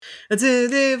To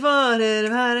the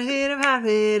morning, I'm a hit of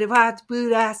happy, what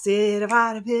would I say? The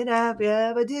party pit up,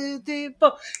 yeah, but do the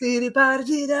four, the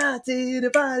party da, the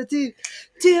party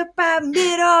tip up,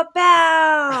 middle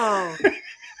bow.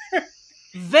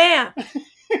 Vamp.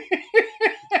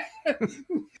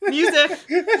 Music.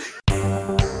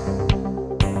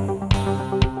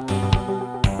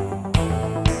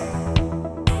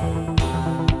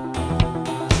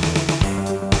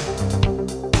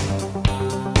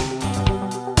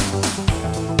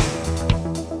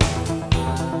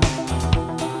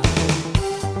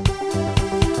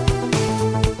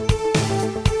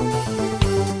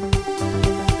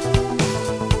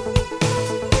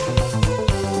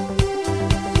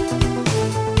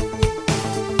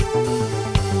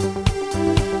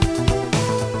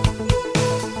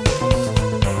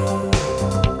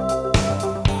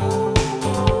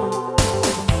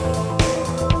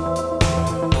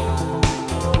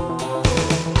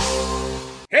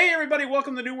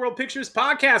 Welcome to New World Pictures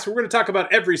Podcast. We're going to talk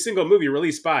about every single movie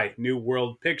released by New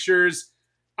World Pictures.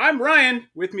 I'm Ryan.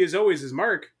 With me as always is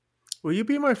Marc. Will you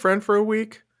be my friend for a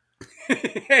week?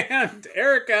 And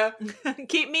Erica.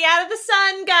 Keep me out of the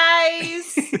sun,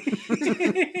 guys.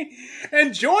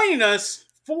 And joining us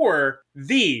for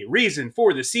the reason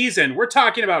for the season, we're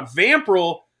talking about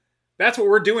VAMPril. That's what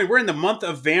we're doing. We're in the month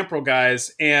of VAMPril,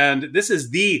 guys, and this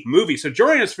is the movie. So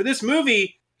joining us for this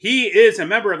movie, he is a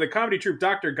member of the comedy troupe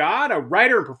Dr. God, a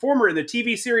writer and performer in the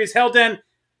TV series Hellden,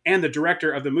 and the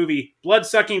director of the movie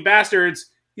Bloodsucking Bastards.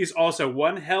 He's also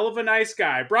one hell of a nice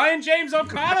guy. Brian James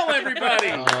O'Connell, everybody!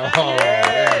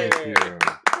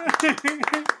 Thank you.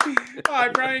 Hi,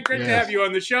 Brian. Great to have you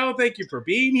on the show. Thank you for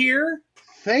being here.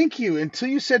 Thank you. Until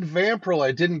you said VAMPril,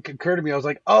 it didn't occur to me. I was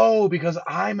like, oh, because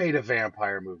I made a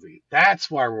vampire movie.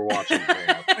 That's why we're watching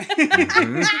Vamp.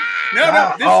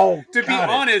 To be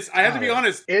honest, I have to be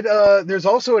honest. There's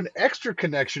also an extra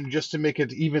connection just to make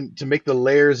the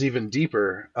layers even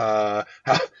deeper.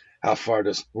 How far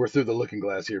we're through the looking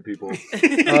glass here, people.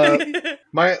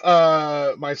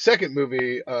 My second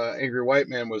movie, Angry White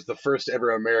Man, was the first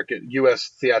ever American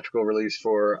U.S. theatrical release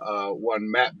for one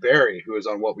Matt Berry, who is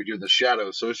on What We Do in the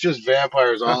Shadows. So it's just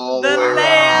vampires all the way around.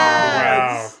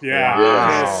 Wow. Yeah.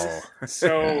 Wow.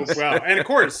 So, well, and of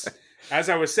course, as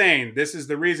I was saying, this is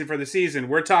the reason for the season.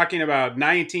 We're talking about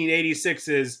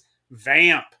 1986's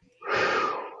Vamp.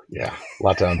 Yeah, a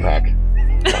lot to unpack.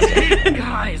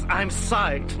 Guys, I'm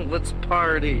psyched. Let's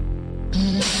party.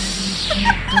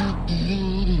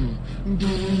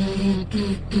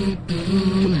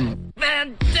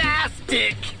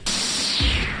 Fantastic!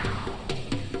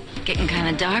 Getting kind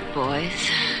of dark, boys.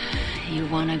 You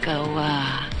want to go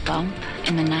bump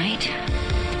in the night?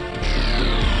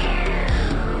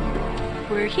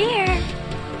 We're here.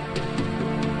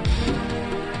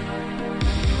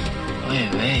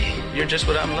 Wait. You're just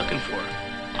what I'm looking for.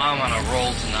 I'm on a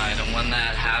roll tonight, and when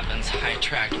that happens, I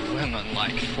attract women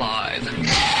like flies.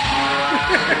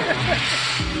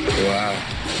 Wow.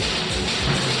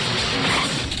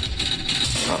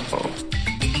 Uh-oh.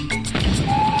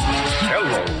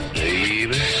 Hello,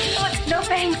 baby. No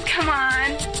thanks, come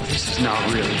on. This is not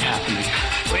really happening.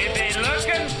 We've been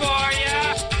looking for you.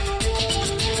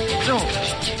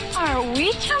 Don't. Are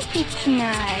we jumpy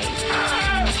tonight?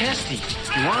 Testy.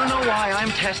 You want to know why I'm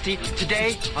testy?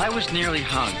 Today, I was nearly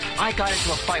hung. I got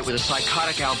into a fight with a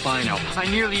psychotic albino. I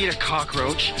nearly eat a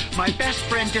cockroach. My best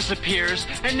friend disappears.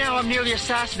 And now I'm nearly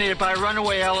assassinated by a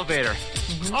runaway elevator.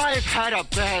 I've had a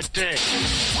bad day.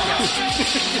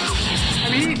 I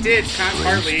mean, he did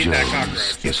partly eat that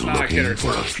cockroach. Is looking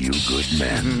for a few good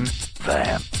men.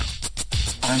 Vamp.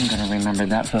 I'm going to remember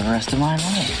that for the rest of my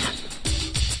life.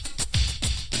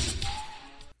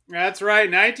 That's right,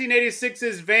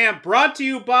 1986's Vamp, brought to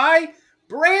you by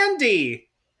Brandy.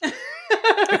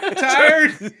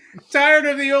 Tired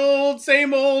of the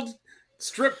same old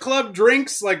strip club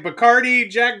drinks like Bacardi,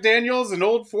 Jack Daniels, and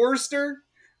Old Forester,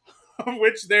 of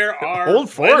which there are Old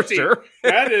plenty. Forester.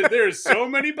 There's so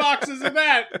many boxes of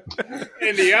that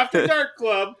in the After Dark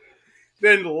Club.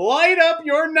 Then light up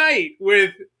your night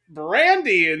with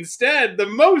Brandy instead, the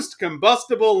most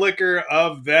combustible liquor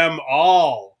of them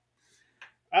all.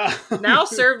 Now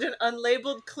served in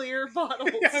unlabeled clear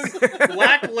bottles.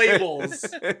 Black labels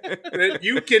that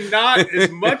you cannot, as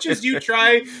much as you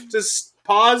try to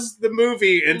pause the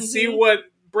movie and see what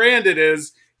brand it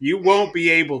is, you won't be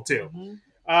able to.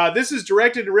 This is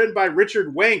directed and written by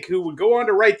Richard Wenk, who would go on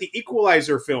to write the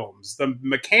Equalizer films, the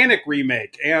Mechanic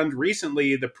remake, and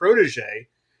recently the Protege.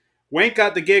 Wenk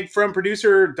got the gig from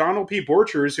producer Donald P.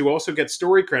 Borchers, who also gets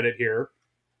story credit here,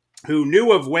 who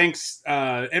knew of Wenk's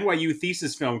NYU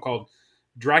thesis film called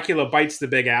Dracula Bites the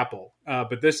Big Apple.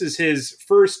 But this is his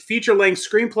first feature-length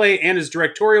screenplay and his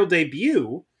directorial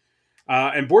debut.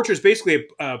 And Borchers basically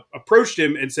approached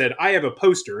him and said, I have a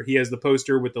poster. He has the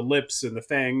poster with the lips and the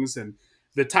fangs and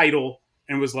the title,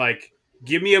 and was like,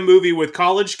 give me a movie with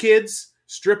college kids,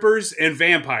 strippers, and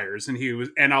vampires.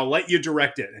 And I'll let you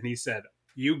direct it. And he said,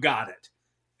 you got it.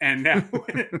 And now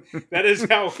that is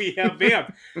how we have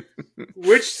Vamp,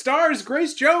 which stars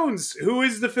Grace Jones, who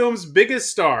is the film's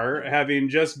biggest star, having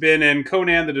just been in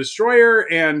Conan the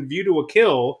Destroyer and View to a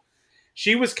Kill.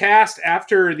 She was cast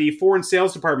after the foreign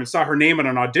sales department saw her name on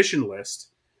an audition list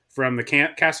from the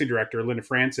casting director, Linda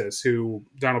Francis, who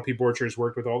Donald P. Borchers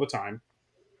worked with all the time.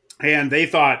 And they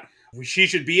thought she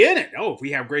should be in it. Oh, if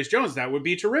we have Grace Jones, that would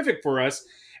be terrific for us.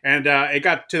 And it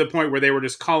got to the point where they were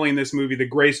just calling this movie the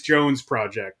Grace Jones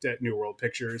Project at New World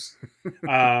Pictures.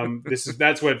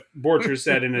 That's what Borchers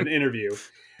said in an interview.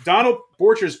 Donald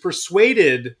Borchers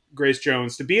persuaded Grace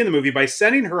Jones to be in the movie by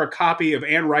sending her a copy of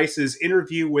Anne Rice's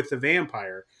Interview with the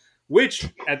Vampire, which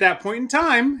at that point in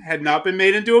time had not been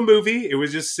made into a movie. It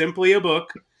was just simply a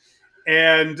book.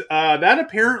 And that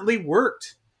apparently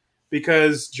worked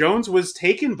because Jones was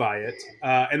taken by it.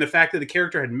 And the fact that the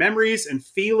character had memories and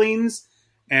feelings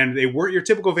and they weren't your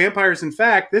typical vampires. In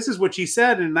fact, this is what she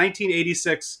said in a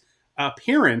 1986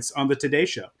 appearance on the Today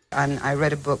Show. And I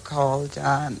read a book called,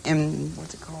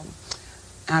 what's it called?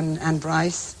 Anne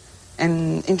Bryce,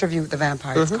 an Interview with the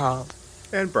Vampire, it's called.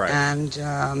 Anne Bryce.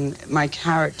 And my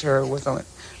character was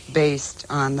based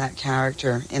on that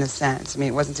character, in a sense. I mean,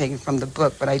 it wasn't taken from the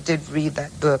book, but I did read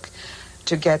that book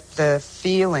to get the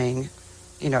feeling,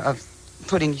 of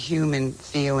putting human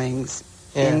feelings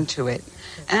into it.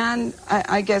 And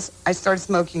I guess I started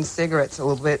smoking cigarettes a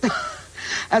little bit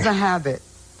as a habit,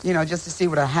 just to see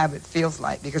what a habit feels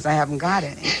like, because I haven't got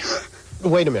any.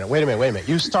 Wait a minute.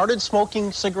 You started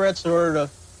smoking cigarettes in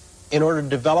order to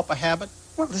develop a habit?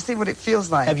 Well, to see what it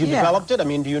feels like. Have you developed it? I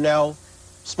mean, do you now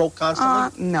smoke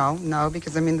constantly? No,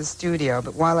 because I'm in the studio.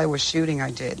 But while I was shooting,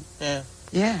 I did.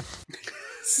 Yeah.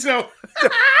 So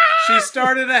she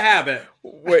started a habit.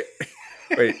 Wait,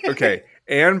 okay.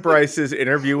 Anne Bryce's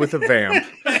Interview with a Vamp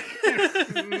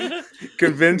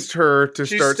convinced her to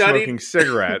start smoking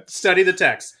cigarettes. Study the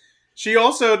text. She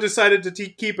also decided to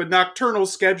keep a nocturnal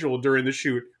schedule during the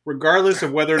shoot, regardless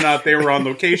of whether or not they were on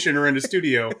location or in a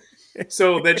studio,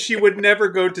 so that she would never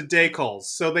go to day calls.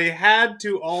 So they had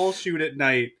to all shoot at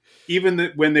night,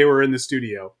 even when they were in the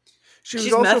studio.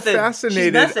 She's also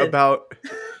fascinated about...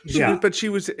 But she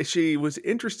was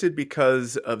interested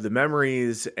because of the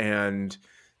memories and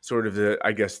sort of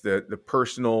the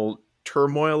personal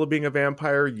turmoil of being a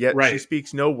vampire, yet she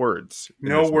speaks no words.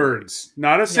 No words.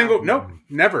 Not a single... Nope.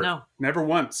 Never. No. Never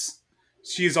once.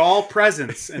 She's all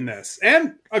presence in this.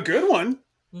 And a good one.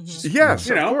 Mm-hmm. Yes,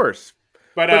 of course.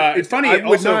 But it's funny.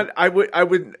 I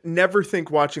would never think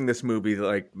watching this movie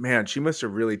like, man, she must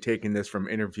have really taken this from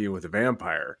Interview with a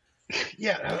Vampire.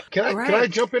 Yeah. Can I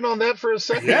jump in on that for a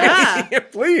second? Yeah,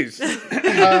 please.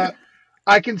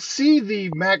 I can see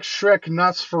the Max Schreck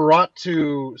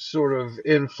Nosferatu sort of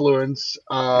influence,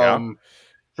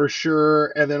 for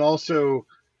sure. And then also,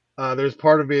 there's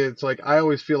part of me, it's like, I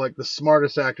always feel like the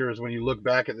smartest actors, when you look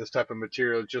back at this type of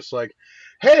material, it's just like,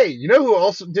 hey, you know who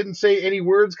also didn't say any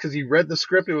words because he read the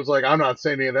script? It was like, I'm not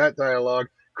saying any of that dialogue.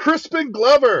 Crispin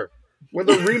Glover. With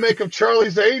the remake of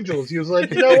Charlie's Angels, he was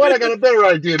like, you know what? I got a better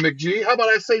idea, McGee. How about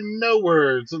I say no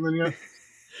words? And then,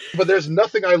 But there's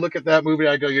nothing I look at that movie,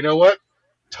 I go, you know what?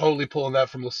 Totally pulling that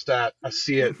from Lestat. I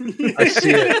see it.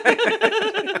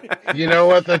 You know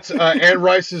what? That's Anne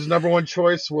Rice's number one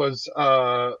choice was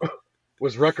Rutger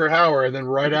Hauer, and then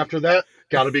right after that,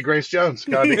 got to be Grace Jones.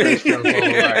 Got to be Grace Jones all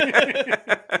the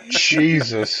way.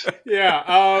 Jesus.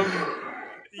 Yeah.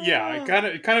 Yeah, kind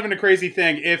of in a crazy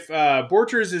thing. If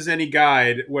Borchers is any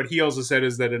guide, what he also said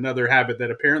is that another habit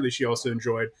that apparently she also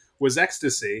enjoyed was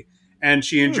ecstasy. And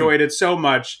she enjoyed it so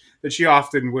much that she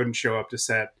often wouldn't show up to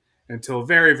set until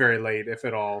very, very late, if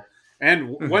at all.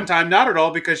 And one time, not at all,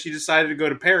 because she decided to go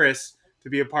to Paris to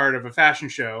be a part of a fashion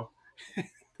show.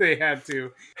 They had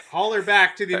to haul her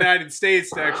back to the United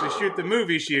States to actually shoot the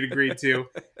movie she had agreed to.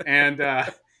 And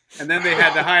then they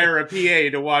had to hire a PA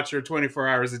to watch her 24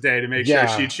 hours a day to make sure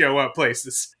she'd show up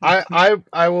places. I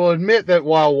will admit that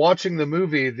while watching the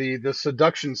movie, the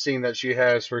seduction scene that she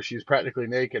has where she's practically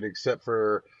naked, except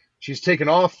for she's taken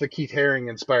off the Keith Haring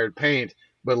inspired paint,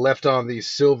 but left on the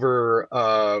silver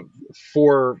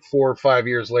 4 or 5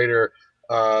 years later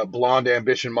Blonde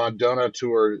Ambition Madonna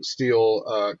tour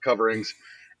steel coverings.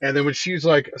 And then when she's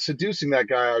like seducing that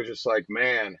guy, I was just like,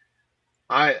 man,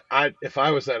 I if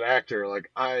I was that actor, like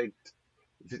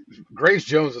Grace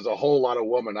Jones is a whole lot of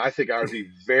woman. I think I would be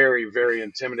very, very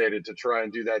intimidated to try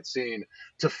and do that scene.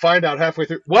 To find out halfway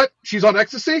through, what? She's on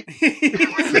ecstasy?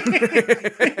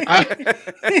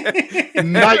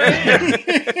 Nightmare.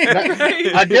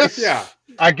 I guess. Yeah.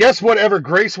 I guess whatever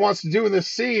Grace wants to do in this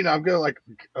scene, I'm gonna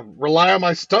rely on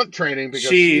my stunt training because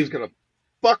she's gonna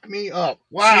fuck me up.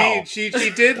 Wow. She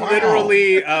did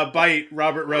literally bite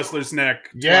Robert Russler's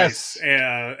neck twice.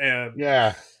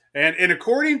 Yeah. And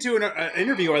according to an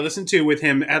interview I listened to with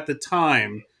him at the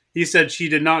time, he said she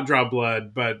did not draw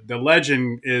blood, but the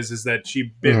legend is that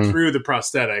she bit through the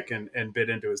prosthetic and bit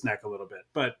into his neck a little bit.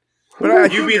 But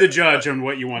you be the judge on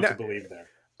what you want to believe there.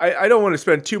 I don't want to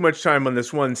spend too much time on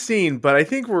this one scene, but I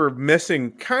think we're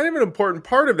missing kind of an important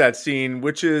part of that scene,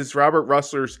 which is Robert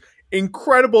Russler's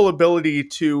incredible ability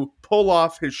to pull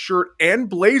off his shirt and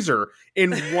blazer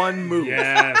in one move.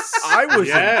 Yes. I was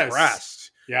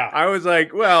impressed. Yeah. I was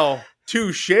like, well,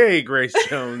 touche, Grace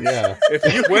Jones. Yeah.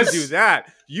 If you can do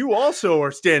that, you also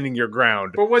are standing your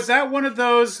ground. But was that one of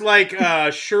those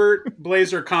shirt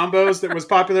blazer combos that was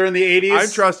popular in the 80s? I'm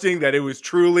trusting that it was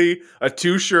truly a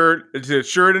shirt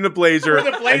and a blazer. Were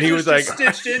the blazers and he was just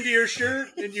stitched into your shirt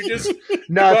and you just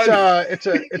No,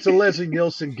 it's a Leslie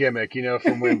Nielsen gimmick,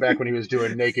 from back when he was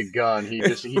doing Naked Gun. He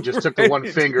just took the one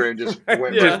finger and just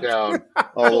went right down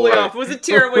all the way. Off. It was a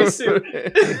tearaway suit.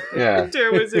 Yeah.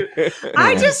 Tearaway suit.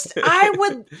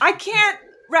 I can't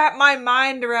wrap my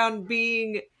mind around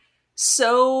being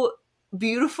so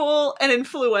beautiful and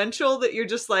influential that you're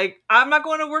just like, I'm not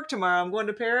going to work tomorrow. I'm going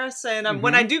to Paris, and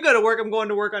when I do go to work, I'm going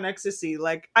to work on ecstasy.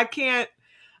 Like, I can't.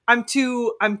 I'm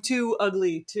too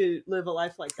ugly to live a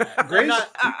life like that.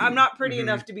 I'm not pretty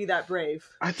enough to be that brave.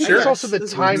 I think it's also the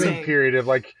timing period of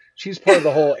she's part of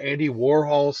the whole Andy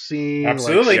Warhol scene.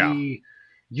 Absolutely.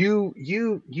 You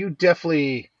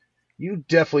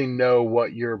definitely know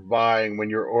what you're buying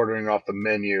when you're ordering off the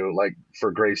menu. Like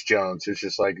for Grace Jones, it's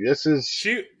just like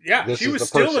she was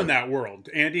still in that world.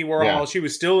 Andy Warhol, she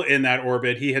was still in that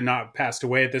orbit. He had not passed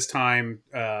away at this time.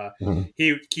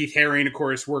 Keith Haring, of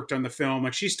course, worked on the film.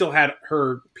 Like she still had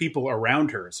her people around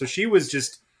her, so she was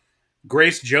just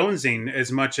Grace Jonesing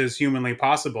as much as humanly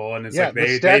possible. And it's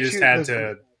they just had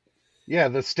to. Yeah,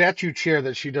 the statue chair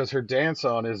that she does her dance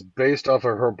on is based off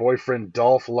of her boyfriend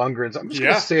Dolph Lundgren's. I'm just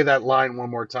going to say that line one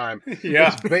more time.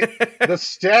 Yeah. The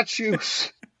statue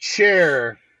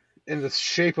chair in the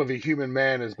shape of a human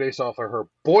man is based off of her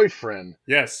boyfriend.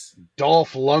 Yes.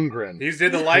 Dolph Lundgren. He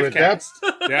did the live cast.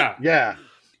 Yeah. Yeah.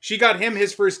 She got him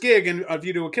his first gig in A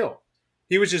View to a Kill.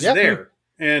 He was just there.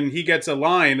 And he gets a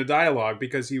dialogue,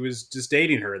 because he was just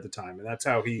dating her at the time. And that's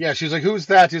how he... Yeah, she's like, who's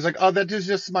that? He's like, oh, that is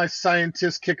just my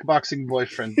scientist kickboxing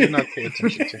boyfriend. Do not pay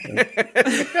attention to him.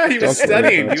 Yeah, he was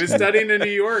studying. He was studying in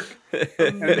New York.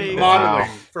 And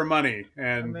modeling for money.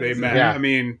 And they met. Yeah. I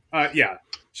mean,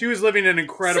 she was living an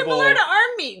incredible... Similar to our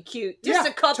meet cute. Just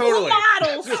a couple of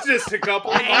models. Just a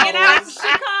couple of hanging out in models.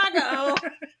 Chicago.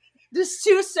 Just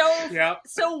two so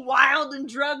wild and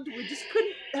drugged, we just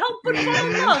couldn't help but fall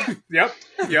in love. Yep.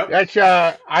 That's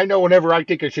I know. Whenever I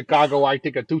think of Chicago, I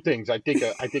think of two things. I think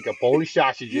of Polish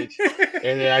sausages,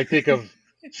 and then I think of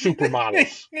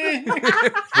supermodels.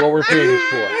 That's what we're famous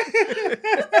for.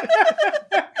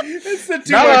 It's the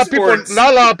not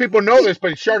a lot of people know this,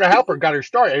 but Charlotte Halper got her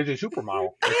start as a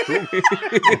supermodel.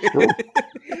 That's true.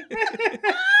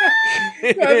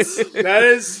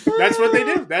 That's what they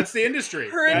do. That's the industry.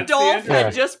 Her and Dolph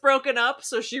had just broken up,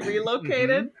 so she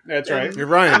relocated. That's right. You're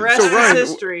Ryan. The rest is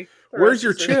history. Where's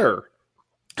your chair?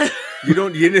 You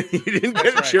didn't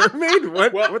get a chair made?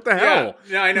 What the hell?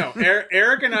 Yeah, I know.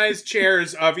 Eric and I's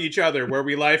chairs of each other, where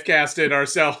we life casted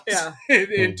ourselves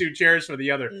into chairs for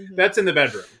the other. That's in the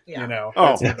bedroom. Yeah. You know.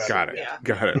 Oh, got it. Yeah.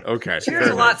 Got it. Okay. Chair's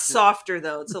a lot softer,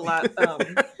 though. It's a lot.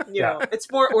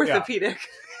 It's more orthopedic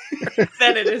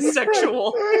than it is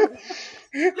sexual.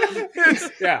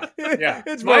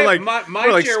 It's more like my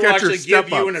chair will actually give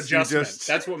you an adjustment.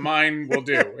 That's what mine will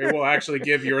do. It will actually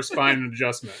give your spine an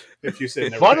adjustment if you sit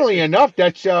in there. Funnily enough,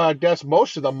 that's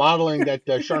most of the modeling that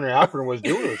Charlotte Halpern was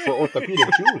doing for orthopedic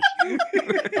shoes.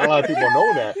 Not a lot of people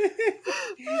know that.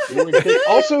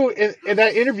 Also, in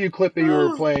that interview clip that you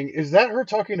were playing, is that her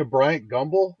talking to Bryant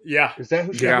Gumbel? Yeah. Is that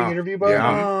who she's being interviewed by?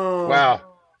 Yeah. Oh. Wow.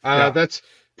 That's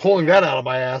pulling that out of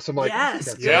my ass. I'm like,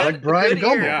 that's like Bryant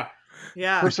Gumbel.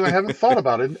 Yeah. Person I haven't thought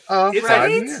about in 5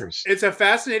 years. It's a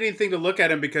fascinating thing to look at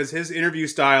him, because his interview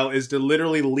style is to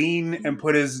literally lean and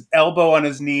put his elbow on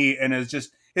his knee and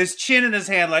his chin in his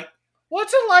hand, like,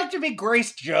 what's it like to be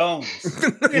Grace Jones?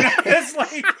 It's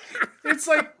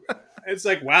like It's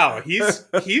like, wow,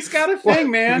 he's got a thing,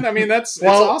 man. I mean, it's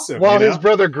awesome. While his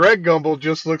brother Greg Gumbel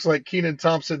just looks like Kenan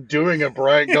Thompson doing a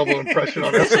Bryant Gumbel impression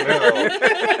on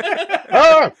SNL.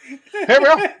 Oh, here we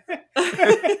go.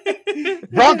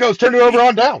 Broncos turn it over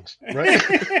on downs. Right?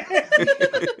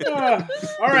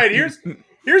 All right, here's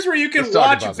where you can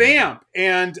watch Vamp.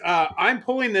 And I'm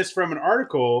pulling this from an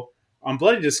article on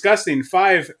Bloody Disgusting,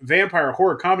 5 vampire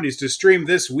horror comedies to stream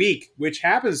this week, which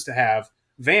happens to have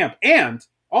Vamp and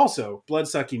also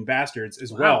Bloodsucking Bastards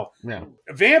as well. Yeah.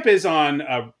 Vamp is on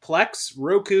Plex,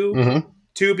 Roku,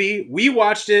 Tubi. We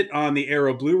watched it on the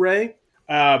Arrow Blu-ray.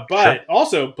 But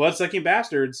also, Bloodsucking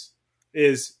Bastards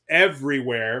is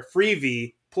everywhere.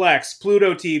 Freevee, Plex,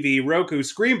 Pluto TV, Roku,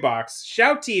 Screambox,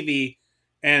 Shout TV,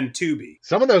 and Tubi.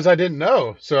 Some of those I didn't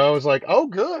know, so I was like, oh,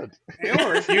 good.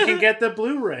 Or you can get the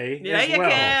Blu-ray as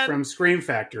well from Scream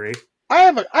Factory.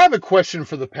 I have a question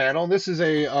for the panel. This is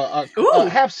a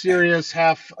half serious,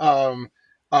 half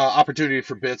opportunity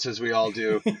for bits, as we all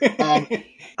do.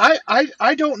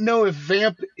 I don't know if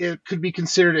Vamp could be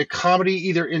considered a comedy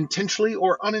either intentionally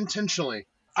or unintentionally.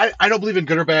 I don't believe in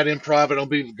good or bad improv. I don't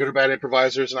believe in good or bad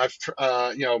improvisers. And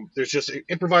there's just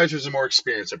improvisers and more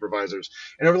experienced improvisers.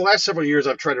 And over the last several years,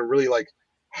 I've tried to really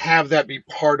have that be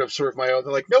part of sort of my own.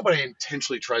 Nobody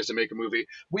intentionally tries to make a movie.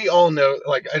 We all know,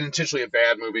 unintentionally a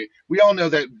bad movie. We all know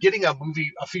that getting a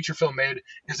feature film made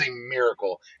is a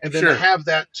miracle. And then to have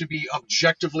that to be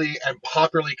objectively and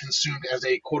popularly consumed as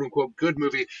a quote unquote good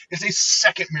movie is a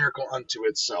second miracle unto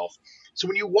itself. So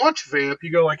when you watch Vamp,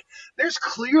 you go there's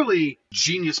clearly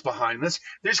genius behind this.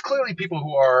 There's clearly people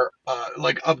who are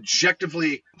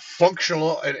objectively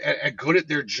functional and good at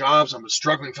their jobs. I'm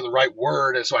struggling for the right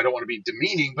word, and so I don't want to be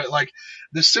demeaning, but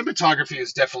the cinematography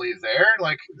is definitely there.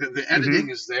 The editing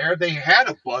is there. They had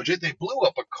a budget. They blew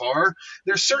up a car.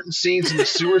 There's certain scenes in the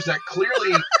sewers that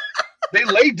clearly they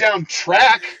laid down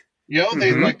track. They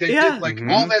did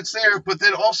all that's there, but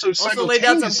then also simultaneously lay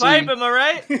down some pipe. Am I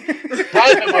right?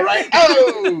 Pipe, am I right?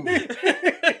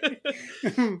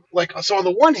 Oh, so on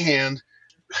the one hand,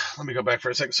 let me go back for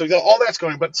a second. So all that's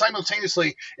going, but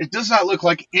simultaneously, it does not look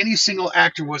like any single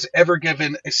actor was ever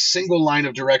given a single line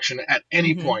of direction at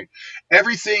any point.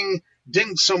 Everything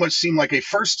didn't so much seem like a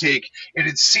first take, and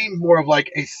it seemed more of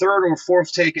a third or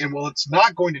fourth take, and it's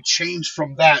not going to change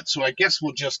from that, so I guess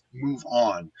we'll just move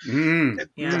on.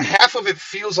 Half of it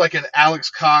feels like an Alex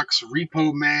Cox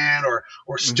Repo Man or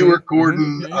Stuart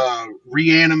Gordon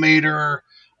Reanimator,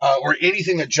 or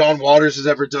anything that John Waters has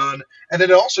ever done. And then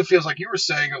it also feels like you were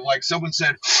saying of someone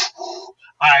said,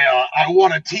 I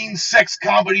want a teen sex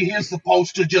comedy. Here's the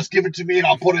poster. Just give it to me and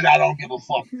I'll put it out. I don't give a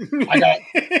fuck.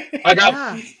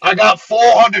 I got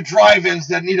 400 drive-ins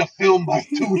that need a film by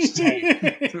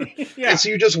Tuesday. And so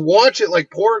you just watch it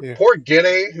poor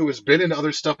Gene, who has been in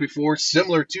other stuff before,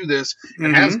 similar to this,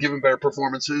 and has given better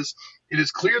performances. It is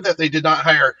clear that they did not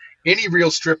hire any real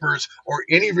strippers or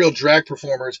any real drag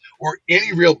performers or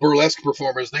any real burlesque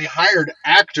performers. They hired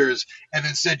actors and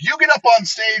then said, you get up on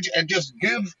stage and just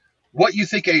give what you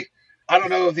think the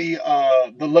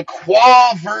La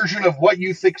Croix version of what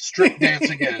you think strip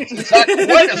dancing is. It's not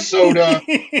quite a soda,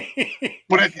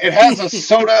 but it has a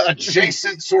soda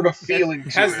adjacent sort of feeling to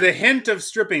it. Has the hint of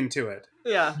stripping to it.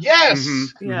 Yeah. Yes.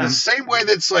 The same way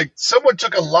that's someone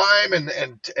took a lime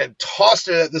and tossed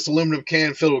it at this aluminum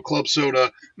can filled with club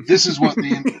soda. This is what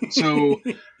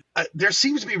there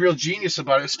seems to be real genius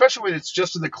about it, especially when it's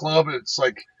just in the club and it's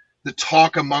the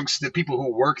talk amongst the people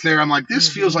who work there. I'm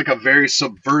this feels like a very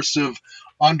subversive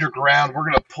underground. We're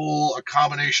going to pull a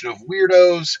combination of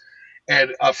weirdos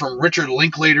and from Richard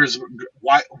Linklater's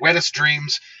Wettest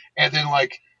Dreams, and then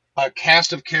a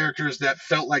cast of characters that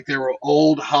felt like they were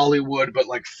old Hollywood, but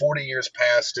 40 years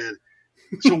past it.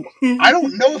 So I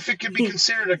don't know if it could be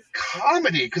considered a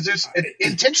comedy, because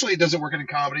intentionally it doesn't work in a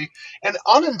comedy, and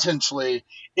unintentionally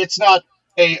it's not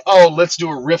let's do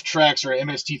a riff tracks or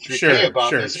MST3K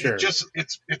about this.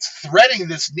 It's threading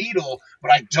this needle,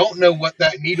 but I don't know what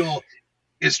that needle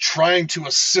is trying to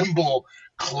assemble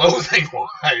clothing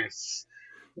wise.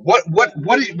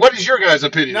 What is your guys'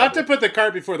 opinion? Not to put the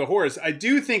cart before the horse, I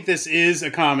do think this is a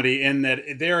comedy in that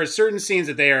there are certain scenes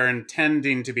that they are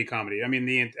intending to be comedy. I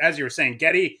mean, as you were saying,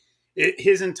 Getty,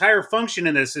 his entire function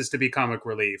in this is to be comic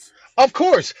relief. Of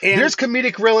course, and there's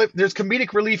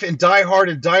comedic relief in Die Hard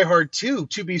and Die Hard 2,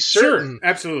 to be certain. Sure,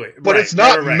 absolutely, but it's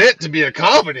not meant to be a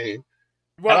comedy.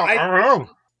 Well, I don't know.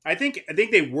 I think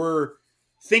they were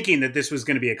thinking that this was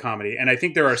going to be a comedy, and I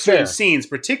think there are certain scenes,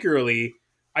 particularly.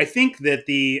 I think that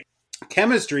the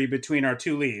chemistry between our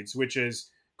two leads, which is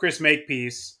Chris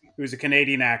Makepeace, who's a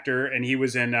Canadian actor, and he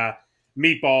was in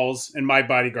Meatballs and My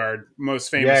Bodyguard, most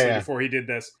famously before he did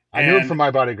this. I knew him from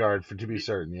My Bodyguard, to be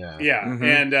certain. Yeah. Yeah.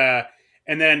 Mm-hmm.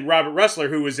 And then Robert Russler,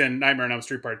 who was in Nightmare on Elm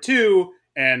Street Part 2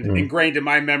 and ingrained in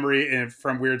my memory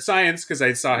from Weird Science, because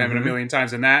I saw him a million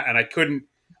times in that. And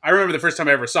I remember the first time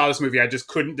I ever saw this movie, I just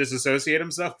couldn't disassociate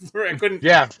himself. I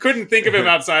couldn't think of him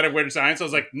outside of Weird Science. I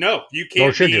was like, no, you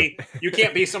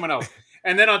can't be someone else.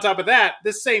 And then on top of that,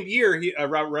 this same year,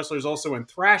 Robert Russler is also in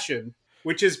Thrashin',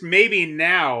 which is maybe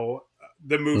now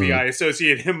the movie I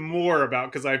associate him more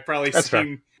about, because I've probably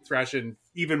seen Thrashin'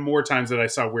 even more times than I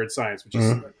saw Weird Science, which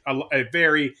is a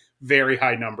very, very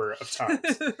high number of times.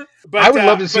 But I would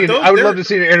love to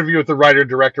see an interview with the writer and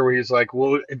director where he's like,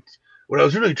 well, what I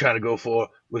was really trying to go for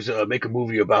was make a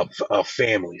movie about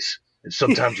families. And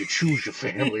sometimes you choose your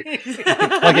family.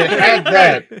 Like it had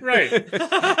that. Right.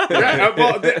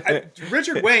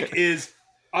 Richard Wenk is,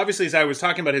 obviously, as I was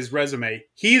talking about his resume,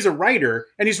 he's a writer,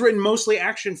 and he's written mostly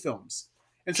action films.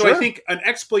 And so I think an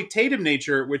exploitative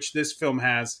nature, which this film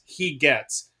has, he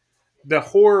gets. The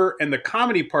horror and the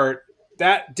comedy part,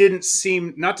 that didn't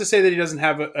seem, not to say that he doesn't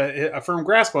have a firm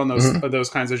grasp on those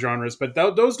kinds of genres, but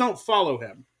those don't follow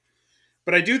him.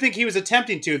 But I do think he was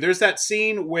attempting to. There's that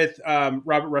scene with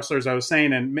Robert Russler, as I was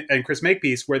saying, and Chris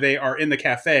Makepeace, where they are in the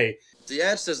cafe. The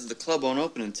ad says that the club won't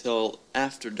open until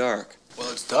after dark.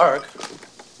 Well, it's dark.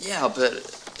 Yeah, but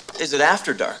is it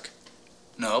after dark?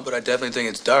 No, but I definitely think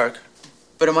it's dark.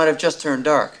 But it might have just turned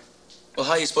dark. Well,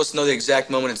 how are you supposed to know the exact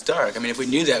moment it's dark? I mean, if we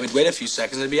knew that, we'd wait a few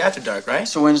seconds and it'd be after dark, right?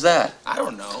 So when's that? I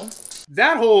don't know.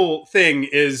 That whole thing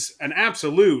is an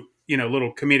absolute,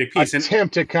 little comedic piece.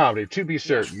 Attempt at comedy, to be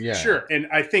certain, yeah. Sure. And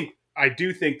I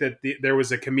do think that there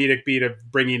was a comedic beat of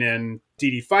bringing in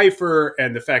Dee Dee Pfeiffer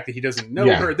and the fact that he doesn't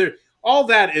know her. All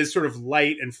that is sort of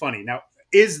light and funny. Now,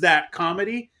 is that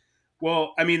comedy?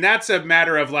 Well, I mean, that's a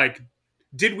matter of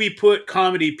did we put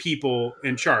comedy people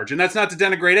in charge? And that's not to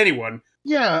denigrate anyone.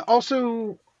 Yeah.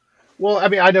 Also, well, I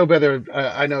mean, I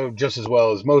know just as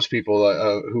well as most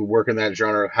people who work in that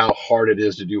genre how hard it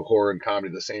is to do horror and comedy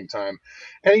at the same time.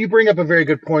 And you bring up a very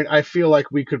good point. I feel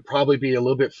like we could probably be a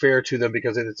little bit fair to them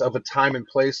because it's of a time and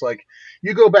place. Like,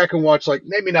 you go back and watch,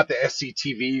 maybe not the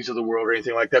SCTVs of the world or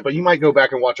anything like that, but you might go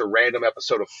back and watch a random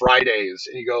episode of Fridays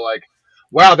and you go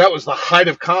wow, that was the height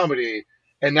of comedy.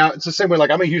 And now it's the same way.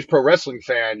 I'm a huge pro wrestling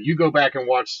fan. You go back and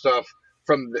watch stuff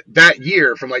from that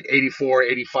year, from 84,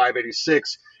 85,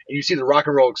 86, and you see the Rock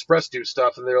and Roll Express do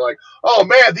stuff, and they're like, oh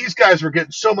man, these guys were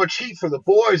getting so much heat from the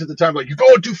boys at the time. You're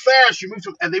going too fast.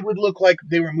 And they would look like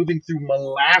they were moving through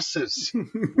molasses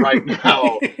right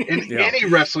now in any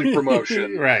wrestling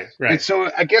promotion. Right. And so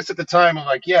I guess at the time,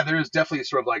 I'm there is definitely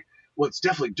sort of well, it's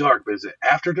definitely dark, but is it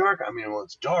after dark? I mean, well,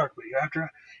 it's dark, but after.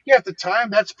 Yeah, at the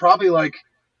time, that's probably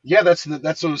that's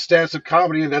those stats of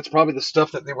comedy, and that's probably the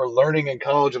stuff that they were learning in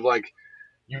college of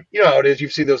you know how it is.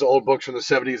 You've seen those old books from the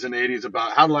 70s and 80s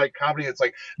about how to like comedy. It's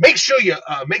make sure you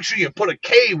put a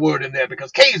K word in there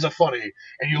because K's are funny.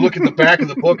 And you look at the back of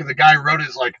the book and the guy wrote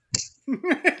is like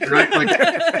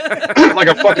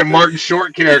a fucking Martin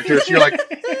Short character. So you're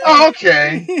oh,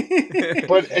 okay.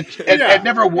 But it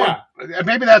never won. Yeah.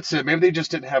 Maybe that's it. Maybe they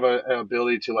just didn't have an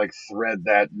ability to thread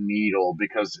that needle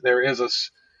because there is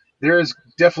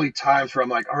definitely times where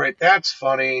I'm all right, that's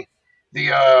funny.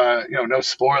 No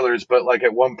spoilers, but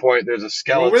at one point there's a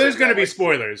skeleton. Well, there's going to be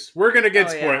spoilers. We're going to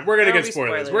get spoilers. We're going to get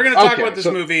spoilers. We're going to talk about this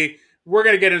movie. We're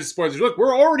going to get into spoilers. Look,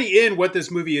 we're already in what this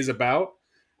movie is about.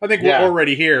 I think we're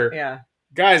already here. Yeah.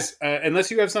 Guys, unless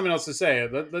you have something else to say,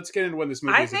 let's get into what this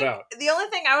movie is about. The only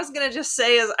thing I was going to just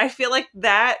say is I feel like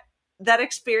that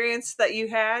experience that you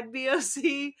had,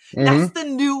 BOC, that's the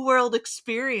New World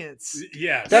experience.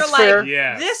 Yeah, that's fair.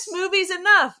 Yeah, this movie's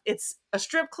enough. It's a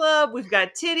strip club. We've got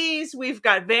titties. We've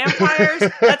got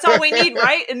vampires. That's all we need,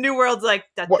 right? And New World's da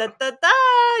da da da.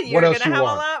 You're gonna have a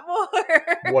lot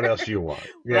more. What else do you want?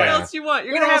 Yeah. What else do you want?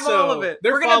 You're gonna have all of it.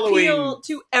 We're gonna appeal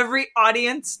to every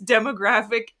audience,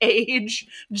 demographic, age,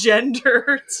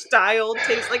 gender, style,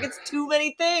 taste. It's too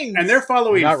many things. And they're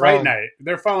following Fright Night.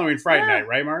 They're following Fright Night,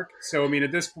 right, Mark? So I mean,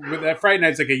 that Fright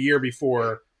Night's a year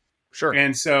before. Sure.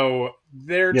 And so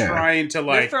they're trying to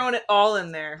they're throwing it all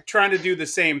in there. Trying to do the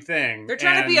same thing. They're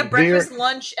trying to be a breakfast,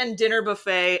 lunch, and dinner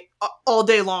buffet all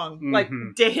day long.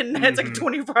 Day and night. It's a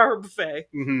 24-hour buffet.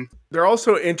 Mm-hmm. They're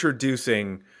also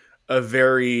introducing a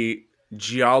very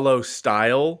giallo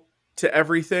style to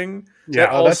everything. Yeah,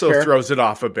 that also throws it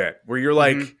off a bit. Where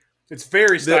you're it's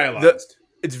very stylized.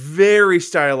 It's very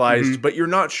stylized, but you're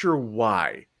not sure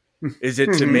why. Is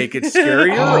it to make it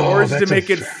scarier or is it to make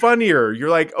it funnier?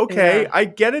 You're okay, I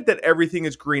get it that everything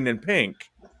is green and pink,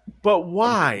 but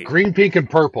why? Green, pink, and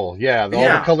purple. Yeah, all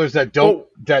the colors that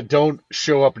don't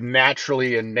show up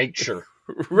naturally in nature.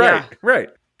 Right.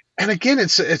 And again,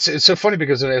 it's so funny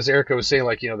because as Erica was saying,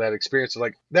 like, that experience of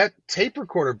like that tape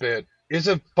recorder bit is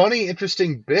a funny,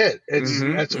 interesting bit. It's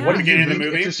what a unique,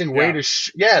 interesting way to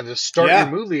start your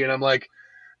movie. And I'm like,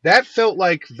 that felt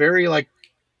like very like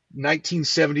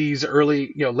 1970s,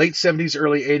 early, late 70s,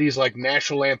 early 80s, like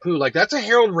National Lampoon. Like that's a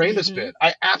Harold Ramis bit.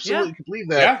 I absolutely can believe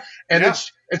that. Yeah. And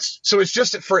it's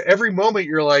just that for every moment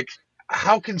you're like,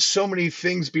 how can so many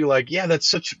things be like, yeah,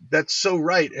 that's so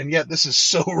right, and yet this is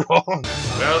so wrong.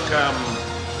 Welcome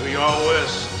to your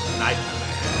worst nightmare.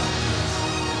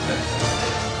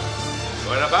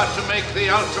 We're about to make the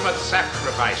ultimate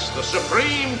sacrifice, the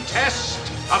supreme test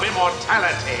of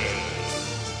immortality.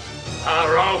 A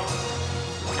rope.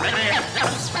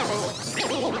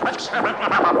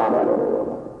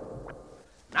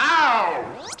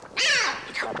 Now!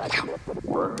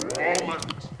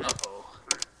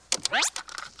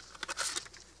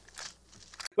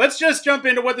 Let's just jump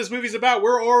into what this movie's about.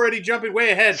 We're already jumping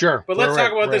way ahead. Sure. But let's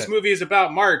talk about what this movie is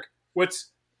about. Mark,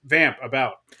 what's Vamp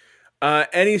about?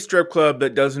 Any strip club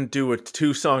that doesn't do a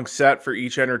 2-song set for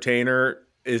each entertainer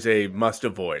is a must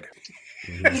avoid.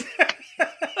 It's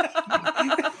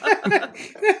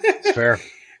fair.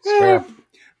 It's fair.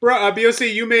 Bro, BOC,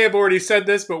 you may have already said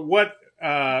this, but what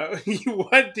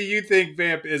do you think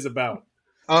Vamp is about?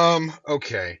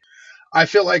 Okay. I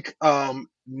feel like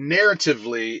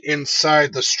narratively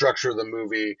inside the structure of the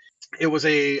movie, it was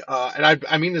and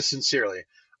I mean this sincerely,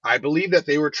 I believe that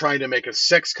they were trying to make a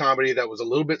sex comedy that was a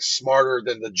little bit smarter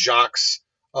than the jocks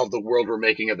of the world were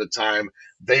making at the time.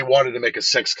 They wanted to make a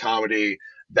sex comedy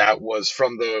that was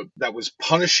that was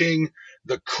punishing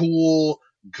the cool,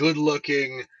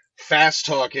 good-looking,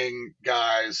 fast-talking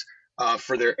guys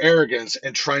for their arrogance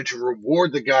and trying to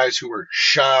reward the guys who were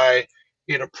shy,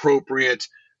 inappropriate,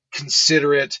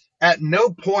 considerate. At no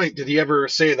point did he ever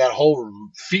say that whole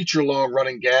feature-long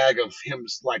running gag of him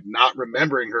like not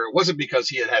remembering her. It wasn't because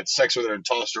he had sex with her and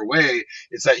tossed her away.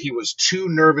 It's that he was too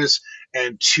nervous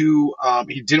and too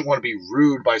he didn't want to be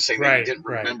rude by saying that he didn't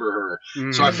remember her.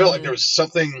 Mm-hmm. So I felt like there was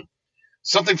something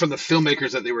from the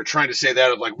filmmakers that they were trying to say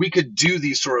that of like, we could do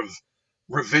these sort of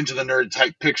Revenge of the Nerd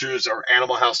type pictures or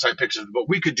Animal House type pictures, but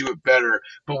we could do it better,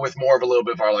 but with more of a little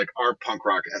bit of our punk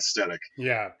rock aesthetic.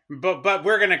 Yeah, but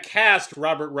we're gonna cast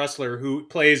Robert Russler, who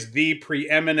plays the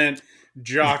preeminent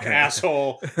jock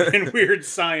asshole in Weird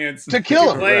Science, to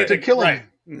kill him. Right. To kill him. Right.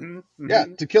 Mm-hmm. Mm-hmm. Yeah,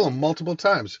 to kill him multiple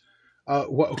times.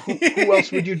 Who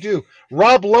else would you do?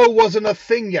 Rob Lowe wasn't a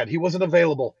thing yet. He wasn't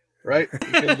available. Right? You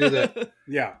couldn't do that.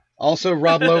 Yeah. Also,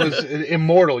 Rob Lowe is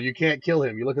immortal. You can't kill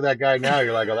him. You look at that guy now,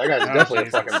 you're like, oh, that guy's definitely a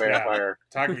fucking vampire.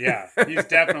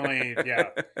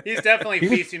 He's definitely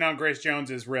feasting on Grace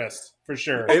Jones's wrist for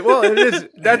sure. It is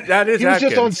that is. He was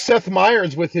Atkins. just on Seth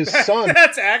Meyers with his son.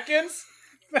 That's Atkins.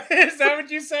 Is that what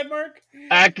you said, Mark?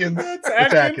 Atkins. That's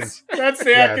Atkins. That's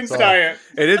the Atkins diet.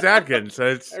 It is Atkins.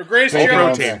 It's Grace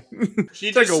Jones.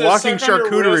 It's like a walking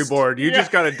charcuterie board. You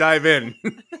just got to dive in.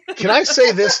 Can I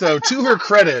say this though? To her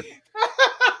credit.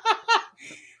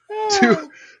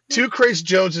 To Grace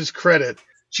Jones's credit,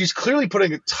 she's clearly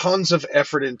putting tons of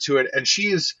effort into it, and she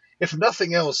is, if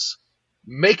nothing else,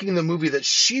 making the movie that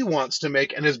she wants to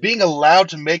make and is being allowed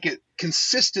to make it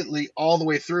consistently all the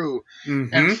way through.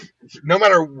 Mm-hmm. And no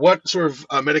matter what sort of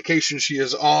medication she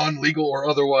is on, legal or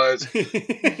otherwise,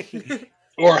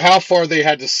 or how far they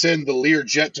had to send the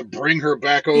Learjet to bring her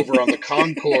back over on the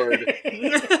Concorde.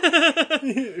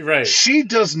 Right. She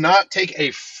does not take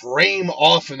a frame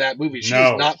off in that movie. She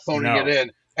is not phoning it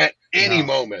in at any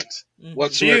moment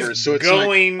whatsoever. She's so it's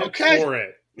going like, okay. for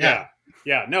it. Yeah.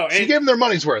 No, she gave them their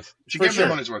money's worth. To be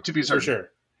certain. Sure.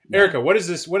 Erica, what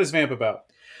is Vamp about?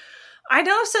 I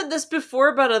know I've said this before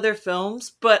about other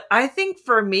films, but I think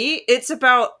for me, it's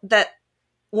about that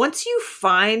once you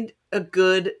find a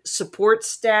good support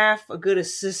staff, a good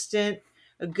assistant,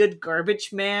 a good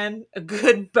garbage man, a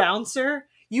good bouncer,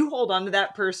 you hold on to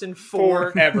that person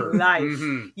forever. Life.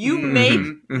 Mm-hmm. You make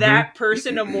that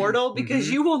person immortal because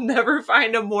you will never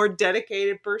find a more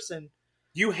dedicated person.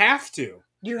 You have to.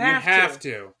 You have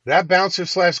to. That bouncer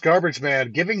 / garbage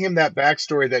man, giving him that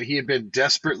backstory that he had been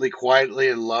desperately, quietly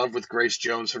in love with Grace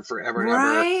Jones for forever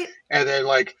and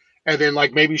ever. And then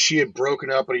maybe she had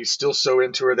broken up, but he's still so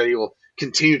into her that he will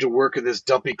continue to work in this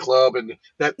dumpy club. And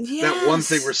that one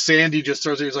thing where Sandy just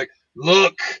throws it, he's like,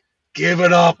 look, give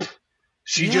it up.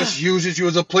 She just uses you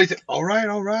as a plaything. All right.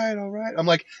 I'm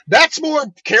like, that's more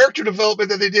character development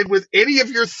than they did with any of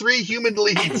your 3 human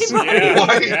leads.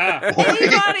 Anybody.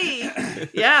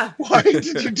 Yeah. Why did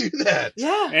you do that?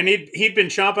 Yeah. And he'd been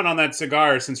chomping on that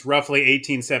cigar since roughly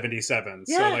 1877.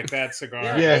 Yeah. So like that cigar.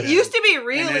 Yeah. It used to be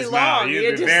really long. He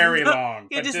used to be very long.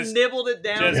 He just nibbled it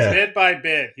down. Just bit by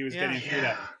bit, he was getting through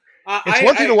that. It's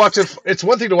one thing to watch it's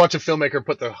one thing to watch a filmmaker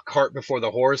put the cart before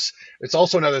the horse. It's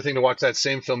also another thing to watch that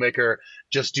same filmmaker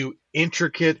just do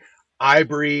intricate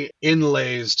ivory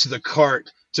inlays to the cart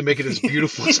to make it as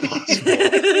beautiful as possible.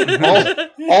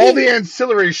 all the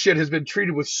ancillary shit has been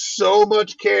treated with so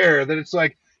much care that it's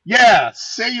like, yeah,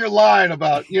 say your line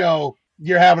about,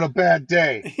 you're having a bad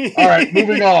day. All right,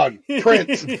 moving on. Print.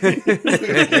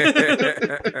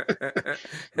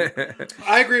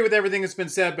 I agree with everything that's been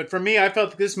said, but for me, I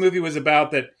felt this movie was about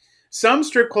that some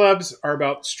strip clubs are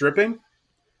about stripping,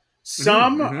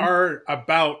 some are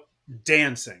about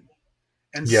dancing,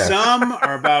 and some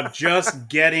are about just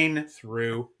getting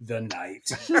through the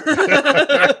night.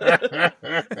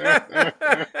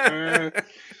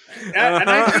 And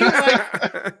I feel like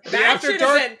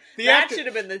that should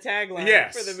have been the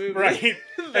tagline for the movie. Right.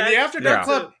 And the After Dark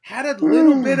Club had a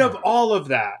little bit of all of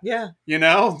that. Yeah.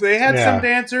 They had some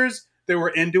dancers that were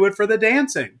into it for the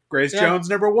dancing. Grace Jones,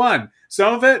 number 1.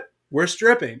 Some of it were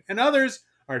stripping, and others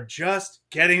are just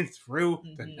getting through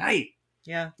the night.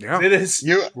 Yeah. It is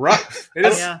rough. It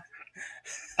is. Yeah.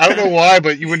 I don't know why,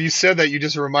 but when you said that, you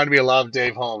just reminded me a lot of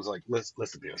Dave Holmes. Like,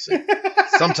 listen, BOC.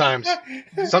 Sometimes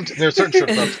there are certain strip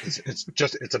clubs.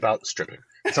 It's about stripping.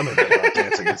 Some of it is about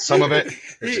dancing, and some of it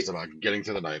is just about getting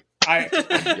through the night. I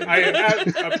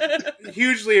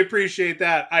hugely appreciate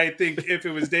that. I think if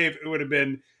it was Dave, it would have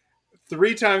been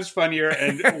 3 times funnier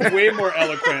and way more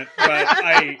eloquent. But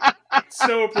I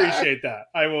so appreciate that.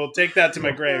 I will take that to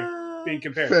my grave. Being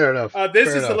compared. Fair enough.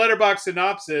 This is the Letterboxd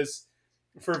synopsis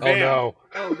for Vamp. Oh no!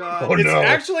 Oh god! It's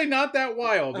actually not that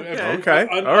wild. Okay.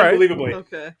 All right. Unbelievably.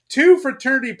 Okay. 2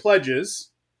 fraternity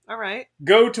pledges. All right.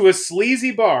 Go to a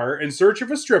sleazy bar in search of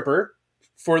a stripper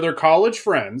for their college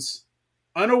friends,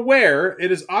 unaware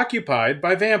it is occupied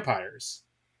by vampires.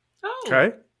 Oh.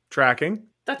 Okay. Tracking.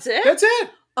 That's it. That's it.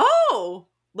 Oh,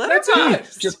 That's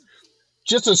it.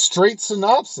 Just a straight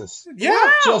synopsis.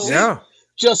 Yeah. Wow.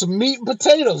 Just meat and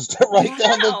potatoes right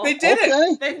down the. They did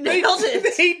it. They nailed it.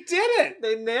 They did it.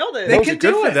 They nailed it. They Those can are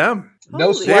good do for it. them. No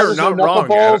Holy- sliders, They're no not wrong,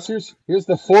 knuckleballs. Here's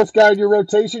the 4th guy in your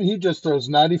rotation. He just throws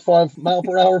 95 mile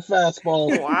per hour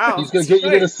fastballs. Wow. He's going to get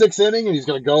you to the 6th inning, and he's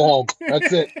going to go home.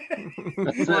 That's it.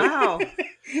 Wow.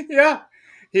 Yeah.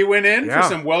 He went in for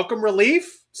some welcome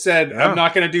relief, said, I'm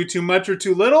not going to do too much or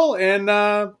too little, and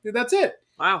that's it.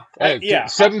 Wow. Hey,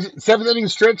 seventh inning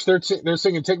stretch. They're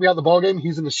singing "Take Me Out the Ball Game."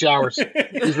 He's in the showers.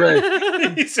 He's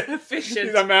ready. He's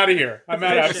efficient. I'm out of here. I'm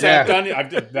out. I've sat done.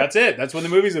 That's it. That's what the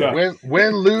movie's about.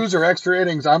 Win, lose, or extra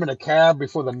innings. I'm in a cab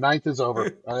before the 9th is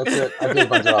over. That's it. I did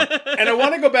my job. And I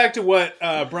want to go back to what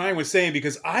Brian was saying,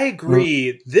 because I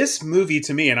agree. This movie,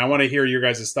 to me, and I want to hear your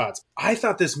guys' thoughts. I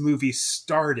thought this movie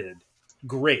started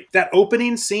great. That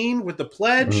opening scene with the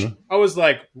pledge, I was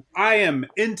like, I am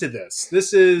into this.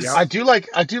 This is. I do like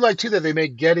too that they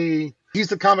made Getty. He's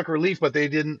the comic relief, but they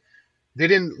didn't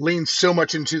lean so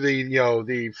much into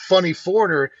the funny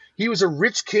foreigner. He was a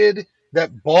rich kid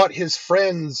that bought his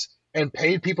friends and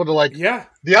paid people to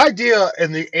the idea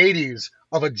in the 80s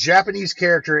of a Japanese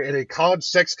character in a college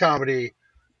sex comedy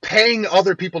paying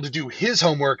other people to do his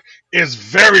homework is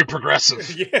very progressive.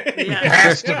 It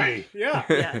has to be. Yeah.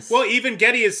 Yes. Well, even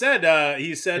Getty has said,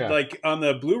 like on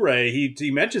the Blu-ray, he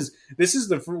mentions this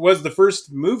was the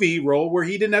first movie role where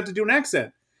he didn't have to do an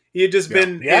accent. He had just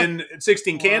been in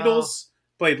 16 Candles,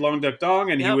 played Long Duck Dong,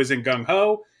 and he was in Gung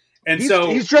Ho. And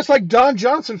he's dressed like Don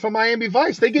Johnson from Miami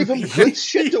Vice. They gave him good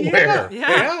shit to wear.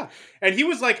 Yeah. And he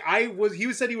was like,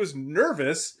 he said he was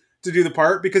nervous to do the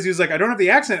part because he was like, I don't have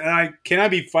the accent, and can I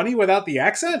be funny without the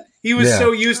accent? He was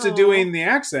so used to doing the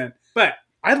accent. But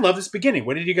I love this beginning.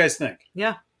 What did you guys think?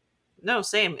 Yeah. No,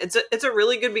 same. It's a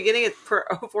really good beginning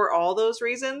for all those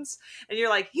reasons. And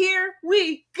you're like, here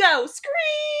we go,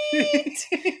 scream.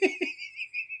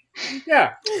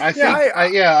 Yeah.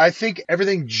 I think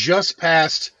everything just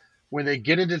passed when they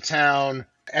get into town,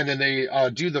 and then they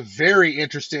do the very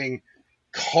interesting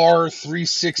car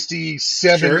 360,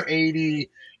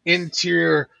 780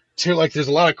 interior to there's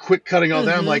a lot of quick cutting on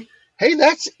that. I'm like, hey,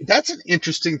 that's an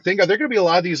interesting thing. Are there going to be a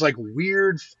lot of these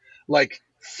weird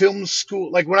film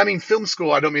school? When I mean film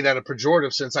school, I don't mean that in a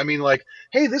pejorative sense. I mean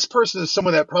hey, this person is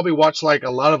someone that probably watched a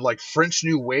lot of French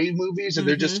New Wave movies, and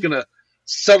they're just gonna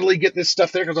subtly get this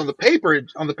stuff there, because on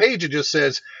the page it just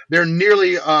says they're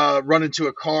nearly run into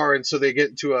a car, and so they get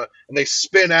into and they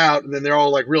spin out, and then they're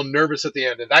all like real nervous at the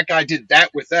end, and that guy did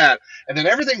that with that, and then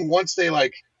everything once they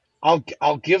like,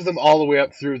 I'll give them all the way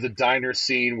up through the diner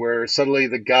scene where suddenly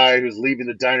the guy who's leaving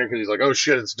the diner because he's like, oh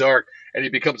shit, it's dark, and he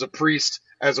becomes a priest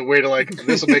as a way to like,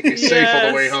 this will make me safe all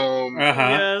the way home.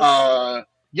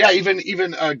 Yeah, even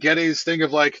Getty's thing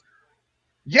of like,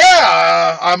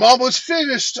 yeah, I'm almost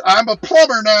finished. I'm a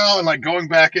plumber now, and like going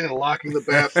back in and locking the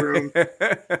bathroom.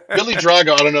 Billy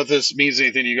Drago, I don't know if this means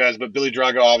anything to you guys, but Billy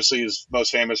Drago obviously is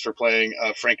most famous for playing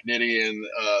Frank Nitti in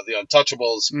The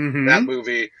Untouchables, that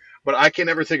movie. But I can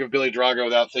never think of Billy Drago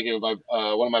without thinking of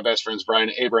one of my best friends,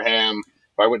 Brian Abraham,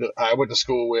 who I went to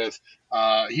school with.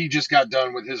 He just got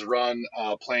done with his run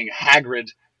playing Hagrid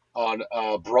on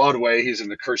Broadway. He's in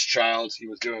The Cursed Child. He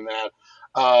was doing that.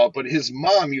 But his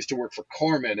mom used to work for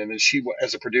Corman, and then she,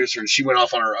 as a producer, and she went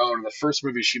off on her own. And the first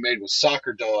movie she made was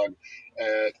Soccer Dog.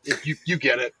 You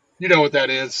get it. You know what that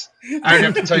is. I don't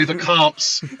have to tell you the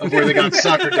comps of where they got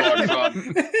Soccer Dog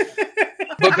from.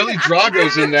 But Billy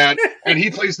Drago's in that, and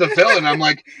he plays the villain. I'm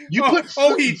like, you put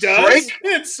he does? Frank,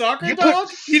 it's Soccer Dog?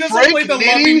 He doesn't play the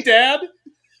loving dad?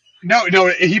 No,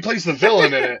 he plays the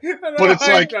villain in it. But it's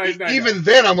like, even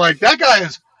then, I'm like, that guy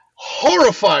is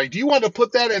horrifying. Do you want to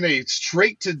put that in a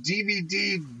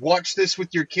straight-to-DVD, watch this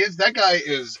with your kids? That guy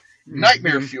is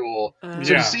nightmare fuel.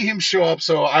 So to see him show up,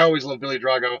 so I always love Billy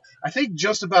Drago. I think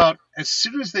just about as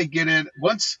soon as they get in,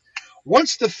 once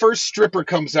the first stripper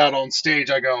comes out on stage,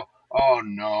 I go, oh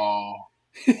no,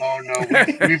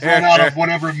 we've run out of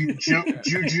whatever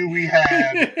juju we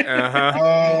had.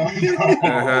 Oh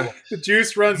no. The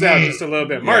juice runs out just a little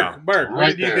bit. Mark,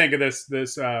 what did you think of this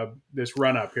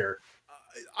run up here?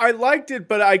 I liked it,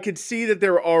 but I could see that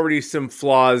there were already some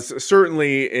flaws,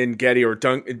 certainly in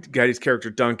Getty's character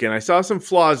Duncan. I saw some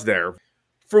flaws there.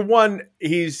 For one,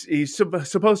 he's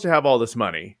supposed to have all this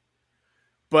money,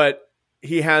 but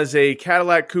he has a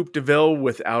Cadillac Coupe de Ville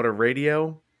without a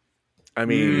radio. I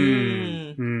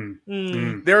mean,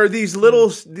 there are these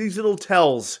little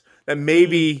tells that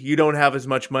maybe you don't have as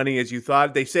much money as you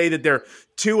thought. They say that they're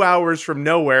 2 hours from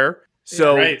nowhere.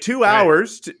 So 2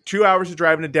 hours, 2 hours of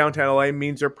driving to downtown LA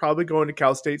means they're probably going to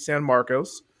Cal State San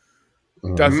Marcos.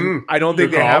 I don't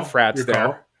think they have frats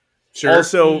there. Sure.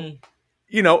 Also,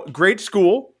 great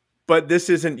school, but this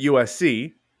isn't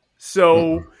USC.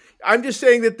 So I'm just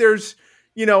saying that there's,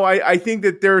 I think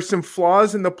that there are some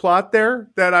flaws in the plot there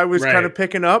that I was kind of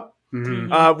picking up,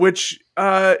 which, could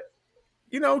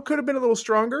have been a little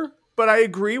stronger. But I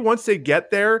agree. Once they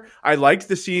get there, I liked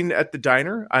the scene at the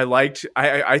diner. I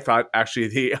thought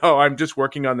actually I'm just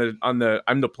working I'm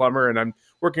the plumber and I'm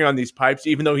working on these pipes,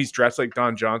 even though he's dressed like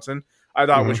Don Johnson. I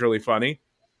thought it was really funny.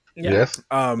 Yes.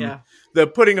 The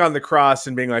putting on the cross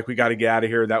and being like, we got to get out of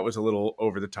here. That was a little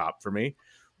over the top for me.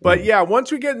 But yeah,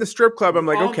 once we get in the strip club, I'm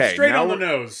like, okay, straight on the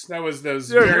nose. That was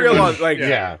those real much,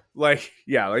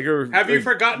 have you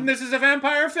forgotten this is a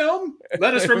vampire film?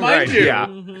 Let us remind you. Yeah.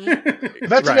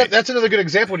 That's another good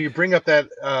example when you bring up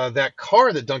that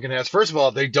car that Duncan has. First of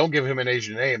all, they don't give him an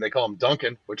Asian name; they call him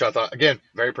Duncan, which I thought again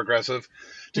very progressive.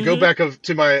 To go back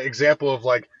to my example of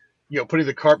like, putting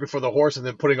the cart before the horse and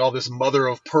then putting all this mother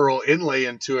of pearl inlay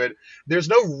into it. There's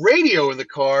no radio in the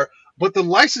car, but the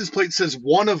license plate says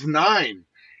 1 of 9.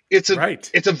 It's a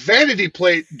vanity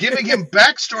plate giving him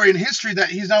backstory and history that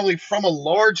he's not only from a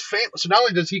large family. So not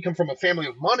only does he come from a family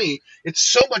of money, it's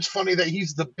so much funny that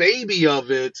he's the baby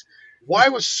of it. Why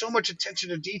was so much attention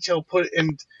to detail put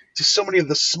into so many of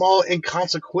the small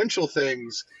inconsequential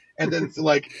things, and then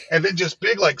just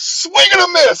big like swing and a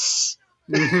miss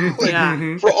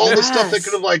for all the stuff that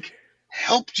could have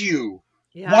helped you.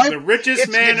 Yeah. Why the richest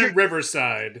man in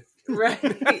Riverside? Right.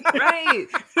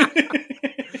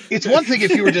 It's one thing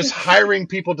if you were just hiring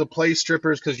people to play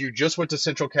strippers because you just went to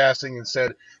Central Casting and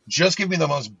said, just give me the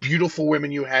most beautiful women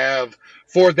you have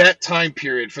for that time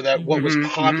period, for that what was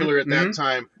popular at that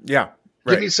time. Yeah.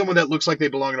 Give me someone that looks like they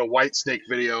belong in a Whitesnake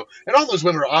video. And all those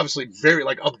women are obviously very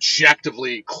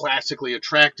objectively, classically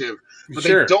attractive, but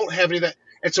they don't have any of that.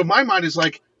 And so my mind is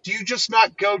like, do you just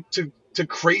not go to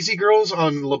Crazy Girls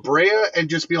on La Brea and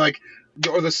just be like,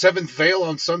 or the Seventh Veil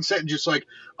on Sunset and just like,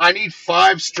 I need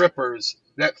 5 strippers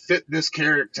that fit this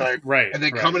character type, and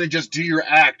then come in and just do your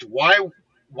act. Why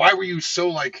were you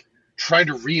so trying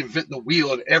to reinvent the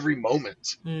wheel at every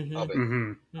moment of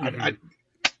it?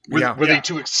 Were they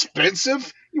too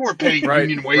expensive? You weren't paying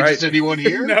union wages to anyone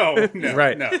here. No.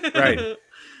 Right.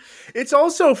 It's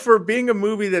also for being a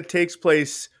movie that takes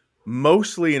place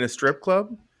mostly in a strip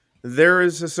club. there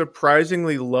is a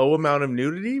surprisingly low amount of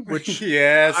nudity, which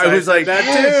yes, I was like that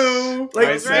too.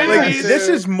 Like this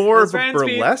is more of a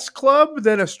burlesque club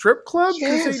than a strip club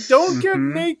because they don't get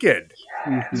naked,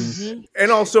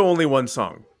 and also only one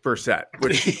song per set,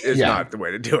 which is not the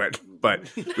way to do it.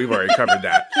 But we've already covered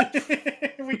that.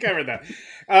 We covered that.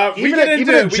 Even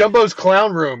at Jumbo's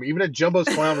Clown Room, where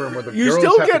the girls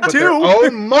still have get to put two. their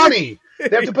own money.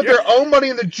 They have to put their own money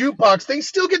in the jukebox. They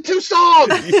still get 2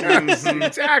 songs. Yes,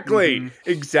 exactly.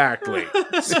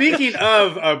 Speaking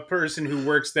of a person who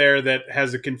works there that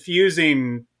has a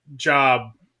confusing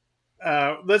job,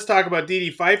 let's talk about Dee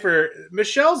Dee Pfeiffer,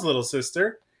 Michelle's little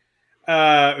sister,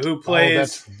 who plays. Oh,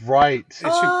 that's right.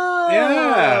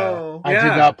 Yeah. I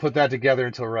did not put that together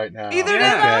until right now. Either did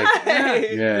I.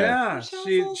 Yeah.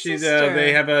 She's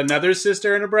they have another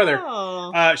sister and a brother.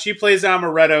 She plays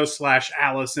Amaretto /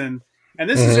 Allison. And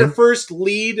this is her first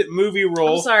lead movie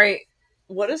role. I'm sorry.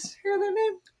 What is her other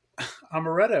name?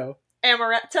 Amaretto.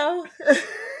 Amaretto.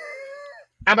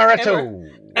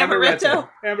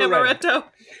 Amaretto.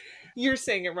 You're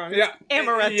saying it wrong. Yeah.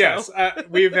 Amaretto. Yes.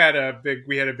 We had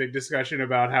a big discussion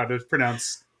about how to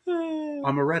pronounce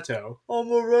Amaretto.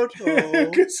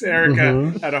 Because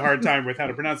Erica had a hard time with how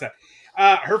to pronounce that.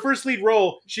 Her first lead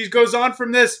role, she goes on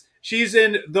from this. She's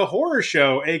in The Horror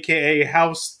Show, a.k.a.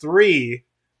 House 3.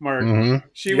 Mark.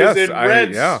 She was in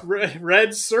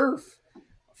Red Surf,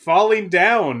 Falling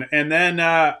Down, and then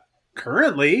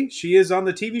currently she is on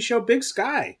the TV show Big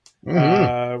Sky,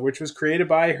 which was created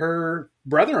by her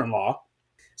brother-in-law.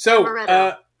 So,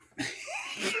 Amaretto.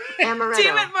 Damn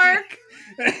it, Mark.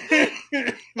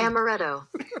 Amaretto.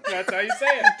 That's how you say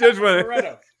it. Just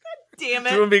Amaretto. Damn it.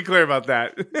 Just want to be clear about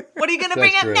that. What are you going to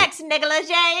bring up next,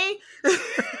 negligee?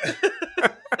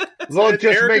 Lord,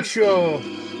 just make sure.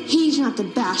 He's not the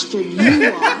bastard you are.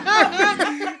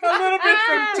 A little bit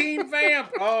from Teen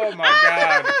Vamp. Oh my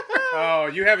God. Oh,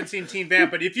 you haven't seen Teen Vamp,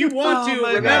 but if you want to,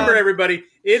 remember everybody,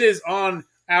 it is on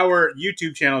our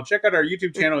YouTube channel. Check out our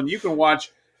YouTube channel and you can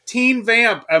watch Teen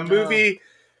Vamp, a movie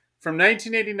from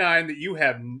 1989 that you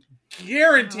have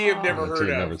guarantee have never heard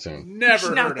of. Never seen. Never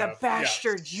heard not of. the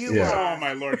bastard you are. Oh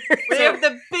my Lord. They have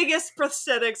the biggest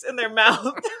prosthetics in their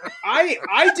mouth.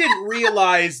 I didn't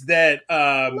realize that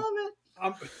Love it.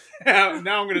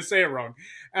 now I'm going to say it wrong.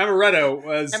 Amaretto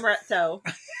was Amaretto.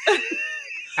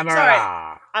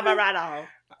 Amaretto.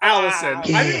 Allison.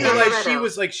 I didn't realize she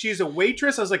was like, she's a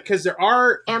waitress. I was like, because there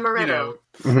are Amaretto.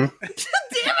 Damn it,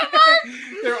 Mark.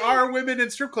 There are women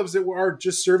in strip clubs that are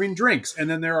just serving drinks, and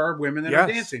then there are women that are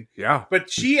dancing. Yeah.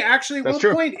 But she actually at one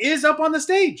point is up on the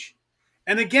stage.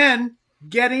 And again,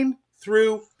 getting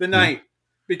through the night.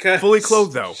 Because fully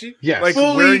clothed though. Like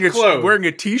fully wearing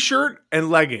a t-shirt and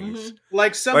leggings.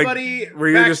 Like somebody where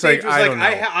you're just like,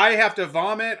 I have to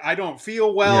vomit. I don't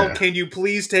feel well. Yeah. Can you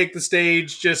please take the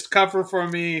stage? Just cover for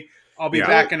me. I'll be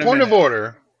back in a minute.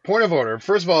 Point of order.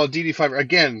 First of all, Dee Dee Pfeiffer,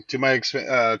 again, to my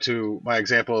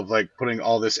example of like putting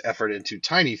all this effort into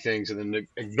tiny things and then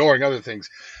ignoring other things,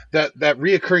 that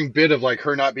reoccurring bit of like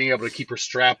her not being able to keep her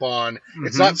strap on,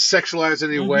 it's not sexualized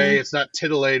in any way, it's not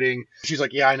titillating. She's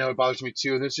like, yeah, I know, it bothers me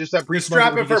too. And it's just that brief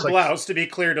strap of her blouse, to be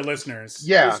clear to listeners.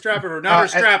 Yeah. The strap of her, not her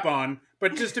strap on,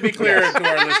 but just to be clear to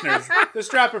our listeners, the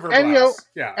strap of her blouse.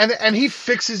 And he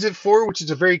fixes it for her, which is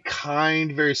a very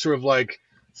kind, very sort of like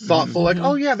thoughtful, like,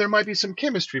 oh yeah, there might be some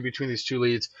chemistry between these two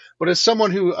leads. But as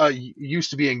someone who used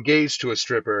to be engaged to a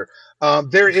stripper,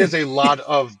 there is a lot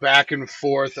of back and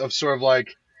forth of sort of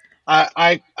like,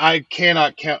 I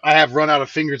cannot count. I have run out of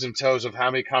fingers and toes of how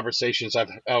many conversations I've.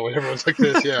 Oh, everyone's like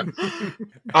this, yeah.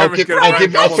 What's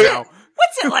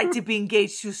it like to be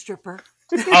engaged to a stripper?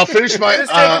 I'll finish my.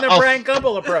 Just taking the Bryant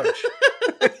Gumbel approach.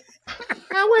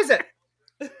 How is it?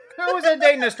 How is it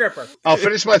dating a stripper? I'll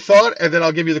finish my thought, and then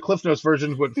I'll give you the Cliff Notes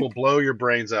version, which will blow your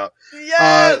brains out.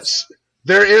 Yes!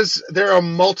 There are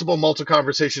multiple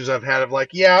conversations I've had of like,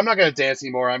 yeah, I'm not going to dance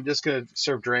anymore. I'm just going to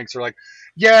serve drinks. Or like,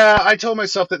 yeah, I told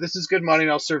myself that this is good money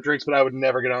and I'll serve drinks, but I would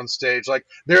never get on stage. Like,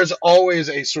 there's always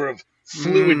a sort of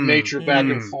fluid nature back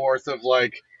and forth of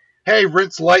like, hey,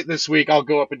 rinse light this week. I'll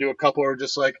go up and do a couple, or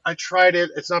just like, I tried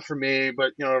it. It's not for me,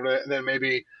 but you know, and then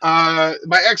maybe my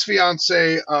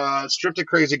ex-fiance stripped to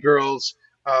crazy girls.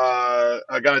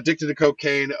 I got addicted to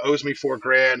cocaine, owes me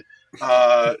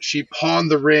 $4,000. She pawned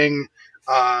the ring.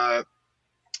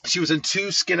 She was in 2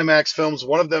 Skinamax films.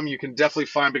 One of them you can definitely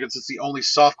find because it's the only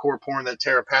softcore porn that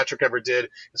Tara Patrick ever did.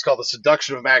 It's called The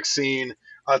Seduction of Maxine.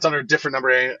 It's under a different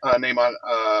name on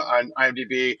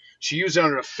IMDb. She used it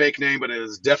under a fake name, but it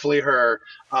is definitely her.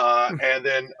 And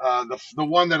then the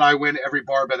one that I win every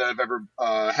bar bet that I've ever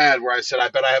had, where I said, I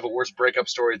bet I have a worse breakup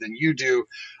story than you do.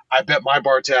 I bet my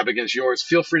bar tab against yours.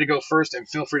 Feel free to go first, and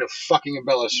feel free to fucking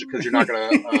embellish because you're not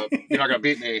gonna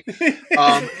beat me.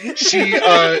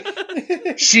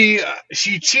 She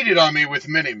cheated on me with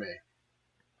Mini-Me.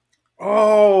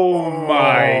 Oh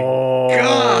my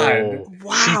God!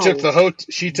 Wow.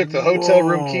 She took the hotel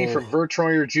room key from Bert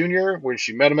Troyer Jr. when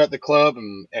she met him at the club,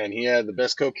 and he had the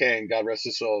best cocaine. God rest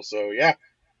his soul. So yeah.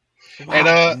 Wow.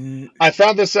 And I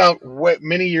found this out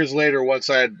many years later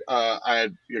once I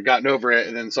had gotten over it,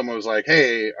 and then someone was like,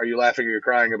 "Hey, are you laughing or you're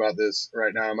crying about this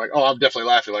right now?" I'm like, "Oh, I'm definitely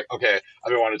laughing." Like, okay, I've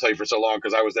been wanting to tell you for so long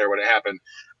because I was there when it happened.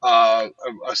 A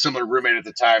similar roommate at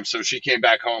the time, so she came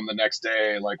back home the next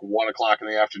day, like 1:00 in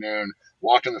the afternoon,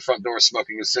 walked in the front door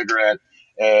smoking a cigarette,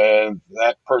 and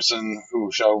that person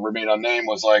who shall remain unnamed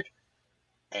was like,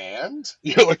 "And?"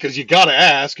 Because you gotta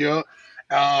ask,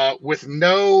 with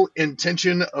no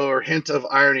intention or hint of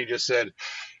irony, just said,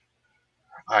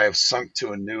 "I have sunk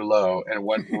to a new low," and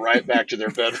went right back to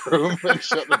their bedroom and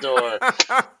shut the door.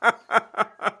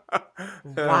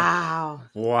 Wow.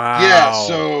 Yeah,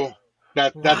 so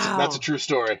that's a true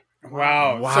story.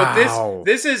 Wow. So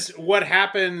this is what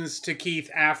happens to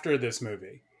Keith after this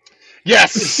movie.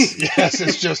 Yes.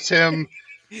 It's just him.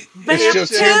 It's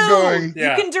just him going.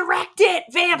 Yeah. You can direct it,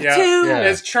 Vamp 2. Yeah.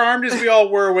 As charmed as we all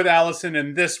were with Allison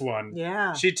in this one,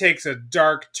 she takes a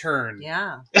dark turn.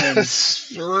 Yeah.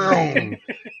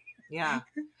 Yeah.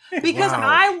 Because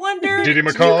I wonder, do you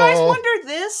guys wonder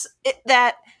this?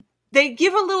 That they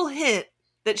give a little hint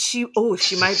that she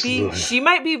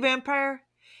might be a vampire.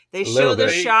 They show the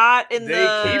shot in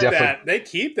they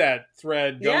keep that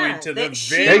thread going to the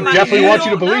very. They definitely want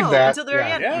you to believe that until the very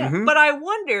end. Yeah. Mm-hmm. But I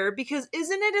wonder, because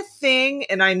isn't it a thing?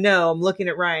 And I know I'm looking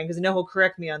at Ryan because I know he'll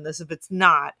correct me on this if it's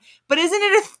not. But isn't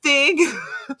it a thing?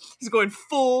 He's going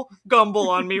full Gumbel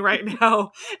on me right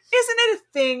now. Isn't it a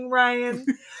thing, Ryan,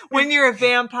 when you're a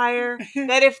vampire,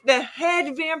 that if the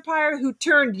head vampire who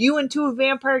turned you into a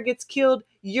vampire gets killed,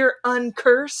 you're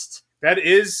uncursed? That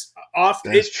is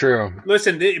often. It's true.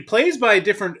 Listen, it plays by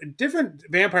different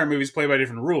vampire movies play by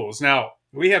different rules. Now,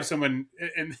 we have someone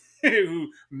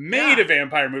who made a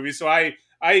vampire movie, so I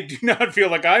do not feel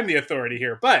like I'm the authority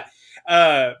here. But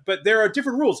there are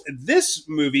different rules. This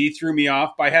movie threw me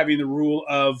off by having the rule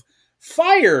of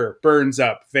fire burns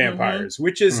up vampires,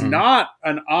 which is not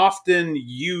an often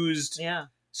used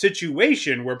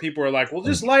situation where people are like, well,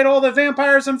 just light all the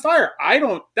vampires on fire.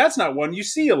 That's not one you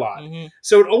see a lot.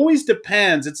 So it always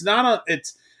depends.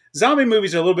 Zombie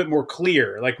movies are a little bit more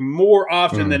clear, like more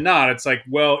often than not. It's like,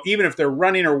 well, even if they're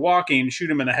running or walking, shoot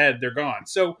them in the head, they're gone.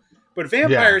 So, but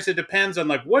vampires, it depends on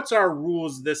like, what's our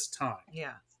rules this time?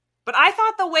 Yeah. But I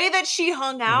thought the way that she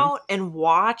hung out and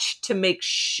watched to make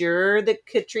sure that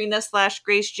Katrina /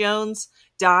 Grace Jones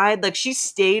died, like she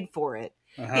stayed for it.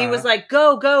 He was like,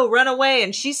 go, run away.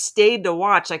 And she stayed to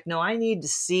watch. Like, no, I need to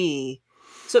see.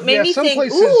 So it made me think,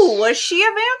 ooh, was she a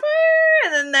vampire?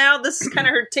 And then now this is kind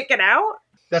of her ticket out.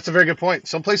 That's a very good point.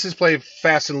 Some places play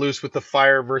fast and loose with the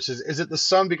fire versus, is it the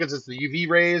sun because it's the UV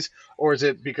rays, or is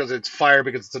it because it's fire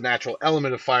because it's a natural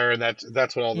element of fire and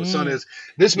that's what all the sun is?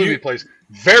 This movie plays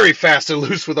very fast and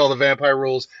loose with all the vampire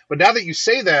rules. But now that you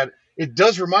say that, it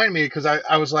does remind me, because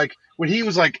I was like, when he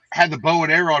was like, had the bow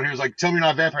and arrow and he was like, tell me you're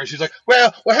not a vampire. She's like,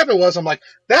 well, what happened was, I'm like,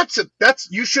 that's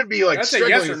you should be like, that's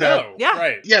struggling a yes or with that. No. Yeah.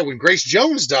 Right. Yeah. When Grace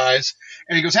Jones dies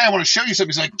and he goes, hey, I want to show you something.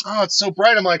 He's like, oh, it's so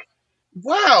bright. I'm like,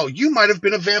 wow, you might have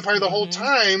been a vampire the whole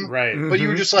time. Right. But you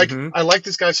were just like, I like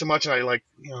this guy so much and I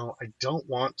don't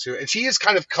want to. And she is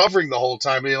kind of covering the whole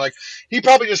time. And like, he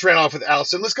probably just ran off with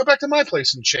Allison. Let's go back to my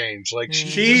place and change. Like,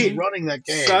 she's running that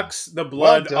game. Sucks the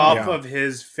blood off of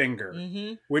his finger,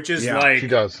 which is like, she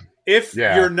does. If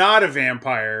you're not a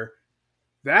vampire,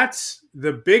 that's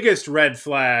the biggest red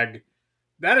flag.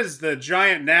 That is the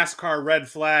giant NASCAR red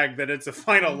flag that it's a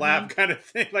final lap kind of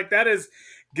thing. Like that is,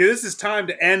 this is time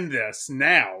to end this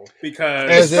now,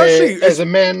 because as a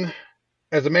man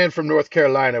from North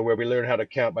Carolina, where we learn how to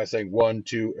count by saying 1,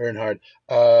 2, Earnhardt,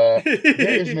 there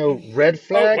is no red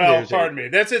flag. Pardon me.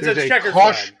 It's a checkered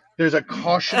flag. There's a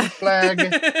caution flag.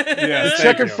 The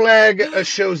checkered flag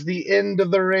shows the end of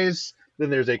the race. Then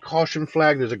there's a caution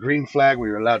flag. There's a green flag where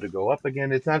you're allowed to go up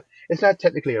again. It's not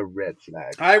technically a red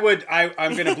flag.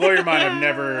 I'm going to blow your mind.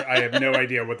 I have no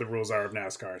idea what the rules are of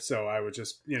NASCAR. So I would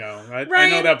just, I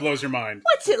know that blows your mind.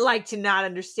 What's it like to not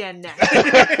understand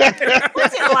NASCAR?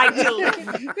 What's it like to...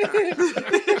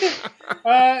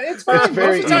 it's fine.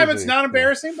 Most of the time it's not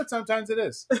embarrassing, but sometimes it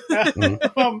is.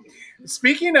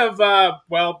 Speaking of,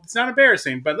 well, it's not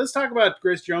embarrassing, but let's talk about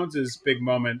Grace Jones's big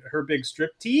moment, her big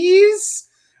striptease.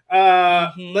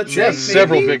 She has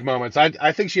several big moments.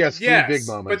 I think she has three big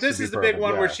moments. But this is the big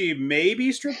one where she maybe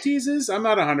stripteases. I'm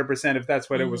not 100% if that's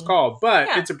what it was called, but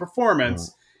it's a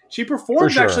performance. She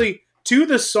performs actually to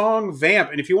the song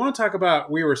Vamp. And if you want to talk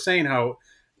about, we were saying how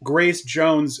Grace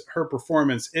Jones, her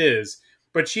performance is,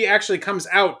 but she actually comes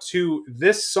out to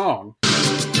this song.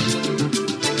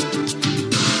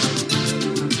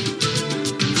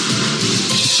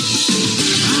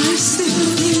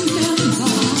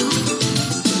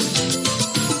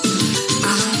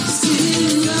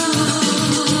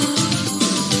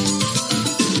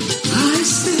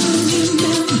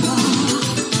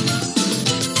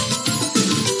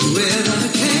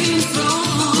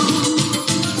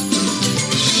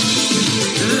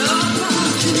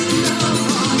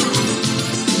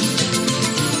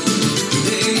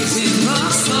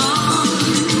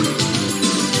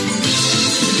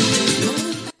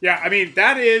 Yeah, I mean,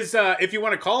 that is, if you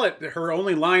want to call it her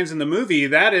only lines in the movie,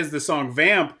 that is the song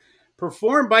Vamp,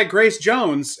 performed by Grace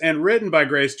Jones and written by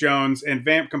Grace Jones and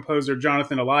Vamp composer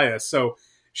Jonathan Elias. So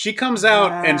she comes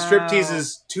out and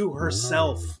stripteases to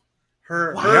herself.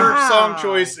 Her song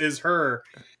choice is her.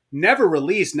 Never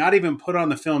released, not even put on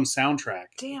the film soundtrack.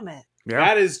 Damn it. Yeah.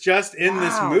 That is just in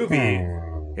this movie.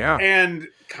 Yeah. And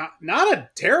not a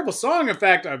terrible song. In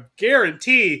fact, I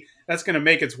guarantee that's going to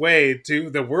make its way to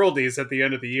the Worldies at the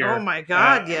end of the year. Oh my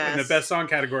God, yes. In the best song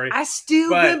category. I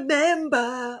still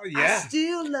remember. I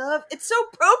still love. It's so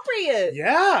appropriate.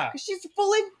 Yeah. Because she's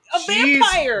fully a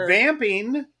vampire.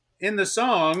 Vamping in the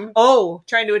song. Oh,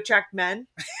 trying to attract men?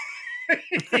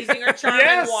 Using her charm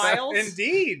and wiles?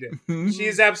 Indeed.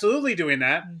 She's absolutely doing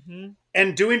that.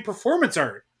 And doing performance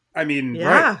art. I mean,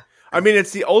 right. I mean,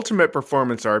 it's the ultimate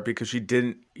performance art because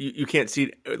you can't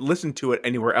listen to it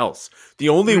anywhere else. The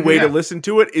only way to listen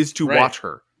to it is to watch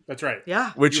her. That's right.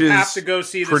 Yeah. Which you is have to go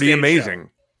see the pretty stage amazing.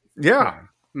 Show. Yeah.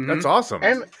 That's awesome.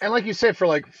 And like you said, for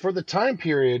the time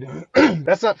period,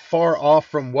 that's not far off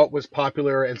from what was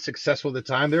popular and successful at the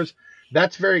time.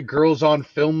 That's very girls on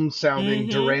film sounding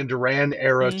Duran Duran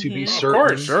era to be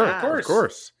certain. Of course, of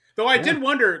course. Though I did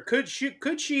wonder, could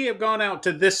she have gone out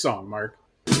to this song, Mark?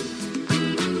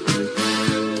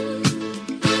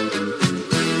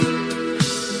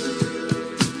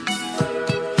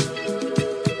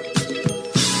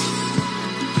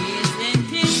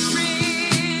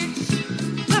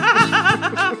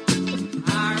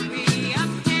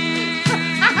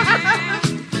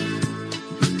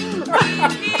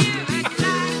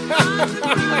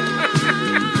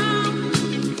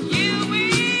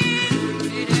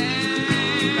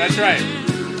 That's right.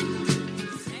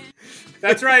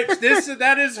 That's right.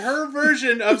 That is her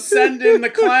version of "Send in the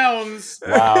Clowns"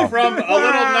 from A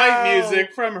Little Night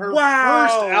Music from her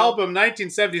first album,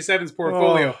 1977's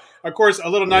Portfolio. Of course, A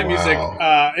Little Night Music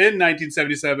in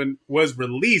 1977 was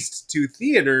released to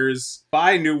theaters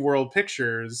by New World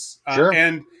Pictures.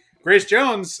 And Grace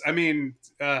Jones, I mean,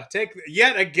 take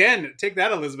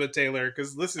that, Elizabeth Taylor,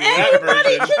 because listen to that version.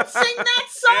 Anybody can sing that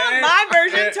song. My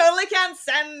version totally can.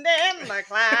 Send in the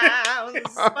clowns.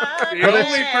 The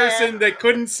only person that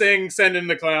couldn't sing "Send in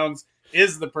the Clowns"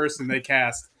 is the person they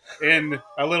cast in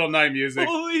A Little Night Music.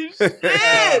 Holy shit!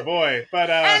 Oh boy! But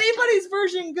anybody's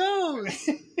version goes.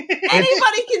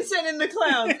 Anybody can send in the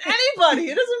clowns. Anybody.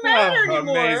 It doesn't matter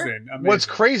anymore. Amazing. What's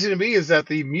crazy to me is that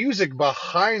the music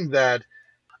behind that,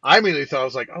 I immediately thought, I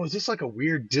was like, oh, is this like a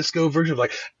weird disco version of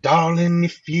like, darling,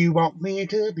 if you want me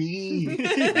to be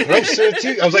closer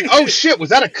to you. I was like, oh shit, was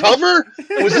that a cover?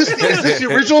 Is this the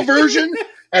original version?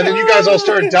 And then you guys all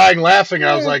started dying laughing,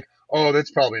 and I was like, oh,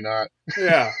 that's probably not.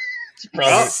 Yeah. It's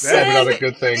probably not a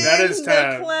good thing. That is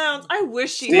the clowns. I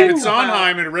wish Stephen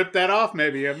Sondheim had ripped that off,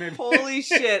 maybe. Holy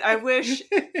shit. I wish.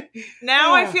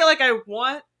 Now I feel like I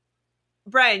want.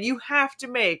 Brian, you have to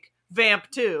make Vamp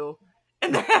 2.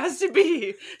 And there has to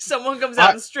be someone comes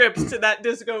out and strips to that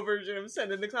disco version of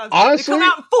Send in the Clowns. Honestly, they come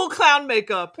out in full clown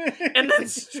makeup and then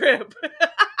strip.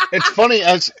 It's funny,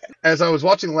 as I was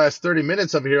watching the last 30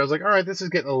 minutes of it here, I was like, all right, this is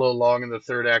getting a little long in the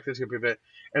third act. This is going to be a bit.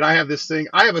 And I have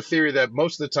a theory that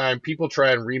most of the time people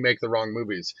try and remake the wrong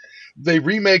movies. They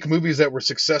remake movies that were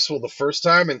successful the first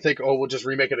time and think, oh, we'll just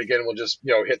remake it again. And we'll just,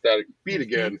 hit that beat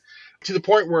again. To the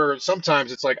point where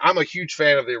sometimes it's like, I'm a huge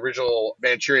fan of the original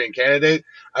Manchurian Candidate.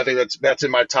 I think that's in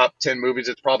my top 10 movies.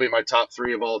 It's probably my top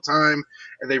 3 of all time.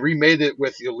 And they remade it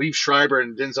with Liev Schreiber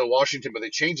and Denzel Washington, but they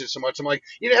changed it so much. I'm like,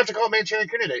 you didn't have to call it Manchurian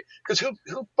Candidate, because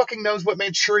who fucking knows what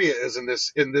Manchuria is in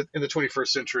the 21st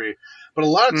century? But a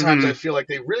lot of times I feel like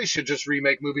they really should just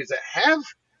remake movies that have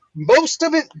most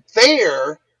of it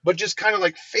there, but just kind of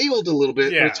like failed a little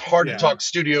bit. Yeah, but it's hard to talk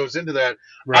studios into that.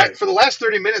 Right. For the last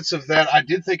 30 minutes of that, I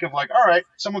did think of like, all right,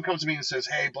 someone comes to me and says,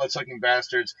 hey, Bloodsucking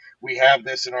Bastards, we have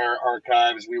this in our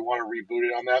archives. We want to reboot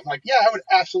it on that. I'm like, yeah, I would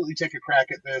absolutely take a crack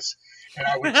at this. And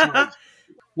I would sort of,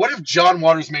 what if John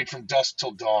Waters made From Dusk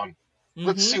Till Dawn?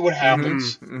 Let's see what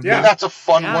happens. Yeah, that's a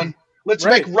fun one. Let's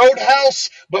make Roadhouse,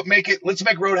 but let's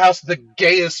make Roadhouse the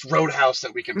gayest Roadhouse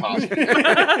that we can possibly.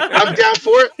 I'm down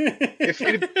for it. If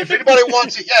anybody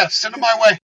wants it, send them my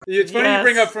way. It's funny you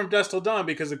bring up From Dusk Till Dawn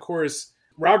because, of course,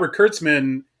 Robert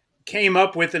Kurtzman came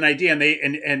up with an idea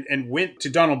and went to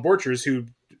Donald Borchers, who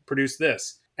produced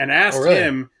this, and asked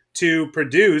him to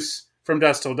produce From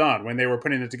Dusk Till Dawn when they were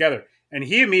putting it together. And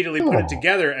he immediately put it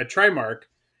together at Trimark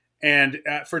and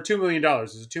for $2 million.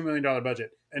 It's a $2 million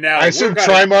budget. And now I assume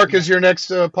Trimark is your next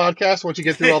podcast once you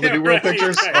get through all the New World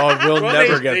pictures. We'll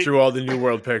never get through all the New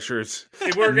World pictures.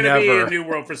 We're going to be in New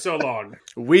World for so long.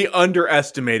 We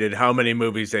underestimated how many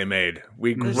movies they made.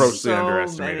 We grossly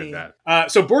underestimated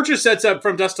that. So Borchers sets up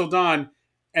From Dusk Till Dawn,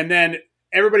 and then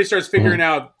everybody starts figuring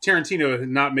out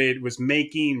Tarantino was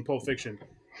making Pulp Fiction.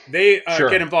 They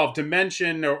get involved.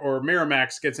 Dimension or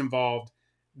Miramax gets involved.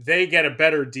 They get a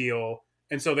better deal.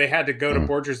 And so they had to go to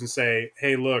Borchers and say,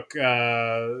 hey, look,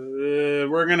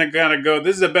 we're going to kind of go,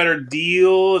 this is a better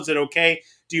deal. Is it okay?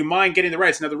 Do you mind getting the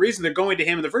rights? Now, the reason they're going to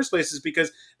him in the first place is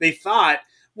because they thought,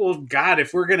 well, God,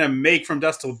 if we're going to make From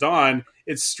Dusk Till Dawn,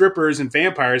 it's strippers and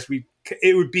vampires.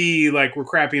 It would be like we're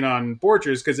crapping on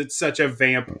Borchers because it's such a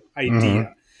vamp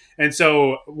idea. And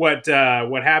so what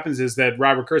happens is that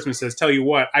Robert Kurtzman says, tell you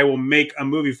what, I will make a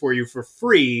movie for you for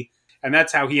free. And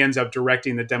that's how he ends up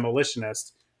directing The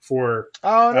Demolitionist for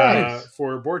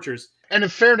Borchers. And in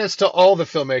fairness to all the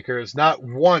filmmakers, not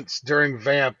once during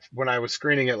Vamp when I was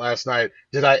screening it last night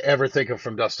did I ever think of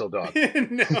From Dusk Till Dawn.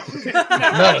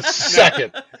 Not a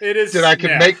second. It is. Did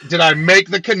I make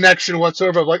the connection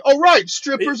whatsoever? I'm like, oh right,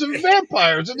 strippers and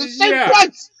vampires in the same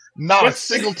place. Not a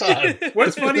single time.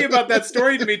 What's funny about that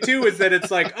story to me too is that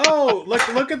it's like, oh,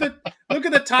 look at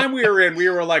the time we were in. We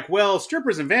were like, well,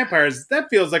 strippers and vampires. That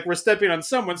feels like we're stepping on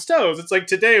someone's toes. It's like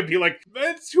today it'd be like,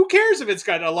 who cares if it's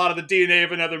got a lot of the DNA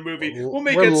of another movie?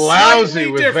 We're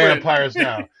lousy with different. Vampires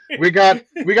now. We got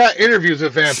interviews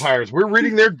with vampires. We're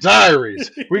reading their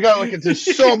diaries. We got into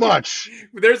so much.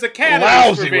 There's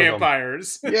academies for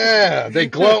vampires. Yeah, they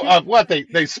glow up. What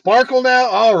they sparkle now?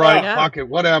 All right, fuck it,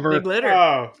 whatever. They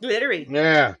glitter. Glittery.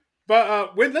 Yeah.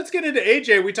 But let's get into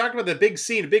AJ. We talked about the big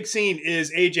scene. The big scene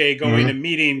is AJ going and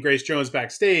meeting Grace Jones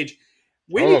backstage.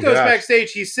 When he goes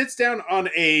backstage, he sits down on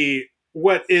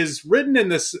what is written in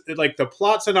this, like the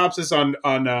plot synopsis on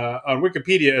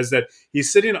Wikipedia is that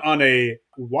he's sitting on a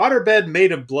waterbed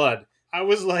made of blood. I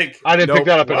was like, I didn't pick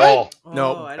that up at all.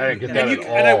 No, I didn't get that at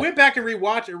all. And I went back and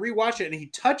rewatch it, and he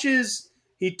touches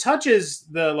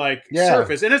the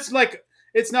surface, and it's like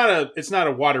it's not a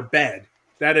waterbed.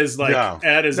 That is like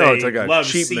it's like a love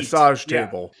cheap seat. massage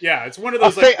table. Yeah, it's one of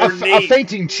those ornate a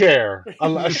fainting chair,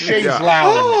 a chaise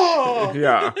lounge.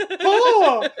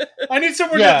 I need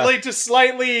somewhere to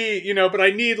slightly, but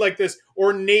I need like this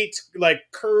ornate, like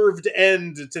curved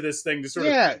end to this thing to sort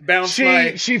of bounce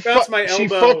my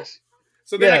elbow.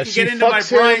 So then I can get into my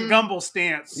Bryant Gumbel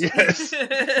stance. Yes.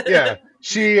 Yeah.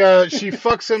 She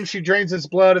fucks him, she drains his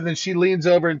blood, and then she leans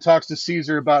over and talks to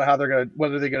Caesar about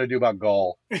what are they gonna do about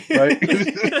Gaul. Right?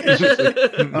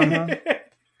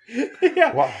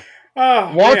 Yeah. Wow.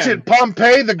 Watch it,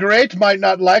 Pompey the Great might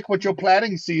not like what you're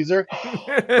planning, Caesar.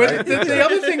 But the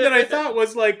other thing that I thought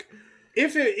was like,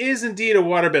 if it is indeed a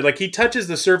waterbed, like he touches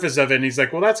the surface of it and he's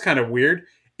like, well, that's kind of weird.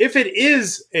 If it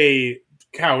is a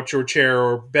couch or chair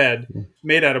or bed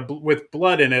made out of with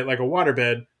blood in it, like a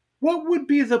waterbed, what would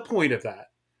be the point of that?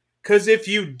 Because if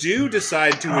you do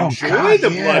decide to enjoy the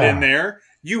blood in there,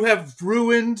 you have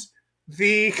ruined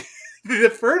the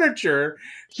furniture.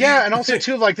 Yeah, and also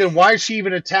too, like, then why is she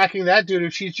even attacking that dude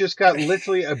if she's just got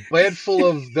literally a bed full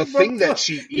of the thing that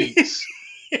she eats?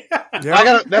 That's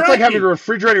like having a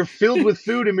refrigerator filled with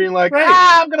food and being like,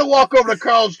 I'm gonna walk over to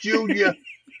Carl's Jr.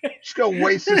 Just gonna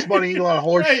waste this money eating a lot of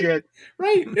horse shit.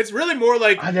 Right. It's really more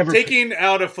like taking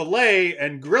out a fillet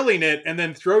and grilling it and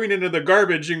then throwing it into the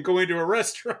garbage and going to a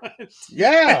restaurant.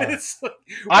 Yeah. It's like,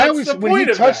 when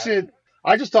he touched it,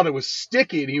 I just thought it was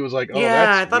sticky, and he was like,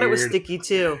 I thought it was sticky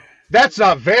too. That's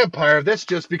not vampire. That's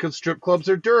just because strip clubs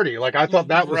are dirty. Like, I thought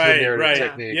that was the narrative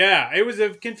technique. Yeah, it was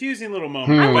a confusing little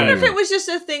moment. I wonder if it was just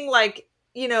a thing like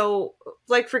you know,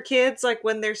 like for kids, like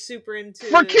when they're super into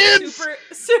for kids.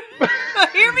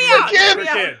 Hear me out.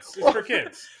 It's for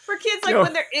kids. For kids, like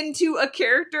when they're into a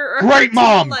character. Or Great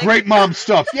mom, like, great mom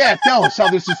stuff. Yeah, tell us how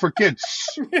this is for kids.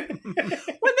 When they're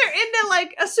into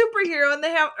like a superhero and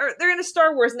they're into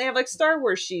Star Wars and they have like Star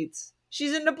Wars sheets.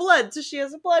 She's into blood, so she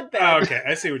has a blood bag. Oh, okay,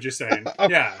 I see what you're saying.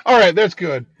 Yeah. All right, that's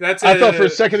good. I thought for a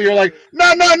second you're like,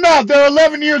 no, they're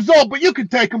 11 years old, but you can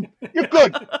take them. You're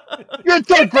good. You're in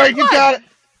third grade. You got it.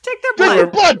 Take their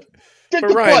blood. Take the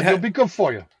blood. It'll be good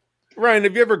for you. Ryan,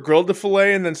 have you ever grilled a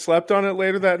filet and then slept on it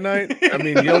later that night? I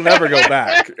mean, you'll never go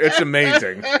back. It's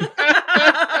amazing.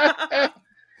 The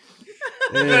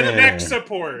neck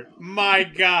support. My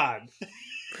God.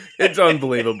 It's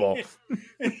unbelievable.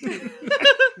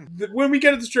 When we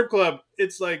get at the strip club,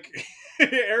 it's like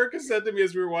Erica said to me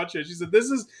as we were watching it, she said, this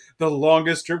is the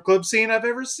longest strip club scene I've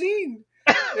ever seen.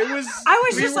 It was. I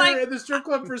was we just were like at the strip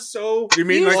club for so. You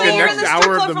mean like the next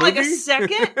hour of the movie? Like a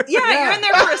second? Yeah, you're in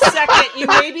there for a second. You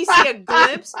maybe see a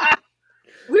glimpse.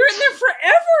 We were in there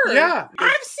forever. Yeah.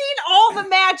 I've seen all the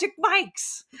Magic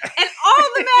Mikes. And all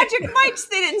the Magic Mikes,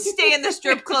 they didn't stay in the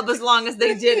strip club as long as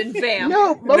they did in Vamp.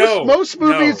 No, most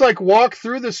movies like walk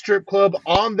through the strip club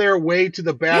on their way to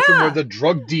the bathroom where the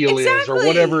drug deal is or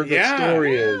whatever the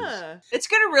story is. It's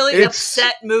going to really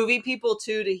upset movie people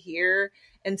too to hear,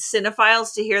 and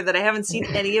cinephiles to hear, that I haven't seen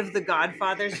any of the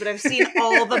Godfathers, but I've seen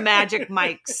all the Magic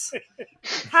Mikes.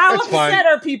 How upset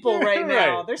are people right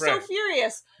now? They're so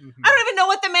furious. I don't even know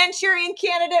what the Manchurian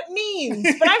Candidate means,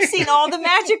 but I've seen all the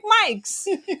Magic Mikes.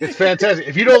 It's fantastic.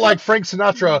 If you don't like Frank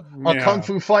Sinatra on Kung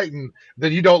Fu Fighting,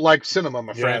 then you don't like cinema,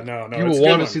 my friend. No, you will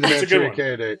want to see the Manchurian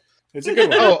Candidate. It's a good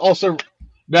one. Oh, also,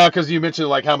 now because you mentioned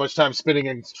like how much time spending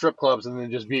in strip clubs and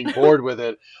then just being bored with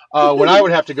it. When I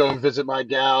would have to go and visit my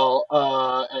gal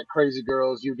at Crazy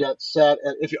Girls, you got sat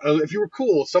at, if you were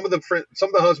cool, some of the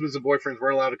husbands and boyfriends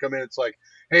weren't allowed to come in. It's like,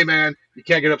 hey man, you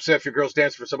can't get upset if your girl's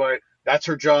dancing for somebody. That's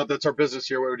her job. That's our business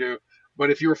here. What we do.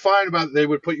 But if you were fine about it, they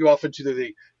would put you off into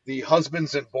the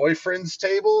husbands and boyfriends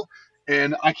table.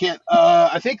 And I can't.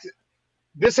 I think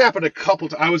this happened a couple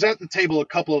times. I was at the table a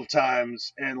couple of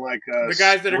times, and like the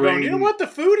guys that are going, you know what, the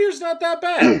food here's not that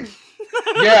bad.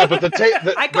 Yeah, but but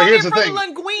here's the thing.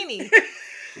 Linguine.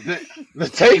 The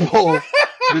table.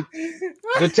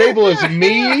 The table is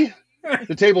me.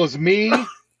 The table is me.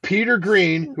 Peter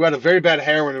Green, who had a very bad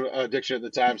heroin addiction at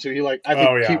the time, so he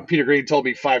Peter Green told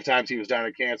me 5 times he was dying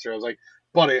of cancer. I was like,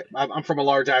 buddy, I'm from a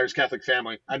large Irish Catholic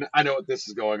family. I know what this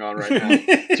is going on right now.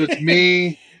 So it's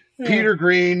me, Peter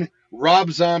Green, Rob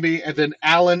Zombie, and then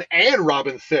Alan and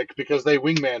Robin Thicke because they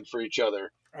wingman for each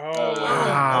other. Oh,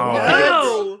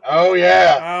 wow. Oh,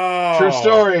 yeah. True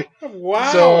story.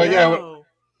 Wow. So,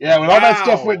 when all that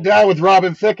stuff went down with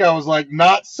Robin Thicke, I was like,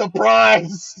 not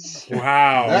surprised.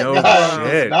 Wow. That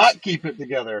guy does not keep it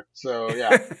together. So,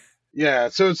 yeah. Yeah,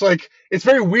 so it's like, it's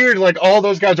very weird, like, all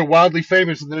those guys are wildly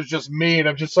famous, and then it's just me, and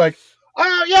I'm just like,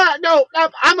 oh, yeah, no,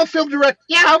 I'm a film director.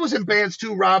 Yeah, I was in bands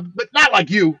too, Rob, but not like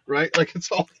you, right? Like,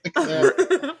 it's all like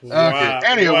that. Wow. Okay,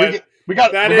 anyway, we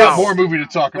got more movie to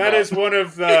talk about. That is one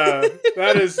of the,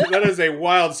 that is a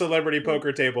wild celebrity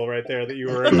poker table right there that you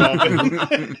were involved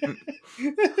in.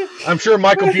 I'm sure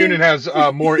Michael Bunin has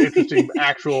more interesting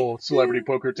actual celebrity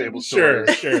poker table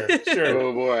stories. Sure.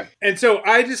 Oh, boy. And so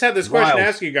I just had this question to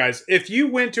ask you guys. If you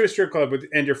went to a strip club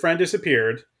and your friend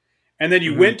disappeared, and then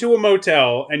you went to a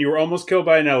motel and you were almost killed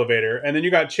by an elevator, and then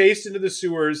you got chased into the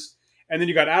sewers, and then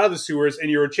you got out of the sewers and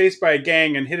you were chased by a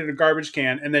gang and hit in a garbage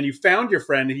can, and then you found your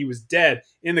friend and he was dead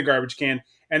in the garbage can,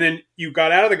 and then you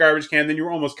got out of the garbage can, then you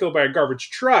were almost killed by a garbage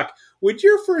truck. Would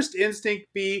your first instinct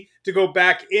be to go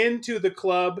back into the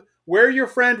club where your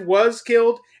friend was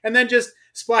killed and then just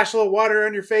splash a little water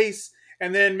on your face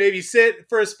and then maybe sit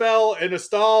for a spell in a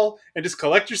stall and just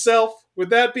collect yourself?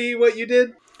 Would that be what you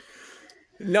did?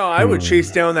 No, I would chase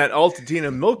down that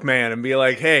Altadena milkman and be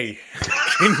like, hey,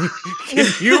 can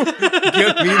you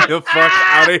get me the fuck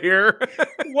out of here?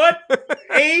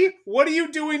 What are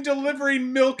you doing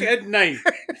delivering milk at night?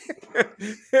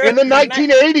 In the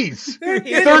 1980s.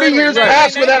 30 years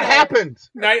passed when that happened.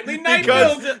 Nightly night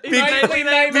milk.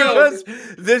 Because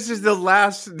this is the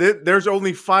last, there's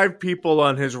only 5 people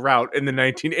on his route in the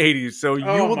 1980s, so you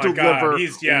will deliver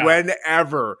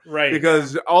whenever. Right.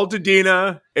 Because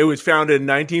Altadena, it was founded in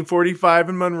 1945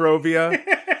 in Monrovia.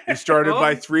 It started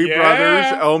by 3 brothers,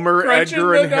 Elmer,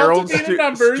 Edgar, and Harold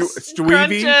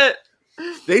Stevie.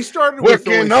 They started with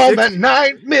working all that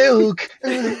night milk.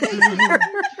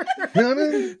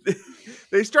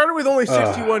 They started with only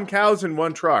 61 cows in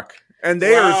 1 truck. And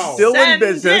they are still in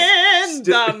business.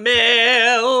 The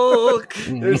milk.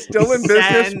 They're still in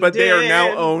business, but they are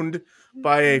now owned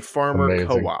by a farmer Amazing.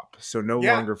 co-op. So no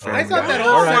longer Family I thought Guy. that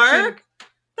whole section... Mark.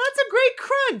 That's a great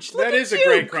crunch. Look that at is a you,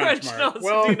 great crunch, Mark.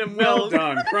 Well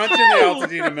done. Crunching the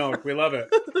Altadena milk. We love it.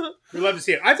 We love to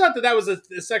see it. I thought that was a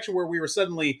section where we were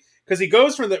suddenly... Because he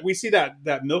goes from that... We see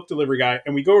that milk delivery guy,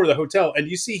 and we go over to the hotel, and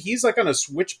you see he's like on a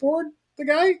switchboard, the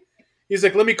guy. He's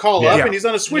like, let me call up, and he's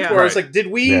on a switchboard. I was like, did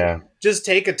we just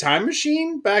take a time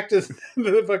machine back to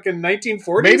the fucking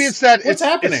 1940s? Maybe it's that. What's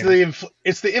happening?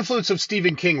 It's the influence of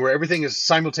Stephen King, where everything is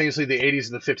simultaneously the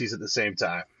 80s and the 50s at the same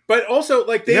time. But also,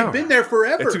 like, they had been there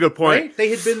forever. That's a good point. Right? They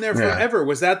had been there forever.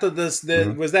 Was that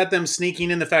was that them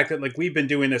sneaking in the fact that, like, we've been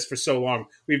doing this for so long,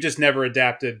 we've just never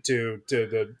adapted to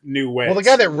the new ways? Well, the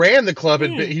guy that ran the club,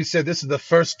 he said, "This is the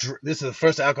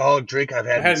first alcoholic drink I've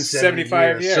had in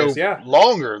 75 years." So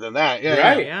longer than that. Yeah.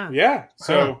 Right. Yeah.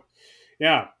 So,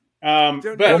 yeah. But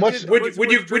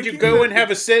would you go and have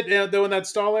a sit though in that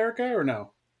stall, Erica, or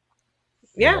no?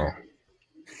 Yeah.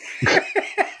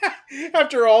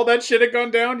 After all that shit had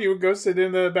gone down, you would go sit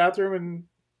in the bathroom and...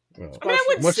 I mean, I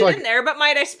wouldn't sit in there, but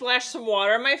might I splash some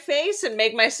water on my face and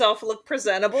make myself look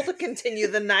presentable to continue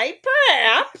the night?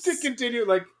 Perhaps. To continue,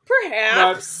 like...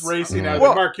 Perhaps. Not racing out.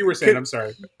 Well, Mark, you were saying, I'm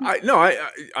sorry.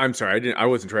 I'm sorry. I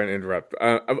wasn't trying to interrupt.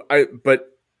 But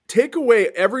take away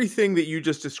everything that you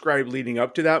just described leading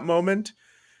up to that moment.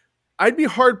 I'd be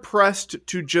hard-pressed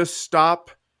to just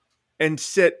stop and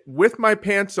sit with my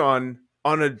pants on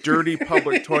a dirty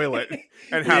public toilet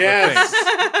and have a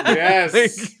thing.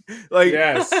 Yes.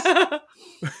 Yes.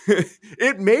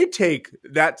 It may take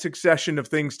that succession of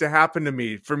things to happen to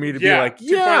me for me to be like,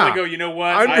 to finally go, you know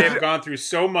what? I have gone through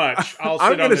so much.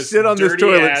 I'm going to sit on this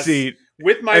toilet seat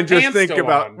with my and pants just think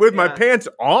about my pants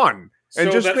on.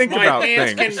 And so just think about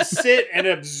things. My pants can sit and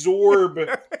absorb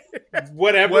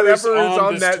whatever is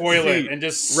on this toilet and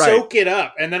just soak it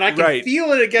up. And then I can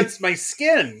feel it against my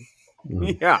skin.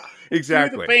 Yeah,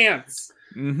 exactly. Through the pants.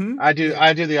 Mm-hmm. I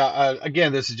do the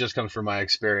again, this just comes from my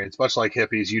experience. Much like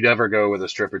hippies, you never go with a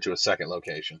stripper to a second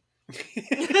location.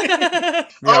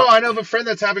 Oh, I know of a friend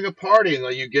that's having a party,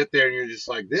 and you get there and you're just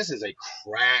like, this is a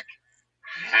crack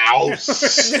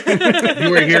house.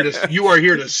 You are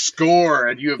here to score,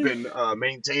 and you have been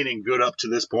maintaining good up to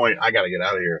this point. I got to get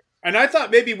out of here. And I thought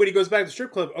maybe when he goes back to the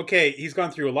strip club, okay, he's gone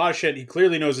through a lot of shit. He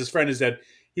clearly knows his friend is dead.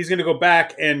 He's going to go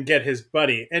back and get his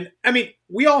buddy. And I mean,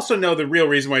 we also know the real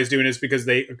reason why he's doing it is because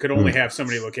they could only have so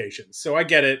many locations. So I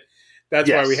get it. That's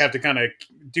why we have to kind of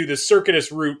do the circuitous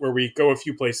route where we go a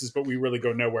few places, but we really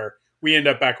go nowhere. We end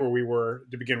up back where we were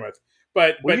to begin with.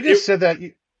 But you just said that.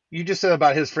 You just said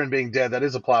about his friend being dead. That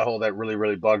is a plot hole that really,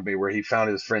 really bugged me, where he found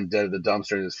his friend dead at the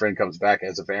dumpster and his friend comes back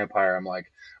as a vampire. I'm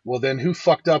like, well, then who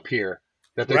fucked up here?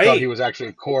 That they thought he was actually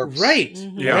a corpse. Right.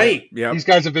 Mm-hmm. Yeah. Right. Yep. These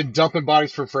guys have been dumping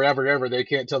bodies for forever and ever. They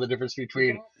can't tell the difference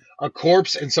between a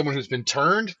corpse and someone who's been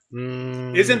turned.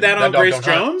 Isn't that on Grace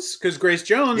Jones? Because Grace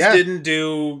Jones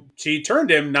she turned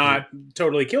him, not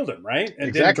totally killed him, right?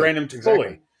 And didn't drain him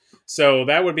fully. So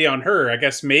that would be on her, I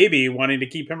guess, maybe wanting to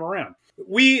keep him around.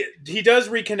 He does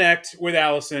reconnect with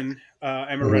Allison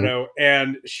Amaretto,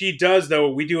 and she does, though,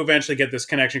 we do eventually get this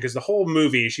connection, because the whole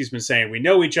movie she's been saying we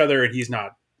know each other and he's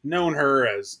not known her,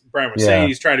 as Brian was saying.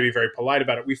 He's trying to be very polite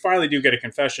about it. We finally do get a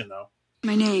confession, though.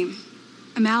 My name,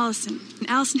 I'm Allison.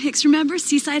 Allison Hicks. Remember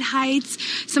Seaside Heights,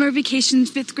 summer vacation,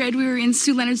 5th grade? We were in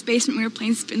Sue Leonard's basement. We were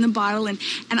playing Spin the Bottle, and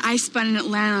I spun and it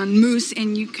landed on Moose,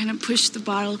 and you kind of pushed the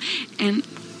bottle, and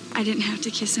I didn't have to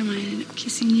kiss him. I ended up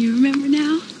kissing you. Remember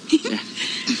now? Yeah.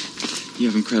 You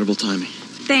have incredible timing.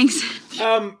 Thanks.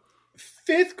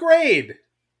 5th grade.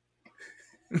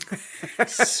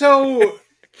 So...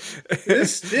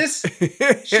 This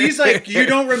she's like, you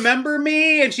don't remember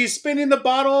me, and she's spinning the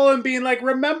bottle and being like,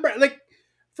 remember, like,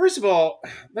 first of all,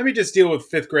 let me just deal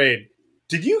with 5th grade.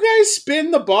 Did you guys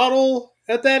spin the bottle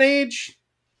at that age?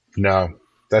 No,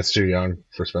 that's too young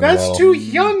for spin the bottle. That's too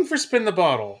young for spin the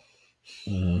bottle.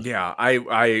 Mm-hmm. Yeah,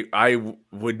 I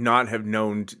would not have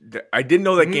known. I didn't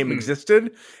know that game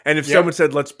existed, and if someone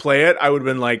said let's play it, I would have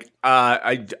been like,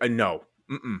 I no.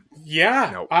 Mm-mm. Yeah,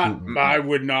 no. I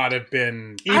would not have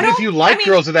been. Even if you like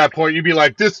girls at that point, you'd be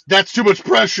like, that's too much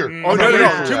pressure. Oh,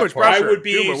 no, too much pressure. I would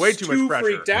be way too much pressure.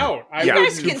 Freaked out. You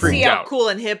guys can see how cool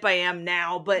and hip I am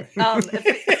now, but try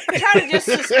to just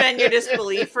suspend your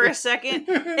disbelief for a second.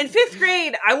 In 5th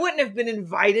grade, I wouldn't have been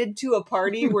invited to a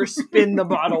party where spin the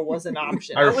bottle was an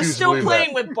option. I was still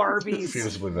playing with Barbies. I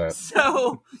refuse to believe that.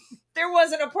 So... there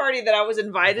wasn't a party that I was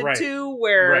invited to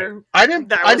where I didn't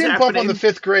bump on the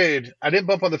 5th grade. I didn't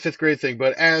bump on the 5th grade thing,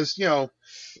 but as you know,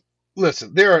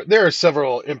 listen, there are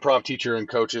several improv teacher and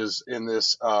coaches in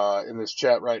this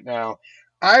chat right now.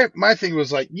 My thing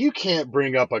was like, you can't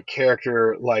bring up a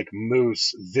character like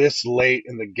Moose this late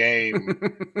in the game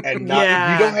and not.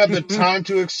 You don't have the time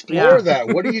to explore that.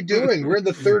 What are you doing? We're in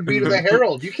the third beat of the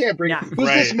Herald. You can't bring. Who's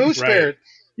this Moose Ferret?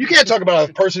 You can't talk about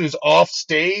a person who's off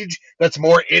stage that's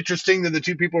more interesting than the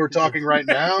two people who are talking right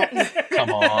now. Come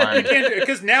on.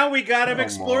 Because now we got to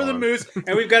explore the Moose,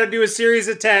 and we've got to do a series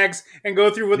of tags and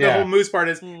go through what the whole Moose part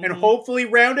is, and hopefully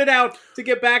round it out to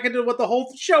get back into what the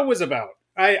whole show was about.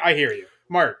 I hear you,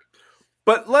 Mark.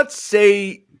 But let's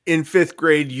say in 5th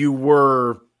grade you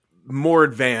were more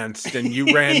advanced and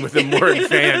you ran with a more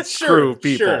advanced crew of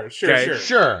people.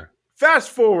 Sure. Fast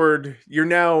forward, you're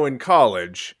now in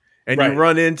college. And you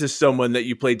run into someone that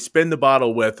you played Spin the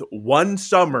Bottle with one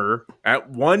summer at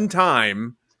one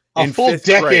time. A full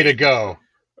decade ago.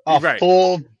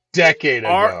 Full decade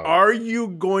ago. Are you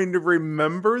going to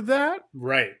remember that?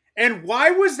 Right. And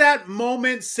why was that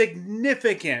moment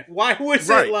significant? Why was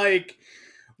it like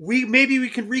we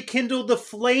can rekindle the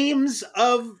flames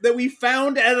that we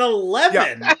found at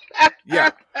 11?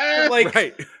 Yeah. Like,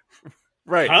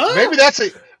 right.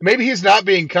 Huh? Maybe he's not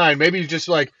being kind. Maybe he's just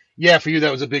like, yeah, for you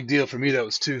that was a big deal. For me that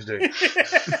was Tuesday.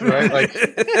 Right? Like,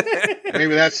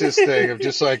 maybe that's his thing of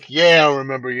just like, yeah, I'll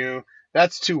remember you.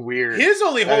 That's too weird. His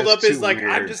only holdup is like,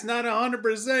 weird. I'm just not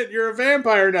 100%. You're a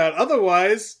vampire now.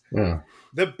 Otherwise,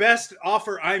 the best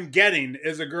offer I'm getting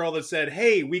is a girl that said,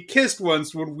 hey, we kissed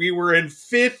once when we were in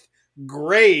 5th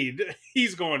grade.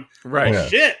 He's going,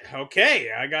 shit. Okay,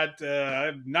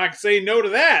 I'm not saying no to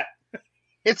that.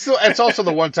 It's also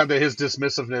the one time that his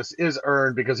dismissiveness is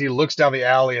earned because he looks down the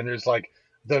alley and there's like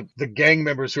the gang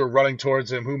members who are running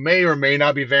towards him who may or may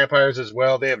not be vampires as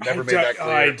well. They have never made that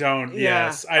clear. I don't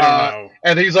know.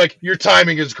 And he's like, your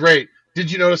timing is great.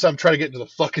 Did you notice I'm trying to get into the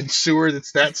fucking sewer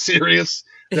that's that serious?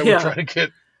 That we're trying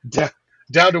to get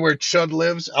down to where Chud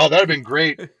lives? Oh, that would have been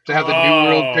great to have the New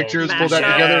World pictures pull that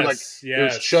together. Like,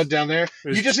 there's Chud down there.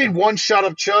 You just need one shot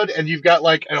of Chud, and you've got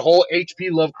like a whole H.P.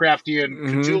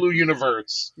 Lovecraftian Cthulhu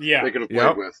universe they could have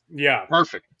played with. Yeah.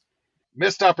 Perfect.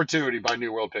 Missed opportunity by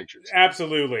New World Pictures.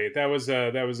 Absolutely. That was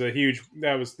a huge.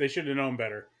 They should have known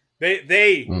better.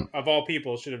 They of all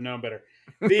people should have known better.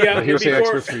 Here's the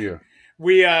expert for you.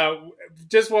 We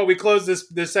just while we close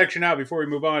this section out before we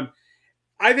move on,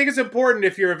 I think it's important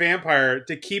if you're a vampire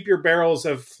to keep your barrels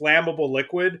of flammable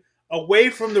liquid away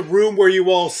from the room where you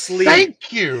all sleep.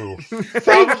 Thank you.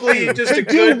 Probably just a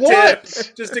good tip.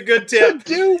 Just a good tip.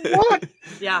 To do what?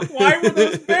 Yeah. Why were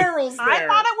those barrels there? I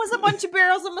thought it was a bunch of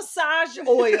barrels of massage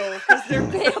oil because they're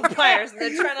vampires and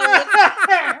they're trying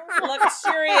to look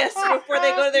luxurious before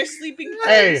they go to their sleeping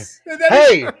place.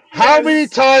 Hey, how many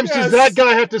times does that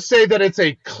guy have to say that it's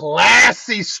a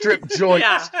classy strip joint?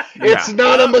 It's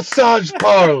not a massage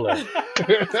parlor.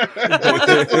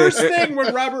 The first thing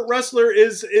when Robert Russler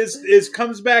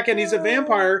comes back and he's a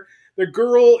vampire, the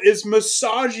girl is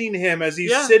massaging him as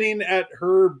he's sitting at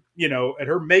her, at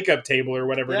her makeup table or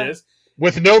whatever it is.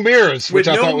 With no mirrors, which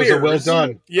I thought was well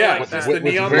done. Yeah, with the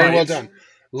neon very lights. well done.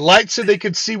 Lights so they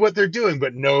could see what they're doing,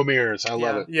 but no mirrors. I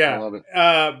love it. Yeah. I love it.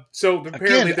 So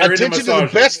apparently they're attention to the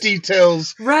best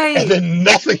details, right? And then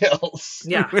nothing else.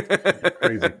 Yeah.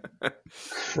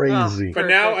 Crazy. But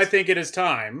now I think it is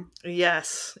time.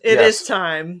 Yes, it is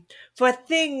time for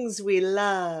things we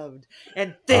loved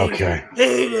and things we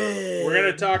hated. We're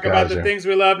going to talk about the things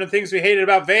we loved and things we hated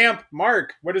about Vamp.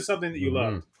 Mark, what is something that you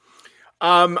loved?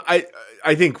 I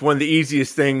think one of the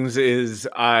easiest things is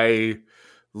I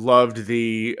loved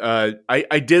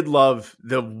I did love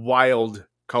the wild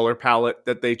color palette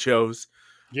that they chose.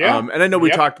 Yeah. And I know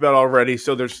we talked about it already,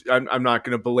 so I'm not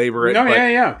going to belabor it. No,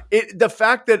 but the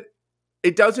fact that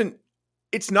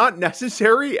it's not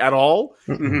necessary at all.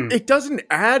 Mm-hmm. It doesn't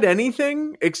add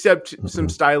anything except some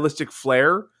stylistic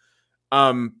flair.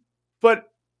 But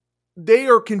they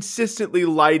are consistently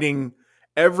lighting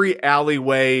every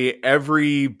alleyway,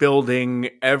 every building,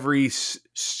 every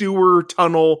sewer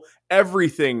tunnel,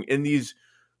 everything in these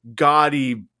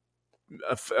gaudy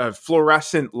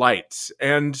fluorescent lights.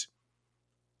 And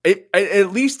it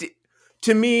at least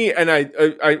to me, and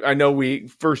I know we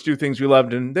first do things we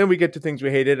loved and then we get to things we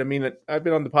hated. I mean, I've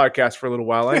been on the podcast for a little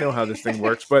while. I know how this thing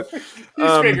works, but he's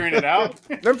figuring it out.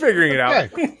 I'm figuring it out.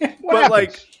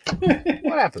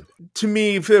 What happened? To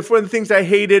me, one of the things I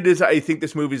hated is I think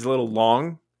this movie's a little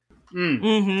long.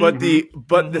 Mm-hmm.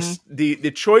 But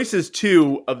the choices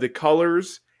too of the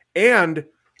colors and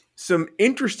some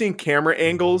interesting camera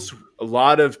angles, a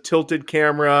lot of tilted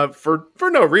camera for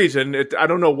no reason. I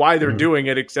don't know why they're doing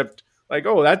it except like,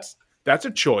 oh, that's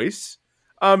a choice.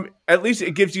 At least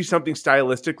it gives you something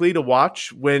stylistically to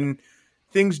watch when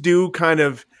things do kind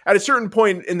of at a certain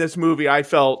point in this movie. I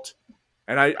felt,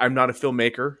 and I'm not a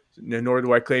filmmaker, nor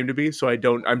do I claim to be. So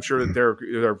I'm sure that there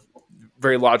are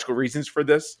very logical reasons for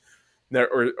this,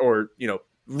 or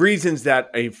reasons that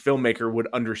a filmmaker would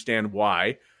understand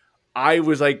why. I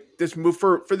was like,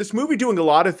 for this movie doing a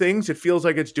lot of things, it feels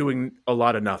like it's doing a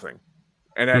lot of nothing.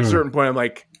 And at a certain point, I'm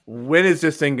like, when is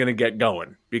this thing going to get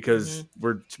going? Because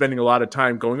we're spending a lot of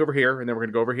time going over here, and then we're going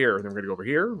to go over here, and then we're going to go over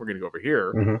here, we're going to go over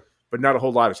here, but not a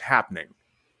whole lot is happening.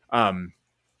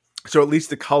 So at least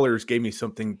the colors gave me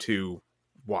something to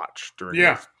watch during.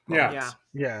 Yeah.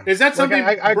 Is that something?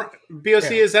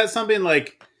 BOC? Is that something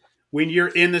like when you're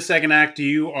in the second act,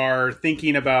 you are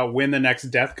thinking about when the next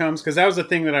death comes? Because that was the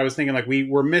thing that I was thinking. Like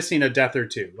we're missing a death or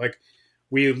two. Like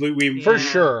we for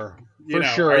sure. For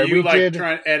sure. Are you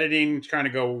trying to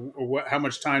go? How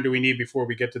much time do we need before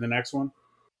we get to the next one?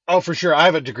 Oh, for sure. I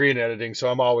have a degree in editing, so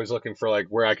I'm always looking for like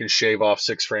where I can shave off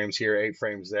 6 frames here, 8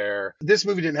 frames there. This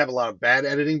movie didn't have a lot of bad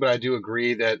editing, but I do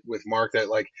agree that with Mark that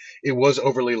like it was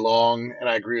overly long, and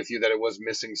I agree with you that it was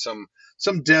missing some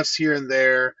deaths here and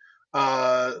there.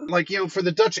 For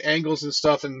the Dutch angles and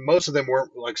stuff, and most of them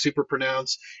weren't like super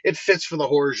pronounced. It fits for the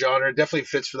horror genre. It definitely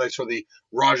fits for like sort of the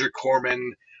Roger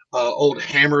Corman, old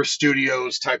Hammer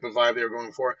Studios type of vibe they were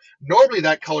going for. Normally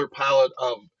that color palette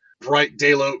of bright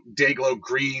day-glow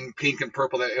green, pink, and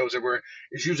purple that it was everywhere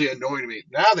is usually annoying to me.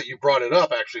 Now that you brought it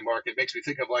up, actually, Mark, it makes me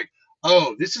think of like,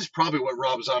 oh, this is probably what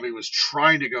Rob Zombie was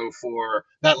trying to go for,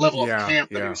 that level of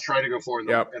camp that he was trying to go for in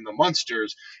the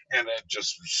Munsters, and then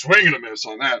just swing and a miss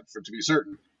on that, to be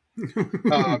certain.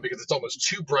 Because it's almost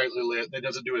too brightly lit. It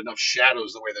doesn't do enough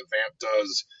shadows the way that Vamp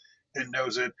does. It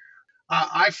knows it.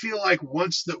 I feel like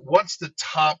once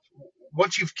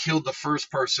you've killed the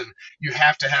first person, you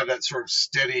have to have that sort of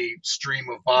steady stream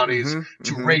of bodies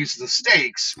to raise the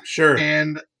stakes. Sure.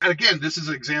 And again, this is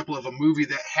an example of a movie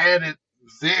that had it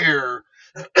there,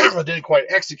 but didn't quite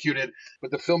execute it.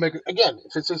 But the filmmaker, again,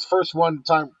 if it's his first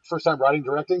time writing,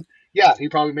 directing, yeah, he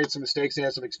probably made some mistakes. He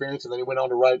had some experience, and then he went on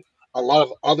to write a lot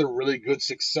of other really good,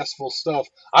 successful stuff.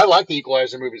 I like the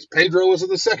Equalizer movies. Pedro was in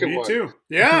the second one. Me too.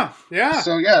 Yeah.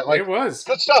 So yeah, like it was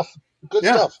good stuff. Good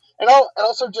stuff. And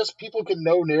also just people can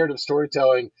know narrative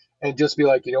storytelling and just be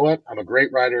like, you know what? I'm a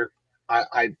great writer.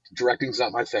 Directing's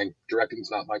not my thing.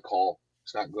 Directing's not my call.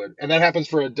 It's not good. And that happens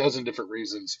for a dozen different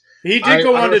reasons. He did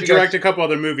go on to direct a couple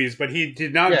other movies, but he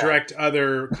did not direct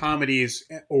other comedies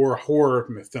or horror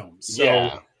films.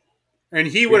 So, and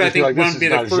he would, I think,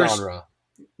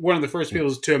 one of the first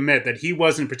people to admit that he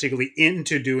wasn't particularly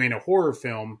into doing a horror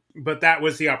film, but that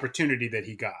was the opportunity that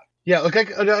he got. Yeah, like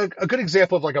a good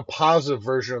example of like a positive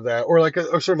version of that, or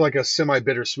sort of like a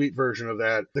semi-bittersweet version of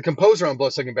that. The composer on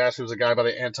Bloodsucking Bastards was a guy by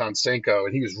the Anton Senko,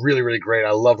 and he was really, really great.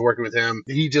 I loved working with him.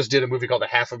 He just did a movie called The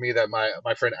Half of Me that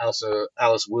my friend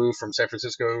Alice Wu from San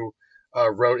Francisco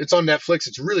wrote. It's on Netflix.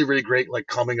 It's really, really great, like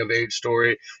coming of age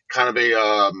story, kind of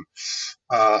a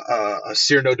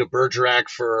Cyrano de Bergerac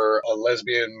for a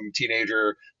lesbian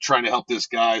teenager trying to help this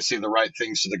guy say the right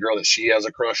things to the girl that she has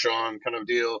a crush on, kind of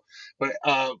deal. But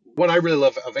what I really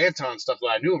love of Anton stuff that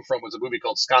I knew him from was a movie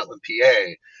called Scotland,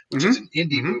 PA, which is an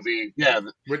indie movie. Yeah,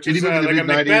 which is like a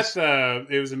Macbeth.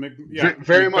 It was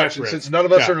very much. And since none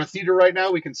of us are in a theater right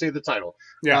now, we can say the title.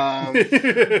 Yeah.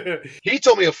 He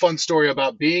told me a fun story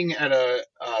about being at a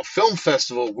film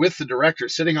festival with the director,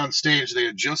 sitting on stage. They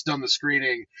had just done the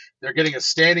screening. They're getting a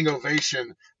standing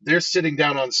ovation. They're sitting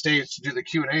down on stage to do the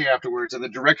Q&A afterwards, and the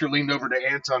director leaned over to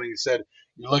Anton and he said,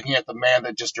 "You're looking at the man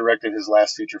that just directed his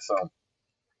last feature film."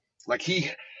 Like,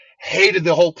 he hated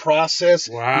the whole process.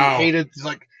 Wow. He hated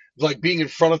like being in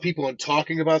front of people and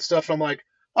talking about stuff. And I'm like,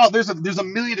 oh, there's a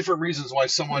million different reasons why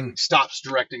someone stops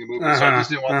directing a movie. So I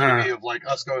just didn't want there to be of like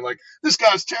us going like, this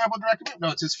guy's terrible directing. No,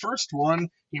 it's his first one.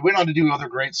 He went on to do other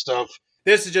great stuff.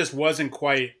 This just wasn't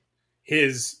quite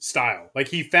his style. Like,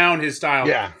 he found his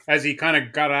style as he kind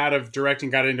of got out of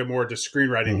directing, got into more to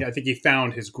screenwriting. I think he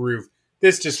found his groove.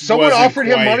 This just someone offered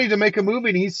him money to make a movie,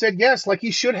 and he said yes, like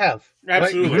he should have.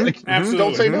 Absolutely, like, absolutely.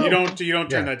 Don't say no. You don't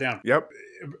turn that down. Yep.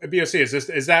 BOC,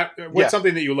 is that what's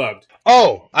something that you loved?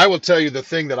 Oh, I will tell you the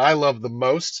thing that I loved the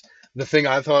most. The thing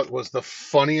I thought was the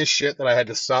funniest shit that I had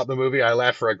to stop the movie. I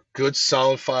laughed for a good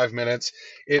solid 5 minutes.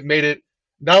 It made it.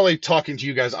 Not only talking to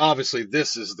you guys, obviously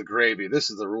this is the gravy, this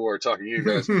is the reward talking to you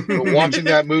guys. But watching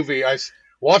that movie, I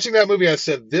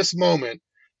said, this moment,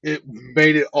 it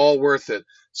made it all worth it.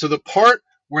 So the part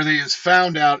where he is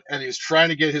found out and he's trying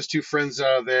to get his 2 friends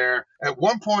out of there, at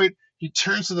one point he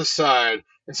turns to the side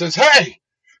and says, "Hey,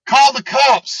 call the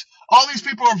cops. All these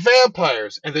people are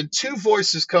vampires." And then 2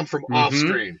 voices come from off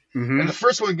screen. And the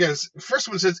first one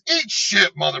says, "Eat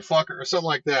shit, motherfucker," or something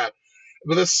like that.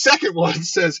 But the second one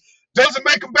says, doesn't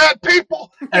make them bad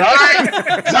people, and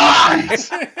I dies.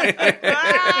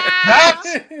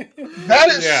 That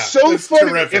is so funny.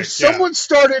 Terrific. If someone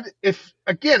started,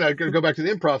 again, I'm going to go back to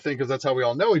the improv thing because that's how we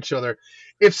all know each other.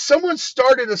 If someone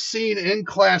started a scene in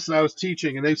class that I was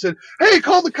teaching and they said, "Hey,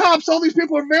 call the cops, all these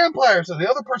people are vampires," and the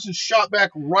other person shot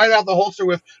back right out the holster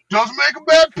with, "Doesn't make them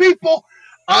bad people,"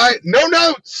 no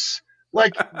notes.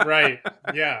 Like, right.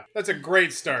 Yeah. That's a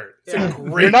great start.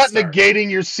 You're not negating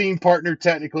your scene partner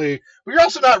technically, but you're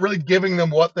also not really giving them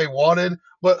what they wanted.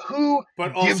 But who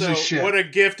gives a shit? What a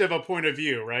gift of a point of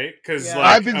view, right? Because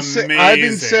I've been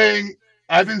saying,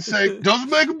 doesn't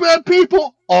make them bad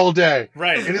people all day.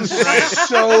 Right. It is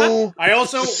so. I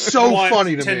also want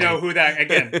funny to me. Know who that.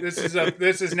 Again, this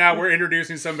is now we're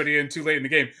introducing somebody in too late in the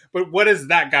game. But what is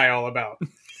that guy all about?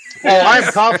 Oh, I'm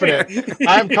confident.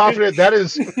 I'm confident that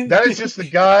is just the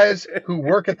guys who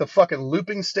work at the fucking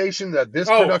looping station that this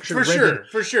production rented.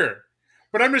 For sure.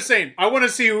 But I'm just saying, I want to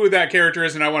see who that character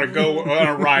is, and I want to go on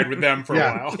a ride with them for a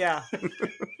while. Yeah. I'm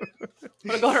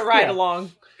going to go on a ride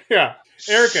along. Yeah.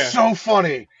 Erica. So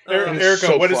funny.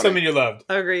 Erica, what is something you loved?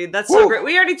 Agreed. That's so great.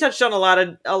 We already touched on a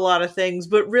lot of things,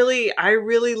 but really, I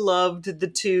really loved the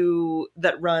two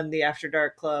that run the After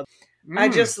Dark Club. I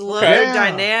just love their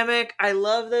dynamic. I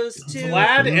love those two.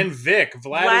 Vlad and Vic.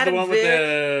 Vlad is the one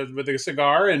with the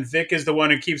cigar, and Vic is the one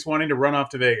who keeps wanting to run off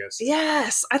to Vegas.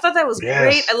 Yes. I thought that was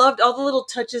great. I loved all the little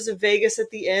touches of Vegas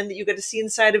at the end that you got to see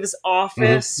inside of his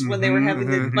office when they were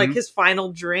having his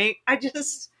final drink. I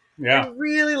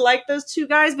really like those two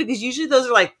guys because usually those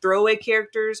are like throwaway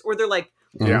characters or they're like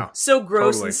so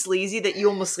gross and sleazy that you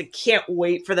almost like can't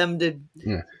wait for them to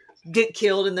get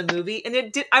killed in the movie. And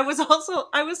it did. I was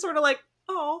sort of like,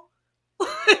 oh,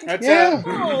 that's I didn't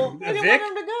want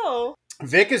him to go.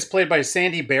 Vic is played by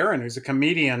Sandy Barron, who's a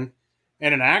comedian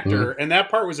and an actor, and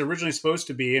that part was originally supposed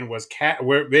to be and was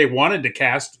where they wanted to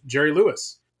cast Jerry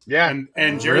Lewis. Yeah,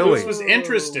 and Jerry Lewis was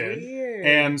interested,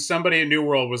 and somebody in New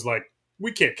World was like,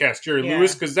 "We can't cast Jerry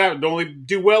Lewis because that would only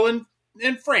do well in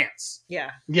France."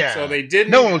 Yeah. So they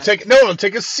didn't. No one will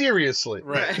take us seriously.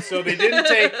 Right. So they didn't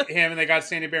take him, and they got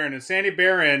Sandy Barron. And Sandy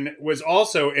Barron was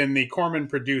also in the Corman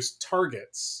produced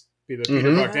Targets, the Peter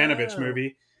Bogdanovich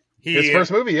movie. His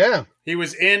first movie, He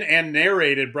was in and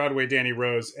narrated Broadway Danny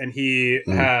Rose, and he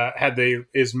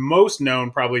is most known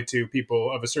probably to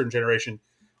people of a certain generation,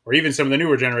 or even some of the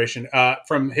newer generation,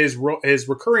 from his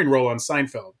recurring role on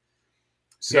Seinfeld.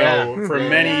 So for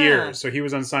many years, so he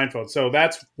was on Seinfeld. So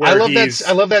that's where I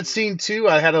love that scene too.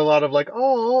 I had a lot of like,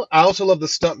 oh, I also love the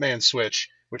stuntman switch,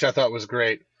 which I thought was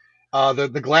great.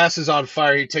 The glass is on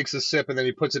fire. He takes a sip and then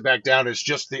he puts it back down. It's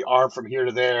just the arm from here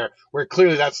to there. Where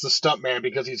clearly that's the stuntman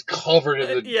because he's covered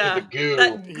in the goo.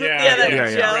 That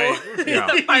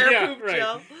gel. Fireproof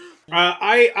gel.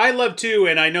 I love too,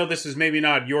 and I know this is maybe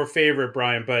not your favorite,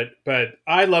 Brian, but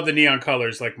I love the neon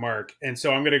colors like Mark, and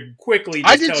so I'm going to quickly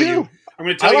tell you. I'm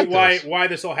going to tell you why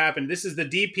this all happened. This is the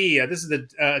DP. This is the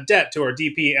debt to our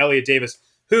DP, Elliot Davis,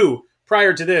 who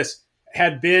prior to this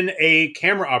had been a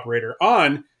camera operator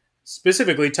on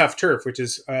specifically Tough Turf, which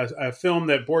is a film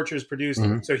that Borchers produced.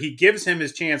 So he gives him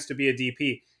his chance to be a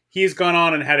DP. He's gone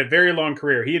on and had a very long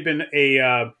career. He had been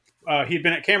a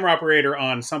camera operator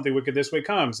on Something Wicked This Way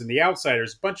Comes and The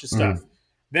Outsiders, a bunch of stuff.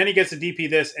 Then he gets a DP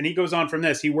this, and he goes on from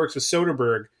this. He works with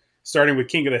Soderbergh, starting with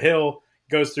King of the Hill,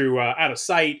 goes through Out of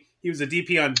Sight. He was a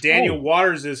DP on Daniel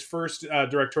Waters' first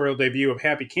directorial debut of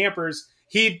Happy Campers.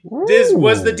 This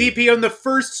was the DP on the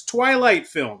first Twilight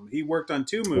film. He worked on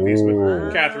 2 movies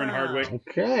with Catherine Hardwicke.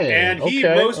 Okay. And he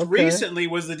most recently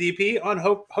was the DP on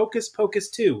Hocus Pocus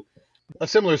 2. A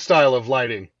similar style of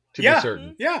lighting, to be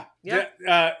certain. Yeah.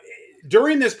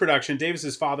 During this production,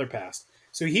 Davis's father passed.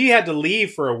 So he had to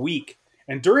leave for a week.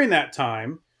 And during that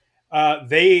time,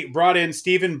 they brought in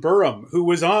Stephen Burham, who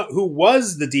was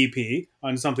the DP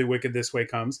on Something Wicked This Way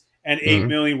Comes and 8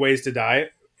 Million Ways to Die.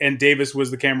 And Davis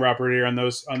was the camera operator on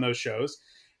those shows.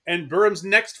 And Burham's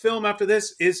next film after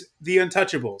this is The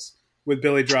Untouchables with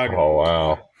Billy Drago. Oh,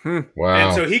 wow. Wow.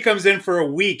 And so he comes in for a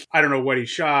week. I don't know what he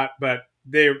shot, but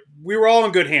we were all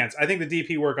in good hands. I think the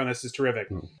DP work on this is terrific.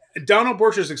 Donald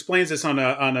Borchers explains this on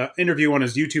an interview on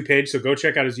his YouTube page, so go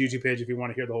check out his YouTube page if you want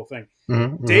to hear the whole thing.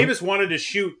 Davis wanted to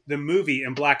shoot the movie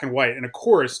in black and white, and of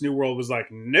course, New World was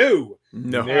like, no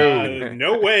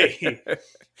way.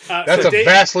 That's a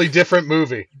vastly different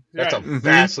movie. That's a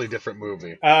vastly different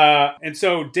movie. And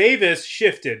so Davis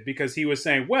shifted because he was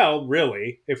saying, well,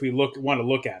 really, if we want to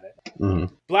look at it,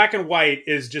 black and white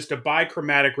is just a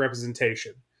bichromatic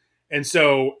representation. And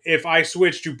so if I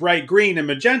switch to bright green and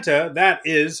magenta, that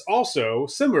is also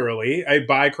similarly a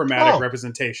bichromatic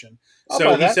representation.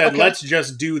 So he said, let's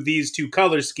just do these 2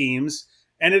 color schemes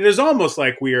And it is almost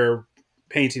like we are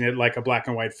painting it like a black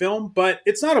and white film, but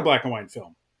it's not a black and white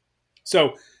film.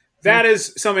 So that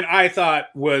is something I thought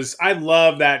I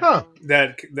love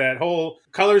that whole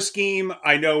color scheme.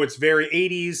 I know it's very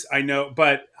 80s,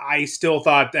 but I still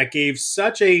thought that gave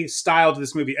such a style to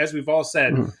this movie. As we've all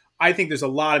said, I think there's a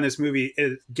lot in this movie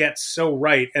it gets so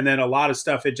right, and then a lot of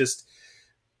stuff it just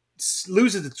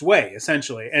loses its way,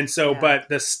 essentially. And so, but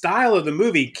the style of the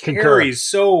movie carries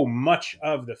so much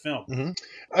of the film.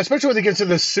 Especially when they get to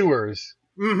the sewers.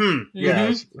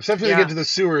 Yes, especially when they get to the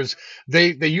sewers,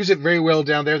 they use it very well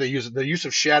down there. The use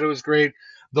of shadow is great.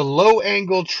 The low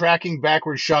angle tracking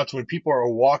backward shots when people are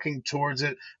walking towards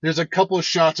it. There's a couple of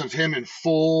shots of him in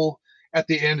full at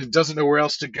the end and doesn't know where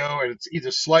else to go, and it's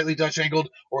either slightly Dutch angled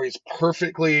or he's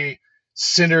perfectly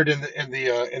centered in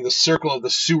the circle of the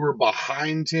sewer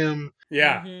behind him.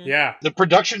 The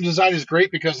production design is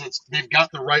great because they've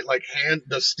got the right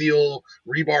the steel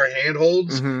rebar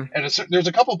handholds, and there's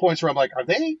a couple of points where I'm like, are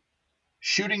they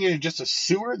shooting in just a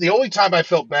sewer? The only time I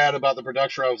felt bad about the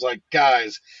production, I was like,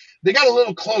 guys, they got a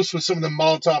little close with some of the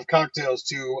Molotov cocktails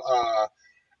to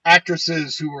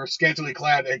actresses who were scantily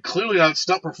clad and clearly not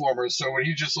stunt performers. So when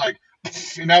he's just like,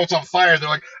 and now it's on fire, they're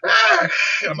like, ah!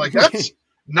 I'm like, that's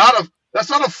not a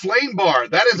flame bar.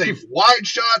 That is a wide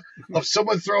shot of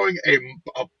someone throwing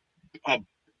a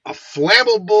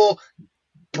flammable,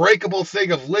 breakable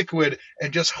thing of liquid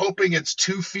and just hoping it's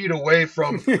 2 feet away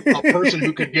from a person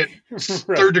who could get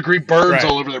third-degree burns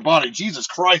all over their body. Jesus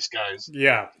Christ, guys.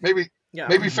 Maybe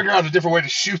figure out a different way to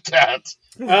shoot that.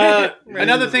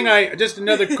 Another thing,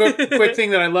 another quick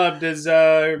thing that I loved is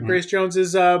Grace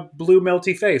Jones's blue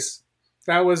melty face.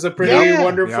 That was a pretty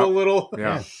wonderful little.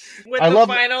 With the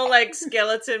final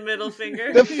skeleton middle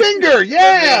finger. The finger,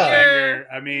 yeah.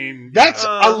 I mean, that's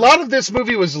a lot of this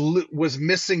movie was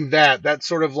missing that. That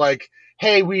sort of like,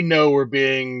 hey, we know we're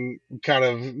being kind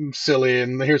of silly,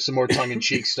 and here's some more tongue in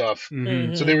cheek stuff.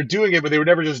 So they were doing it, but they were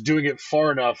never just doing it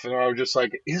far enough. And I was just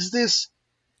like, is this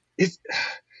Sam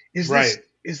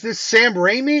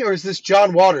Raimi or is this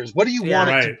John Waters? What do you want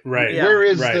it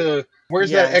to?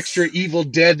 Where's that extra Evil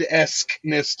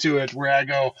Dead-esque-ness to it where I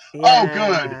go, oh,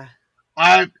 good.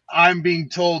 I'm being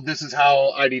told this is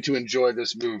how I need to enjoy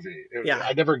this movie.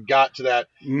 I never got to that.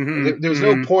 There was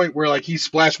no point where he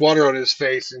splashed water on his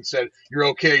face and said, you're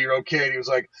okay. And he was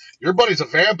like, your buddy's a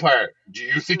vampire. Do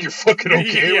you think you're fucking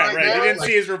okay right now? He didn't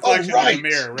see his reflection in the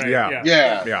mirror. Right?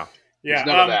 Yeah. There's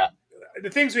none of that. The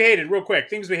things we hated, real quick.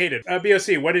 Things we hated.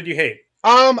 BOC, what did you hate?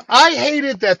 I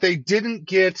hated that they didn't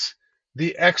get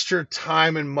the extra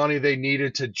time and money they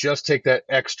needed to just take that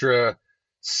extra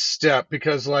step,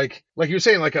 because like you were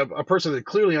saying, a person that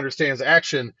clearly understands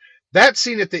action, that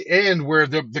scene at the end where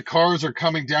the cars are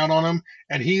coming down on him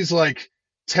and he's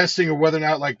testing or whether or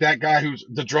not that guy who's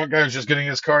the drunk guy who's just getting in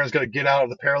his car and is going to get out of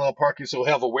the parallel parking so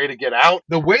he'll have a way to get out.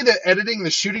 The way that editing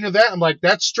the shooting of that, I'm like,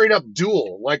 that's straight up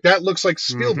Duel. That looks like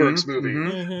Spielberg's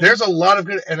movie. There's a lot of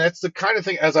good, and that's the kind of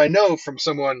thing, as I know from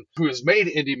someone who has made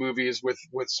indie movies with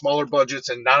smaller budgets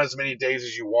and not as many days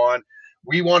as you want.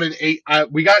 We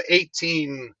got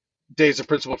 18 days of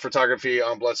principal photography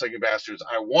on Bloodsucking Bastards.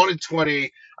 I wanted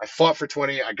 20. I fought for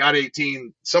 20. I got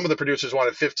 18. Some of the producers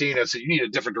wanted 15. I said, you need a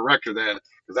different director then,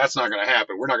 because that's not going to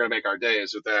happen. We're not going to make our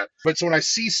days with that. But so when I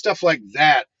see stuff like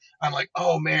that, I'm like,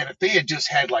 oh man, if they had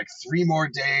just had 3 more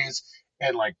days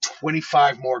and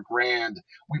 25 more grand,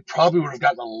 we probably would have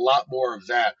gotten a lot more of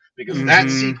that. Because that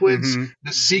sequence,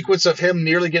 the sequence of him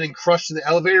nearly getting crushed in the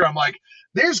elevator, I'm like,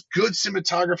 there's good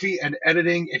cinematography and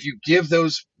editing if you give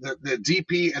the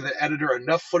DP and the editor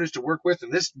enough footage to work with,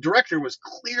 and this director was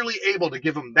clearly able to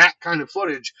give him that kind of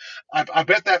footage. I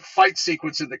bet that fight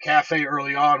sequence in the cafe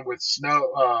early on with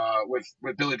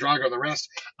with Billy Drago and the rest,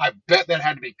 I bet that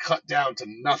had to be cut down to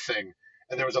nothing.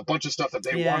 And there was a bunch of stuff that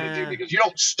they wanted to do, because you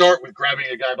don't start with grabbing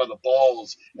a guy by the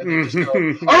balls and then just go,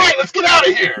 all right, let's get out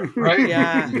of here, right?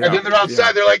 And then they're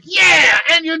outside, they're like, yeah,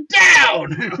 and you're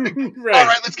down. All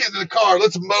right, let's get into the car,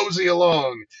 let's mosey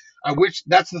along.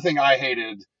 That's the thing I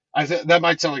hated. That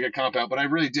might sound like a cop-out, but I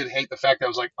really did hate the fact that I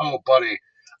was like, oh, buddy,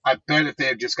 I bet if they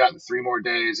had just gotten 3 more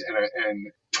days and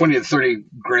 20 to 30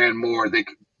 grand more, they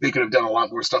could have done a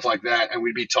lot more stuff like that, and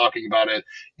we'd be talking about it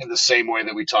in the same way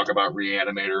that we talk about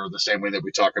Reanimator, or the same way that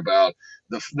we talk about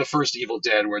the first Evil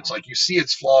Dead, where it's you see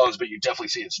its flaws, but you definitely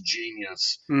see its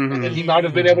genius. And then he might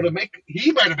have been able to make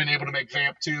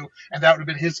Vamp 2, and that would have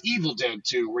been his Evil Dead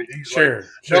 2, where he's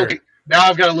okay, now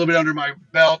I've got a little bit under my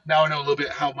belt. Now I know a little bit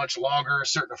how much longer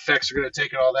certain effects are going to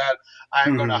take and all that.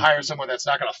 I'm going to hire someone that's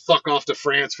not going to fuck off to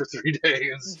France for 3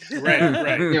 days.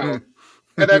 Right.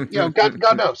 And then,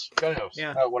 God knows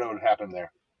what would happen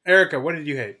there. Erica, what did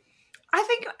you hate? I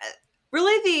think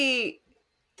really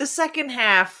The second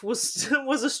half was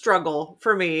a struggle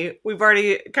for me. We've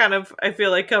already kind of, I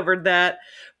feel like, covered that.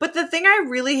 But the thing I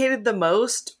really hated the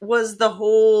most was the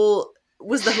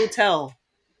hotel.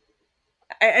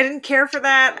 I didn't care for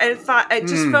that. I thought it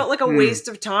just felt like a waste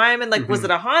of time. And like, was it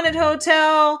a haunted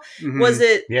hotel? Was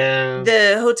it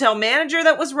the hotel manager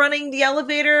that was running the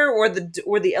elevator, or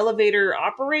the elevator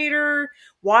operator?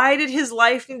 Why did his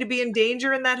life need to be in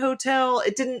danger in that hotel?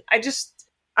 It didn't.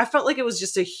 I felt like it was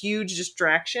just a huge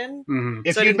distraction.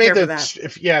 If So you made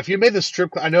if you made the strip,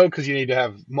 I know, because you need to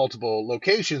have multiple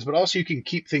locations, but also you can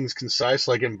keep things concise.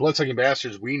 Like in Bloodsucking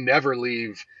Bastards, we never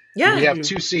leave. Yeah, we have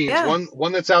two scenes.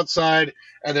 One that's outside,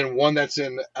 and then one that's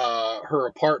in her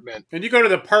apartment. And you go to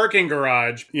the parking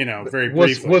garage. Very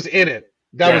briefly. Was in it.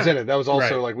 That was in it. That was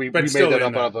also like we made that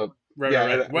up out of a. Right.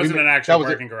 It wasn't an actual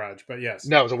parking garage, but yes.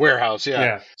 No, it was a warehouse,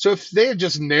 yeah. So if they had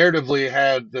just narratively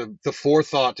had the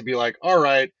forethought to be like, all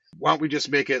right, why don't we just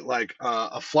make it like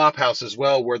a flop house as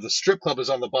well, where the strip club is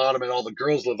on the bottom and all the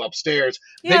girls live upstairs.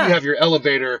 Then you have your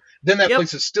elevator. Then that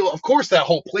place is still, of course, that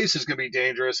whole place is going to be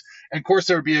dangerous. And of course,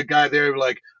 there would be a guy there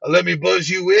like, let me buzz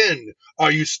you in.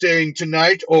 Are you staying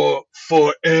tonight or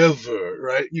forever?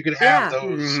 Right? You could have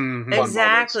those.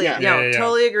 Exactly.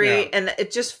 Totally agree. Yeah. And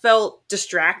it just felt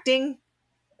distracting.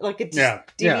 Like it just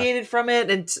deviated from it,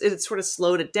 and it sort of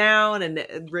slowed it down and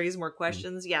it raised more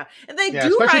questions. Yeah. And they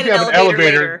do ride an elevator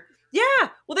later. Yeah.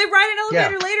 Well, they ride an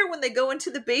elevator later when they go into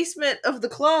the basement of the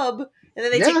club, and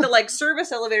then they take the like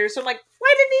service elevator. So I'm like,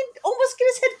 why didn't he almost get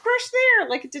his head crushed there?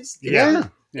 Like it just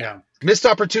Yeah. Missed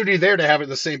opportunity there to have it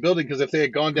in the same building, because if they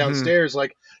had gone downstairs,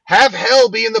 like have hell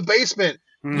be in the basement.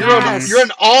 You're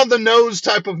an on the nose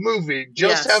type of movie.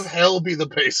 Just have hell be the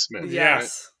basement. Yes. Right?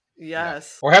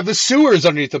 Yes. Or have the sewers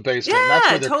underneath the basement. Yeah, that's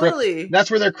where their totally.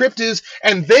 That's where their crypt is,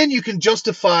 and then you can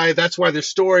justify that's why they're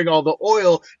storing all the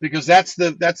oil, because that's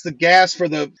the gas for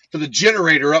the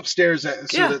generator upstairs, so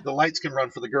that the lights can run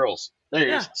for the girls. There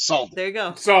you go. Solved it. There you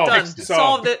go. Solved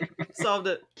it. Solved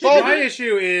it. My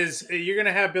issue is you're going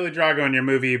to have Billy Drago in your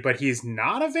movie, but he's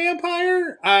not a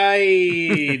vampire?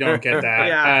 I don't get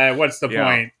that. What's the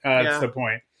point? That's the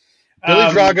point. Billy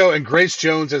Drago and Grace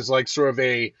Jones as like sort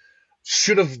of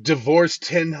should have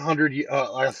divorced 1,000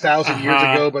 years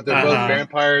ago, but they're both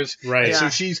vampires. Right. And so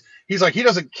he's like, he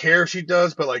doesn't care if she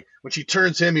does, but like when she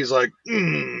turns him, he's like,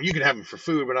 you can have him for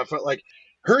food. But I felt like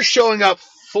her showing up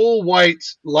full white,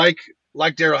 like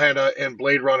Daryl Hannah and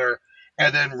Blade Runner,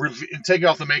 and then taking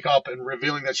off the makeup and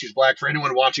revealing that she's black for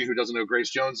anyone watching who doesn't know who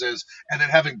Grace Jones is, and then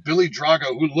having Billy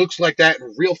Drago, who looks like that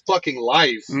in real fucking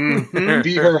life,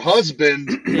 be her husband,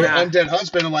 her undead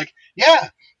husband. I'm like,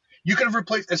 you could have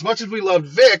replaced, as much as we loved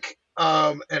Vic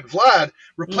and Vlad,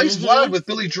 replace Vlad with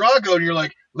Billy Drago, and you're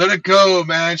like, let it go,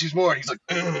 man. She's more. And he's like,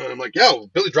 I'm like,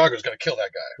 Billy Drago's going to kill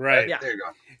that guy. Right. Yeah. There you go.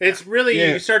 It's really,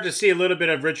 you start to see a little bit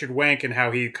of Richard Wenk and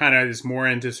how he kind of is more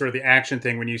into sort of the action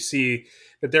thing when you see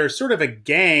that they're sort of a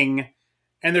gang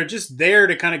and they're just there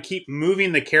to kind of keep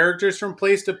moving the characters from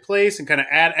place to place and kind of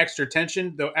add extra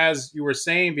tension. Though, as you were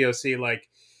saying, BOC, like,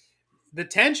 the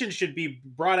tension should be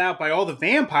brought out by all the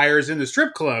vampires in the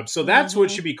strip club. So that's what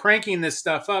should be cranking this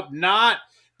stuff up, not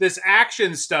this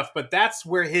action stuff, but that's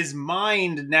where his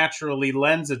mind naturally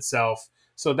lends itself.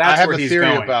 So that's where he's going.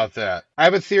 I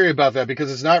have a theory about that because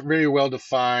it's not very well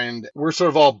defined. We're sort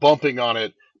of all bumping on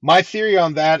it. My theory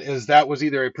on that is that was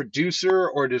either a producer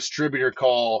or a distributor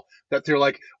call that they're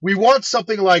like, we want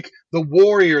something like The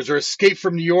Warriors or Escape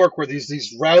from New York, where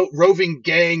these roving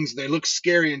gangs, they look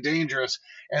scary and dangerous.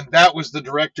 And that was the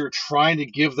director trying to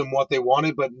give them what they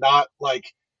wanted, but not like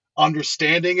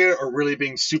understanding it or really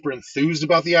being super enthused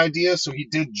about the idea. So he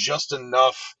did just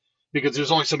enough because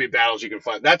there's only so many battles you can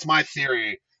fight. That's my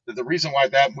theory. That the reason why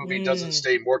that movie doesn't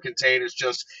stay more contained is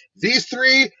just these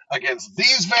three against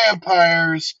these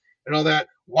vampires and all that.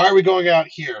 Why are we going out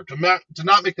here? To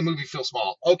not make the movie feel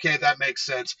small. Okay, that makes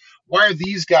sense. Why are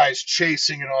these guys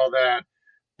chasing and all that?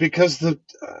 Because the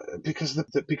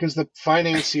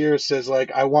financier says,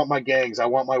 like, I want my gangs, I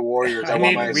want my warriors,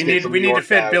 we need to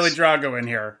fit guys. Billy Drago in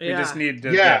here. Yeah. We just need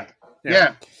to Yeah.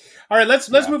 All right,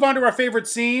 let's move on to our favorite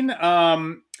scene.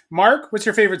 Mark, what's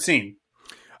your favorite scene?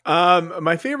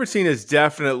 My favorite scene is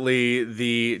definitely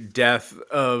the death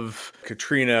of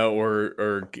Katrina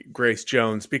or Grace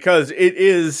Jones, because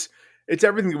it's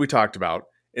everything that we talked about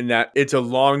in that it's a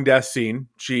long death scene.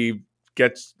 She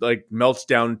gets melts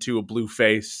down to a blue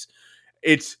face.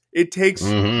 It takes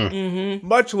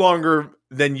much longer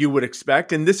than you would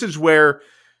expect. And this is where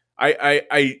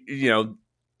I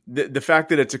the fact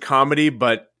that it's a comedy,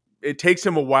 but it takes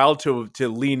him a while to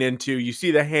lean into. You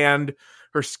see the hand,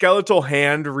 her skeletal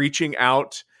hand reaching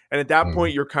out. And at that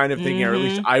point, you're kind of thinking, or at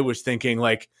least I was thinking,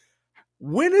 like,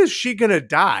 when is she going to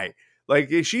die? Like,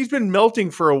 she's been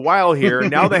melting for a while here.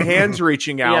 Now the hand's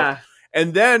reaching out. Yeah.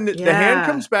 And then the hand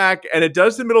comes back and it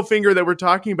does the middle finger that we're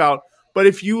talking about. But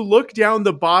if you look down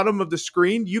the bottom of the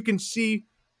screen, you can see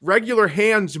regular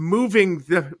hands moving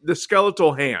the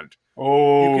skeletal hand.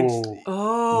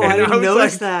 I didn't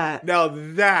notice that. Now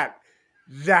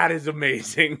that is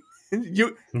amazing.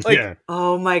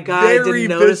 Oh my God, very I didn't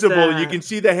notice visible. that. You can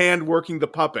see the hand working the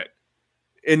puppet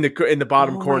in the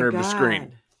bottom corner of the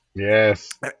screen. Yes.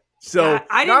 So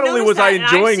I not only was I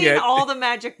enjoying I've seen all the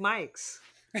Magic Mics.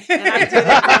 And I didn't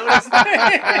notice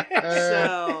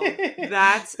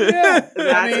that. So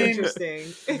that's interesting.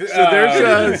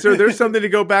 So there's something to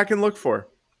go back and look for.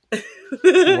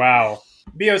 Wow.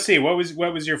 BOC, what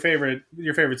was your favorite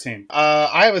scene?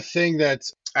 I have a thing that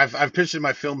I've pitched in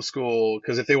my film school,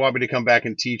 because if they want me to come back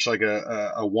and teach like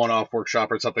a one-off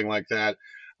workshop or something like that,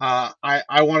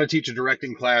 I want to teach a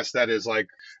directing class that is like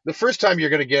the first time you're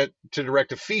going to get to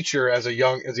direct a feature as a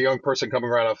young person coming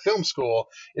right out of film school.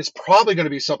 It's probably going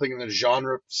to be something in the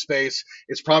genre space.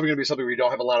 It's probably going to be something where you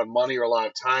don't have a lot of money or a lot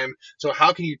of time. So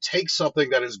how can you take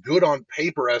something that is good on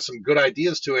paper, has some good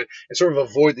ideas to it, and sort of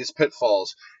avoid these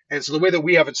pitfalls? And so the way that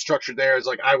we have it structured there is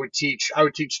like I would teach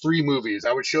 3 movies.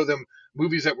 I would show them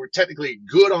movies that were technically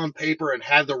good on paper and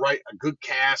had a good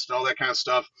cast and all that kind of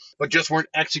stuff, but just weren't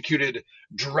executed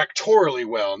directorially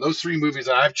well. And those 3 movies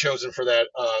that I've chosen for that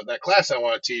class I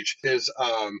want to teach is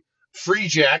Free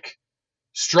Jack,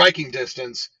 Striking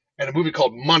Distance, and a movie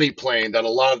called Money Plane that a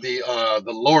lot of the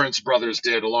Lawrence brothers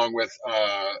did, along with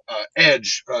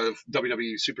Edge,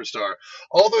 WWE superstar.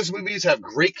 All those movies have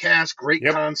great cast, great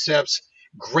concepts,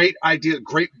 great ideas,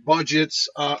 great budgets,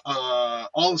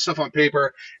 all the stuff on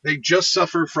paper. They just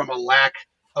suffer from a lack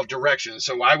of direction.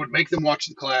 So I would make them watch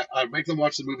the class. I would make them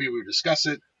watch the movie. We would discuss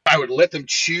it. I would let them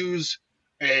choose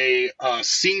a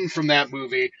scene from that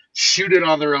movie, shoot it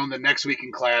on their own the next week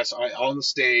in class on the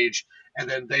stage, and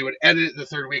then they would edit it the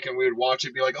third week, and we would watch it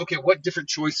and be like, okay, what different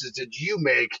choices did you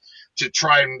make to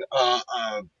try and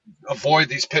avoid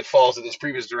these pitfalls that this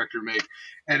previous director made?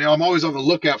 And I'm always on the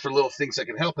lookout for little things that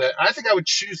can help that. I think I would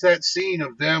choose that scene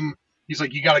of them. He's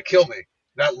like, you got to kill me.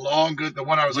 That long, good, the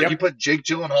one I was like, you put Jake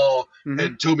Gyllenhaal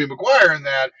and Tobey Maguire in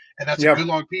that, and that's a good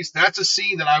long piece. That's a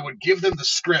scene that I would give them the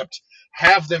script,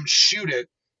 have them shoot it,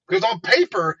 because on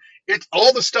paper,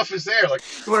 all the stuff is there. Like,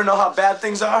 you want to know how bad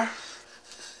things are?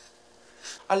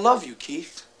 I love you,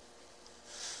 Keith.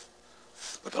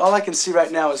 But all I can see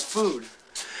right now is food.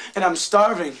 And I'm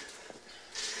starving.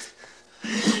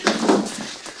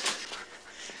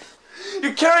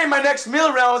 You're carrying my next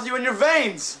meal around with you in your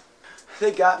veins.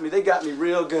 They got me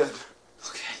real good.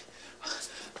 Okay.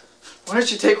 Why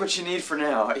don't you take what you need for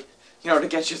now? To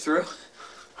get you through?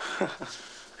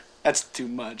 That's too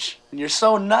much. And you're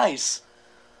so nice.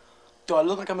 Do I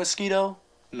look like a mosquito?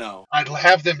 No. I'd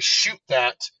have them shoot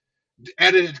that,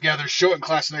 edit it together, show it in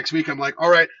class next week. I'm like, all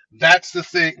right, that's the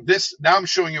thing. Now I'm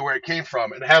showing you where it came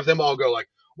from, and have them all go like,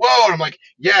 whoa. And I'm like,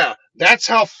 yeah, that's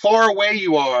how far away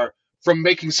you are from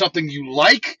making something you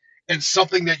like and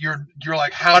something that you're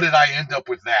like, how did I end up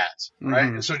with that? Right.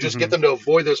 And so just get them to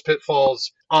avoid those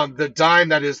pitfalls on the dime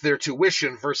that is their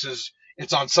tuition versus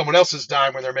it's on someone else's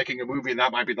dime when they're making a movie, and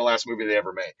that might be the last movie they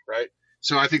ever make. Right.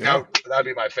 So I think that'd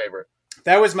be my favorite.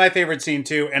 That was my favorite scene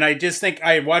too. And I just think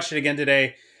I watched it again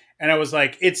today, and I was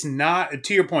like, it's not,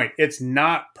 to your point, it's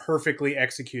not perfectly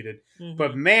executed,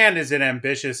 but man, is it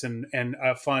ambitious and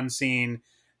a fun scene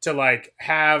to like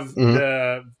have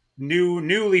the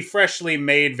newly freshly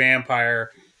made vampire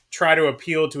try to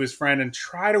appeal to his friend and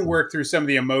try to work through some of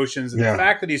the emotions, and the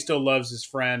fact that he still loves his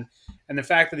friend, and the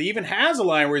fact that he even has a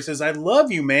line where he says, I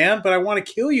love you, man, but I want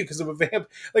to kill you because of a vamp.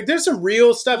 Like, there's some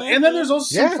real stuff. And then there's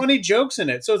also some funny jokes in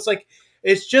it. So it's like,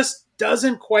 it just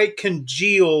doesn't quite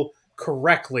congeal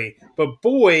correctly, but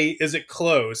boy, is it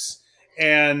close.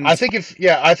 And I think if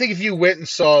you went and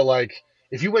saw, like,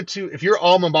 if your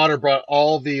alma mater brought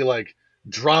all the like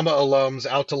drama alums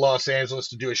out to Los Angeles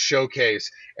to do a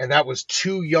showcase, and that was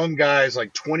 2 young guys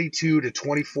like 22 to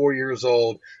 24 years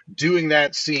old doing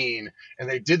that scene, and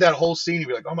they did that whole scene, you'd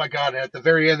be like, oh my God. And at the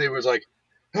very end, they was like,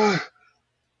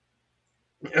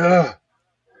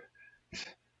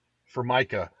 for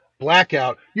Micah,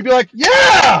 blackout, you'd be like,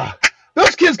 yeah,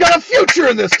 those kids got a future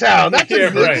in this town. That's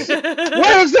right.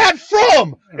 Where is that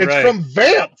from? It's from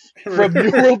Vamp, from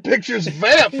New World Pictures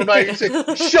Vamp.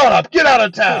 From shut up, get out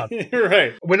of town.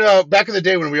 Right. When back in the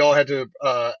day when we all had to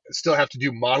still have to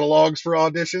do monologues for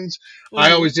auditions,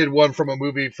 I always did one from a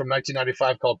movie from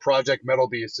 1995 called Project Metal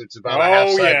Beast. It's about a half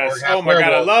cyborg, half oh my werewolf.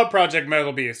 God, I love Project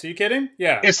Metal Beast. Are you kidding?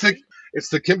 Yeah. It's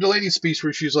the Kim Delaney speech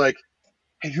where she's like,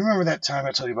 Hey, do you remember that time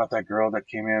I told you about that girl that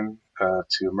came in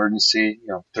to emergency?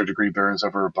 Third-degree burns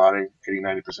over her body,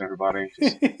 80-90% of her body.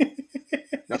 Just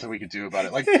nothing we could do about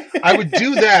it. Like, I would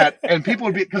do that, and people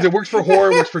would be, because it works for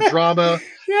horror, it works for drama,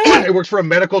 it works for a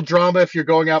medical drama if you're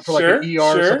going out for like an ER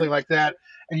or something like that,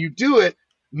 and you do it.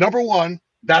 Number one,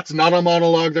 that's not a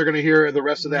monologue they're going to hear the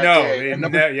rest of that day. And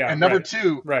number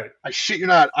two, I shit you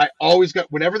not, I always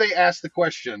got, whenever they ask the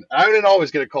question, I didn't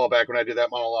always get a call back when I did that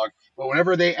monologue, but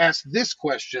whenever they asked this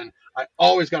question, I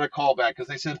always got a call back because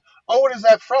they said, "Oh, what is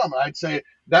that from?" And I'd say,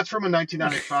 "That's from a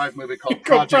 1995 movie called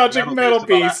Project Metal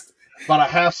Beast. About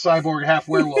a half cyborg, half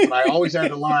werewolf." And I always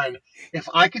had the line, "If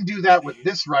I can do that with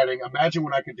this writing, imagine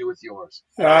what I could do with yours."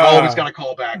 I always got a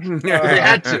call back. They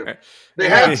had to. They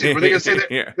had to. Were they going to say that?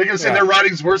 They're going to say their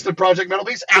writing's worse than Project Metal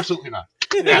Beast? Absolutely not.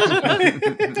 Oh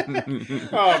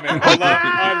man,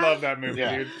 I love that movie,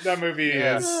 dude. That movie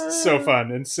is so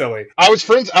fun and silly. I was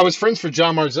friends with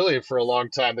John Marzillion for a long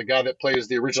time, the guy that plays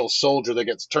the original soldier that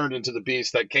gets turned into the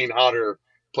beast that Kane Hodder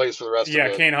plays for the rest of it. Yeah,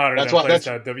 Kane Hodder. That's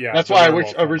why I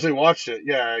originally watched it.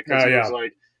 Yeah, because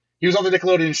he was on the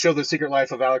Nickelodeon show The Secret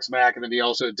Life of Alex Mack, and then he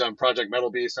also had done Project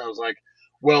Metal Beast. And I was like,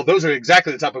 well, those are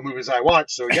exactly the type of movies I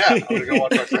watch. So yeah, I'm gonna go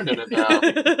watch my friend in it now.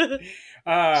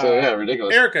 So yeah,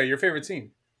 ridiculous. Erica, your favorite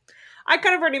scene? I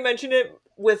kind of already mentioned it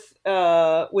with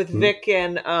Vic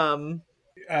and Vic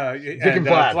and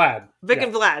Vlad. Vic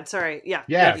and Vlad, sorry.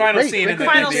 Yeah. The final scene in the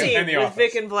with office.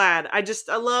 Vic and Vlad.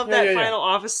 I love that final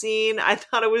office scene. I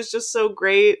thought it was just so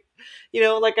great.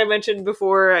 Like I mentioned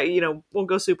before, won't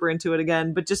go super into it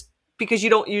again, but just because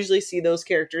you don't usually see those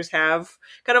characters have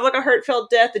kind of like a heartfelt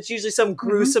death. It's usually some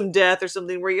gruesome death or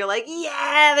something where you're like,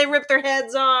 yeah, they ripped their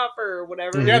heads off or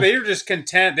whatever. Yeah, they were just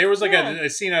content. There was like a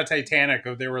scene out of Titanic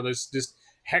of they were just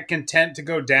content to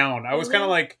go down. I was kind of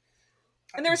like,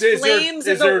 and there's flames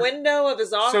in the window of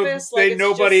his office. So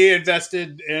nobody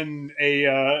invested in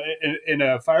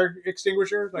a fire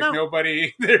extinguisher. Like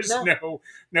nobody. There's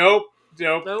nope.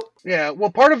 Yeah,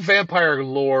 well, part of vampire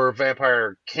lore,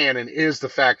 vampire canon is the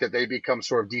fact that they become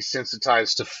sort of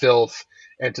desensitized to filth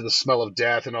and to the smell of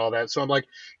death and all that. So I'm like,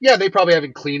 yeah, they probably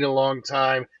haven't cleaned in a long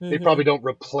time. They probably don't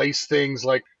replace things.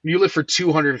 Like, when you live for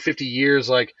 250 years,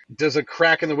 like, does a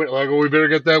crack in the window, like, oh, we better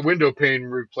get that window pane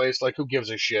replaced. Like, who gives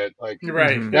a shit? Like,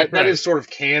 that is sort of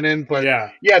canon. But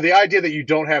yeah, the idea that you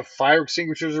don't have fire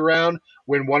extinguishers around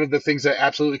when one of the things that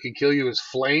absolutely can kill you is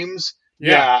flames.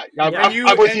 I'm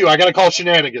with you. I got to call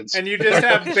shenanigans. And you just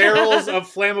have barrels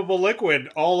of flammable liquid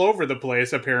all over the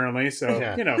place, apparently. So,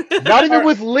 Not even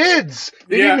with lids.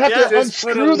 They didn't have to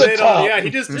unscrew the top. Yeah,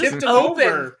 he just tipped it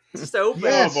over. Just open.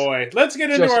 Yes. Oh, boy. Let's get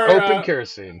into our... open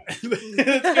kerosene. Let's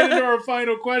get into our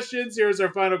final questions. Here's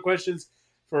our final questions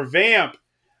for Vamp.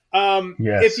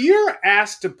 If you're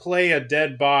asked to play a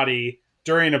dead body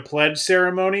during a pledge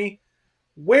ceremony,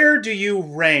 where do you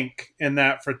rank in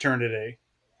that fraternity?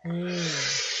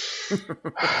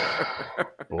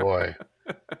 Boy,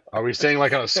 are we saying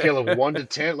like on a scale of 1 to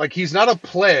 10? Like, he's not a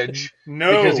pledge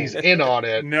because he's in on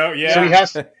it.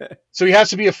 So he has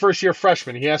to be a first year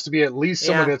freshman. He has to be at least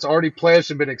someone that's already pledged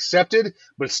and been accepted,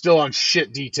 but still on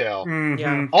shit detail.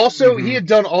 Also, he had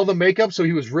done all the makeup, so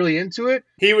he was really into it.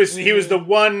 He was the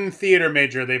one theater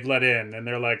major they've let in, and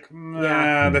they're like,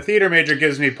 the theater major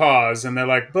gives me pause, and they're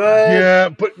like,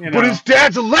 but but his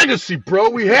dad's a legacy, bro.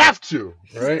 We have to,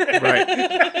 right?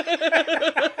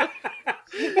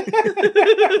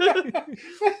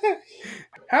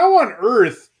 How on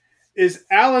earth is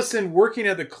Allison working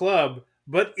at the club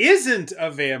but isn't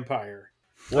a vampire?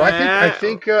 Well, I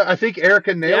think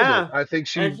Erica nailed it. I think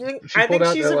she's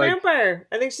a vampire.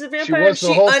 I think she's a vampire. She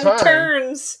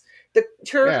unturns.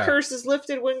 Her curse is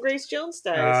lifted when Grace Jones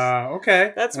dies.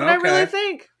 Okay. That's what I really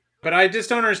think. But I just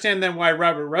don't understand then why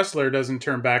Robert Ressler doesn't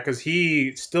turn back, because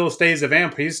he still stays a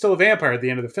vampire. He's still a vampire at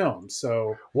the end of the film.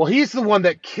 So, well, he's the one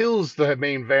that kills the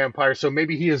main vampire, so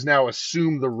maybe he has now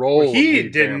assumed the role. Well, he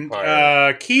didn't.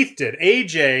 Keith did.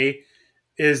 AJ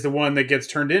is the one that gets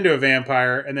turned into a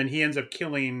vampire, and then he ends up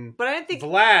killing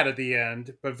Vlad at the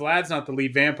end. But Vlad's not the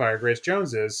lead vampire. Grace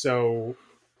Jones is. So.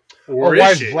 Or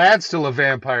why is Vlad still a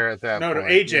vampire at that point? No,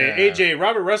 AJ,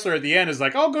 Robert Ressler at the end is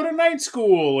like, I'll go to night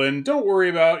school and don't worry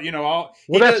about,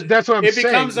 that's what I'm saying. It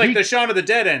becomes like the Shaun of the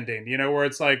Dead ending, where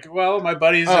it's like, well, my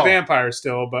buddy's a vampire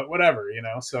still, but whatever,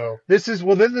 so. This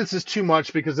is too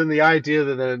much, because then the idea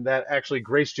that actually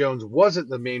Grace Jones wasn't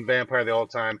the main vampire the whole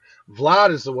time.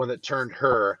 Vlad is the one that turned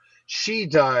her. She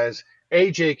dies.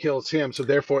 AJ kills him, so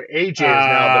therefore AJ is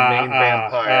now the main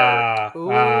vampire.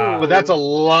 But that's a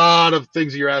lot of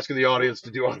things you're asking the audience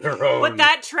to do on their own. But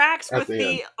that tracks with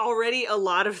the already a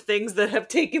lot of things that have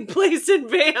taken place in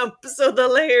Vamp. So the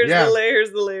layers.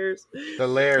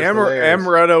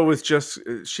 Amaretto was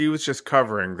just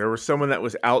covering. There was someone that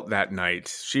was out that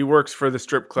night. She works for the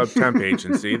strip club temp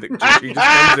agency. She just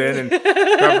comes in and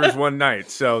covers one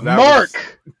night. So that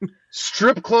Marc.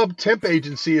 Strip Club Temp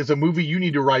Agency is a movie you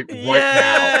need to write right now.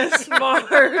 Yes,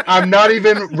 Marc. I'm not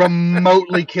even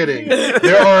remotely kidding.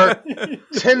 There are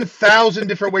 10,000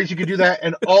 different ways you can do that,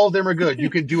 and all of them are good. You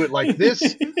can do it like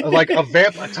this, like a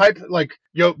vamp type, like,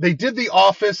 they did The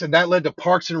Office, and that led to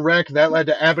Parks and Rec, and that led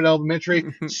to Abbott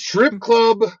Elementary. Strip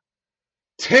Club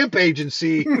Temp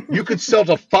Agency, you could sell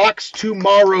to Fox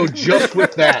tomorrow just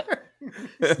with that.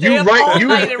 You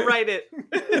write it.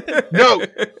 No.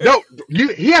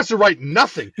 He has to write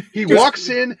nothing. He walks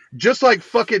in just like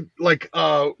fucking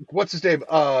what's his name?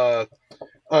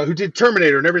 Who did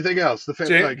Terminator and everything else?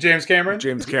 James Cameron.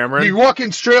 James Cameron. You walk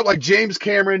in straight up like James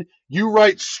Cameron. You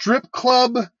write Strip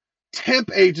Club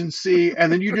Temp Agency,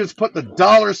 and then you just put the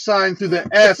 $ through the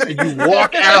S, and you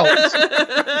walk out.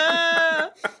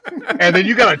 And then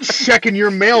you got a check in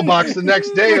your mailbox the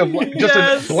next day of just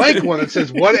a blank one that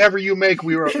says, "Whatever you make,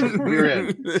 we're in." We're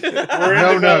in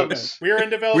development. We're in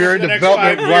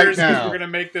development right now. We're going to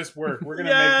make this work. We're going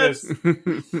to make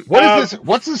this. What is this?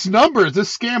 What's this number? Is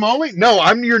this scam only? No,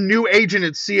 I'm your new agent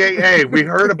at CAA. We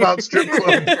heard about Strip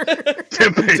Club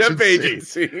Temp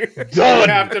Agency. Done.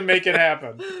 We have to make it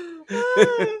happen.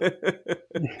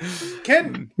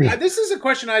 This is a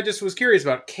question I just was curious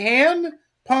about. Can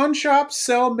pawn shops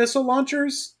sell missile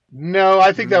launchers? No,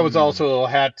 I think that was also a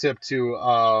hat tip to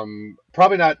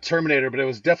probably not Terminator, but it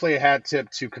was definitely a hat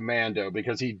tip to Commando,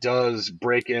 because he does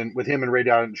break in with him and Ray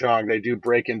Don Chong. They do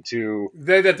break into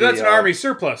that's an army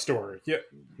surplus store.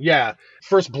 Yeah.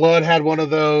 First Blood had one of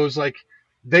those. Like,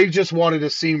 they just wanted a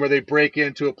scene where they break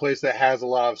into a place that has a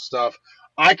lot of stuff.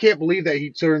 I can't believe that he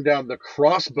turned down the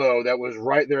crossbow that was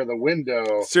right there in the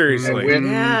window. Seriously.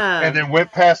 And then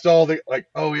went past all the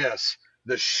oh yes.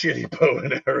 The shitty bow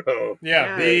and arrow.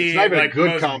 Yeah, the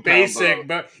good most basic,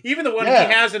 but even the one he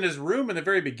has in his room in the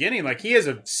very beginning, like, he has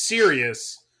a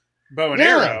serious bow and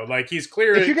arrow. Like, he's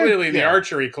clearly the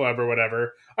archery club or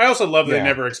whatever. I also love that they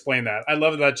never explain that. I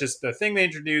love that just the thing they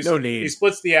introduced. No need. He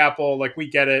splits the apple. Like, we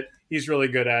get it. He's really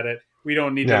good at it. We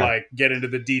don't need to get into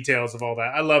the details of all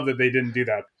that. I love that they didn't do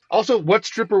that. Also, what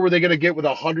stripper were they going to get with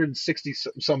 $160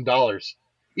 some dollars?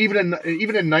 Even in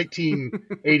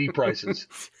 1980 prices.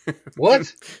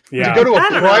 What? Yeah. To go to a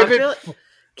private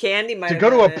Candy might to go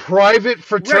to a private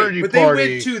fraternity but party.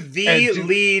 They went to the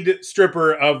lead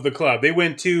stripper of the club. They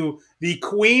went to the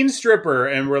queen stripper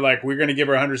and were like, "We're going to give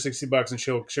her $160 and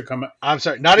she'll come." I'm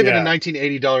sorry, not even in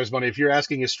 $1980 money. If you're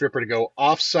asking a stripper to go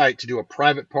off-site to do a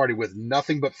private party with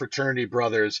nothing but fraternity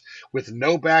brothers, with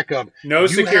no backup, no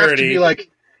security, have to be like,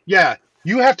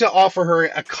 you have to offer her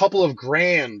a couple of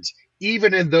grand.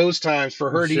 Even in those times, for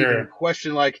her to even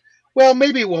question, like, well,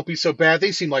 maybe it won't be so bad.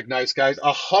 They seem like nice guys.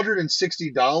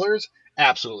 $160?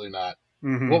 Absolutely not.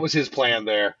 Mm-hmm. What was his plan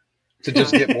there? To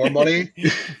just get more money?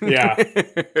 Yeah.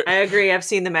 I agree. I've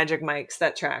seen the Magic Mikes.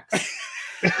 That tracks.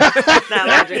 That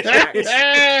logic tracks.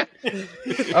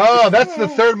 Oh, that's the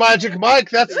third Magic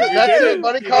Mike. That's it,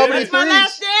 buddy. Comedy That's my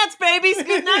last dance, babies.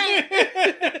 Good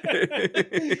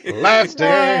night. Last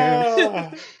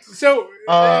dance. So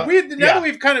now that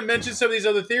we've kind of mentioned some of these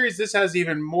other theories, this has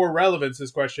even more relevance, this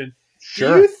question.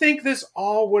 Sure. Do you think this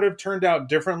all would have turned out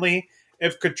differently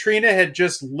if Katrina had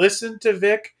just listened to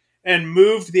Vic and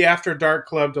moved the After Dark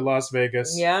Club to Las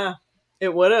Vegas? Yeah,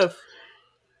 it would have.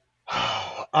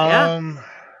 I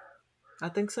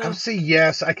think so. I would say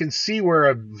yes. I can see where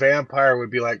a vampire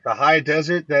would be like, the high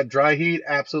desert, that dry heat,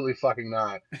 absolutely fucking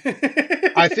not.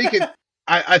 I think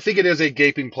it is a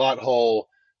gaping plot hole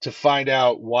to find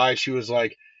out why she was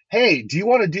like, hey, do you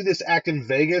want to do this act in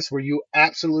Vegas where you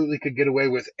absolutely could get away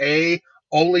with A,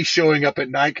 only showing up at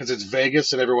night because it's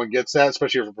Vegas and everyone gets that,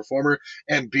 especially if a performer,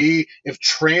 and B, if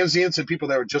transients and people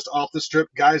that were just off the strip,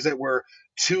 guys that were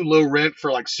too low rent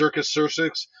for like Circus or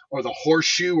the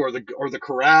Horseshoe or the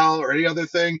Corral or any other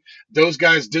thing, those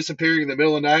guys disappearing in the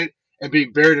middle of the night and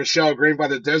being buried in a shallow grave by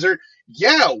the desert,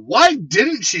 why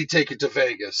didn't she take it to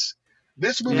Vegas?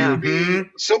 This movie would be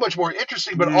so much more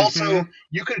interesting, but also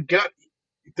you could get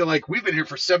to, like, we've been here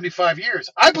for 75 years.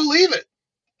 I believe it.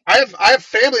 I have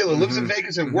family that lives in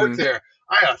Vegas and work there.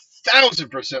 I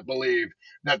 1,000% believe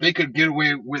that they could get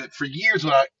away with it for years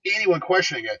without anyone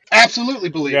questioning it. Absolutely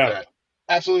believe that.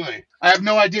 Absolutely. I have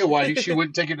no idea why she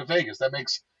wouldn't take it to Vegas. That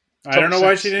makes I don't know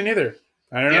why she didn't either.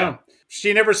 I don't know.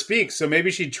 She never speaks, so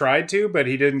maybe she tried to, but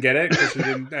he didn't get it because she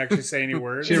didn't actually say any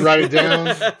words. She write it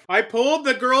down. I pulled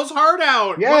the girl's heart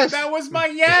out. Yes. That was my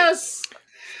yes.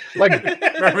 Like,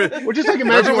 we're just like Remember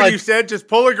imagine when like you said just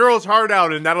pull a girl's heart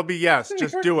out and that'll be yes.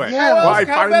 Just do it. Yeah, well, I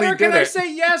How finally better did can I it.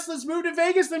 say yes? Let's move to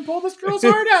Vegas, then pull this girl's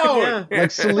heart out.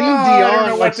 like Celine Dion. I don't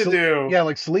know like what to do. Yeah,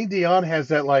 like Celine Dion has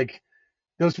that like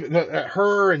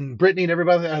her and Britney and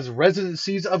everybody that has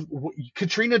residencies of.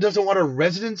 Katrina doesn't want a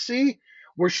residency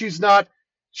where she's not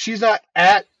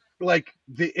at like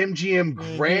the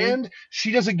MGM Grand.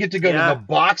 She doesn't get to go to the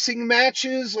boxing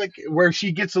matches, like where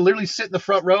she gets to literally sit in the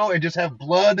front row and just have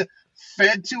blood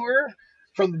fed to her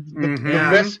from the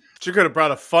best. She could have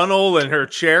brought a funnel in her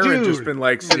chair and just been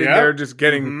like sitting there, just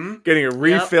getting it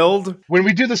refilled. When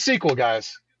we do the sequel,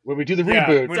 guys. When we do the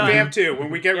reboot, when Vamp 2,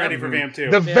 when we get ready for Vamp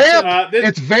 2. The Vamp,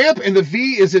 it's Vamp, and the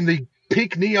V is in the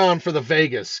pink neon for the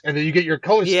Vegas, and then you get your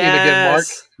color scheme again, Mark.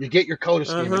 You get your color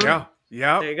scheme again.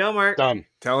 Yeah. There you go, Mark. Done.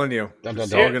 Telling you, done.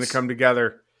 It's all going to come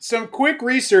together. Some quick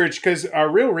research, because our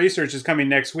real research is coming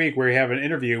next week, where we have an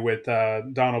interview with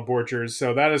Donald Borchers.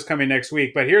 So that is coming next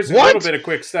week. But here's a little bit of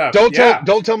quick stuff. Don't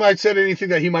tell me I said anything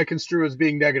that he might construe as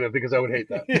being negative, because I would hate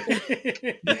that.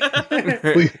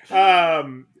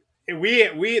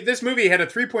 This movie had a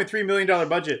 $3.3 million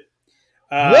budget.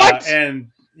 What? And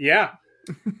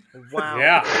wow.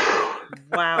 Yeah.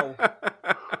 Wow.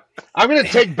 I'm going to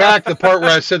take back the part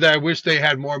where I said that I wish they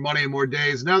had more money and more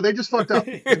days. No, they just fucked up.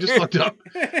 They just fucked up.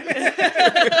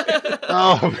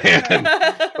 Oh, man.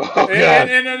 Oh, God.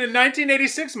 And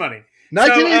 1986 money.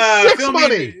 1986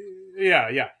 money.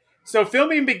 Yeah. So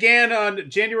filming began on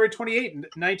January 28,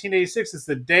 1986. It's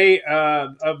the day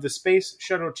of the Space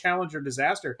Shuttle Challenger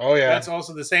disaster. Oh, yeah. That's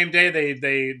also the same day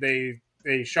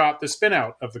they shot the spin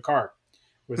out of the car.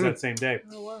 Was that same day.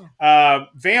 Oh, wow.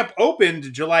 Vamp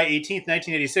opened July 18th,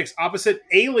 1986, opposite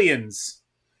Aliens,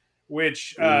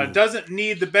 which doesn't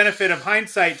need the benefit of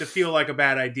hindsight to feel like a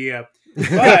bad idea.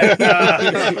 But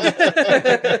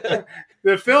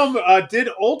the film did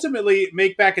ultimately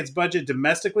make back its budget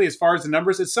domestically. As far as the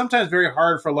numbers, it's sometimes very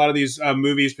hard for a lot of these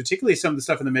movies, particularly some of the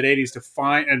stuff in the mid-'80s, to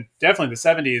find, and definitely the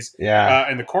 '70s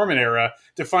and the Corman era,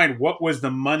 to find what was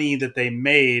the money that they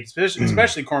made,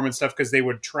 especially Corman stuff, because they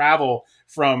would travel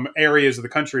from areas of the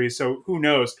country. So who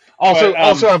knows? Also,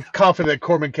 I'm confident that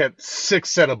Corman kept 6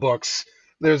 set of books.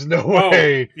 There's no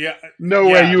way. No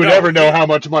way you would ever know how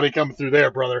much money comes through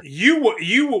there, brother.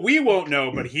 We won't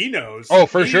know, but he knows. Oh,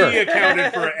 for sure. He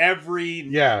accounted for every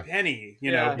penny,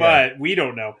 but we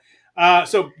don't know.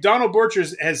 So Donald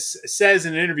Borchers says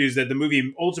in interviews that the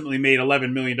movie ultimately made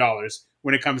 $11 million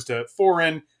when it comes to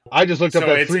foreign. I just looked up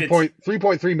that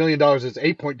 $3.3 million is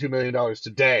 $8.2 million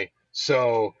today.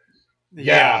 So you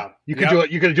could do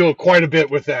it. You could do quite a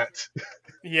bit with that.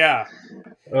 Yeah.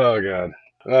 Oh God.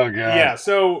 Yeah.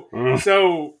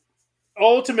 So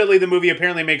ultimately, the movie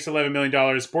apparently makes $11 million.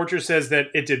 Borchers says that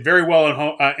it did very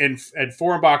well at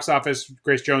foreign box office.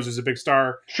 Grace Jones is a big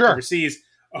star overseas.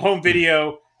 A home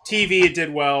video, TV, it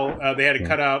did well. They had to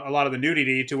cut out a lot of the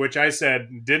nudity, to which I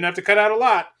said, didn't have to cut out a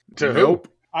lot. Nope.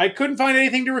 I couldn't find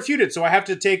anything to refute it, so I have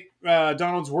to take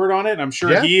Donald's word on it. I'm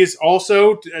sure he is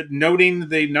also noting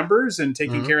the numbers and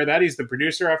taking care of that. He's the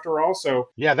producer, after all. So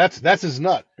that's his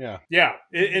nut. Yeah.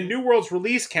 In New World's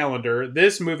release calendar,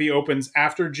 this movie opens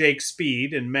after Jake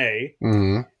Speed in May,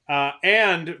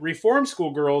 and Reform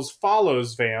School Girls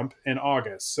follows Vamp in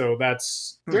August. So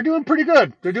they're doing pretty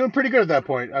good. They're doing pretty good at that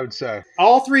point, I would say.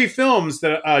 All 3 films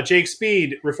that Jake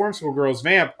Speed, Reform School Girls,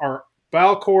 Vamp are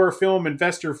Balcor Film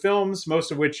Investor films,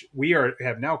 most of which we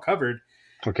have now covered.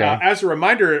 Okay. As a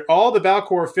reminder, all the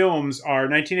Balcor films are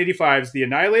 1985's The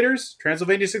Annihilators,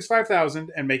 Transylvania 65000,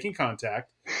 and Making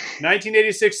Contact.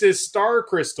 1986's Star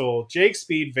Crystal, Jake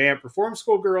Speed, Vamp, Reform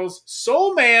School Girls,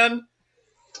 Soul Man.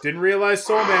 Didn't realize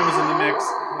Soul Man was in the mix.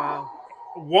 Wow.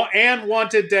 And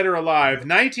Wanted Dead or Alive.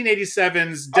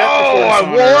 1987's Death Before I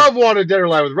Dishonor. love Wanted Dead or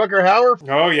Alive with Rutger Hauer.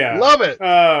 Oh, yeah. Love it.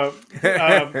 Love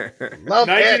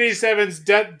 1987's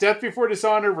Death Before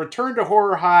Dishonor, Return to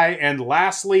Horror High, and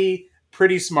lastly,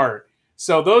 Pretty Smart.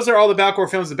 So those are all the Balcor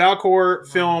films. The Balcor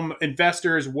Film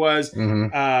Investors was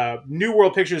New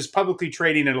World Pictures publicly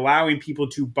trading and allowing people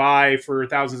to buy for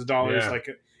thousands of dollars, like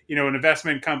an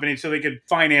investment company, so they could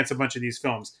finance a bunch of these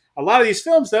films. A lot of these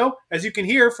films, though, as you can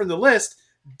hear from the list,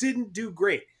 didn't do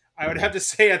great. I would have to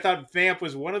say I thought Vamp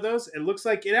was one of those. It looks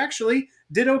like it actually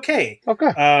did okay.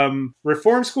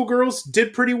 Reform School Girls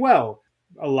did pretty well.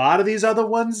 A lot of these other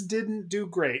ones didn't do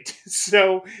great.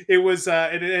 So it was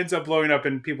it ends up blowing up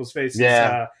in people's faces,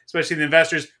 especially the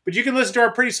investors. But you can listen to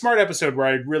our Pretty Smart episode where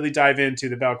I really dive into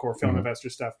the Balcor Film Investor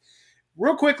stuff.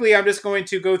 real quickly, I'm just going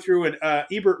to go through an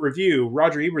Ebert review,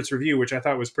 Roger Ebert's review, which I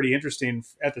thought was pretty interesting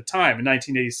at the time in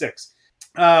 1986.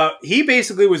 He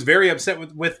basically was very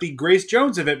upset with the Grace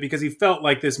Jones of it because he felt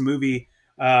like this movie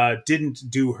didn't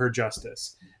do her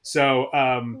justice. So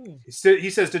he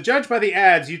says, to judge by the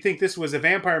ads, you'd think this was a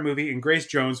vampire movie and Grace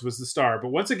Jones was the star. But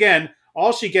once again,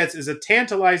 all she gets is a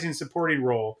tantalizing supporting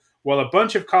role while a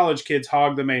bunch of college kids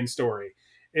hog the main story.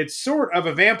 It's sort of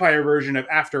a vampire version of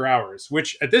After Hours,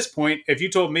 which at this point, if you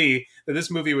told me that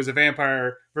this movie was a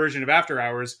vampire version of After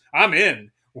Hours, I'm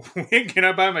in. When can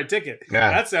I buy my ticket? Yeah.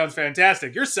 That sounds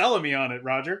fantastic. You're selling me on it,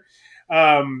 Roger.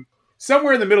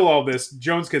 Somewhere in the middle of all this,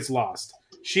 Jones gets lost.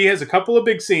 She has a couple of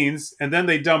big scenes, and then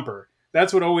they dump her.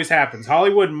 That's what always happens.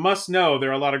 Hollywood must know there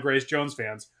are a lot of Grace Jones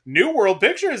fans. New World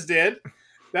Pictures did.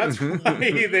 That's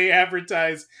why they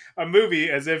advertise a movie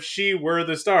as if she were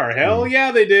the star. Hell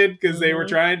yeah, they did, because they were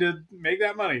trying to make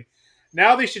that money.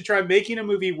 Now they should try making a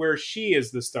movie where she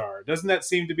is the star. Doesn't that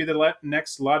seem to be the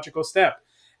next logical step?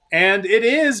 And it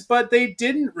is, but they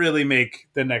didn't really make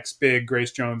the next big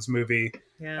Grace Jones movie.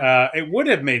 Yeah. It would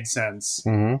have made sense.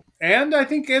 Mm-hmm. And I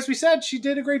think, as we said, she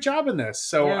did a great job in this.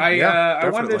 So I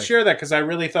wanted to share that because I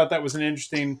really thought that was an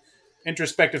interesting,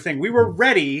 introspective thing. We were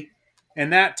ready in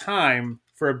that time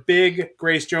for a big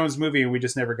Grace Jones movie, and we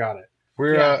just never got it.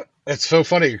 It's so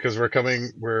funny because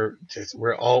we're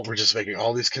just making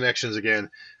all these connections again.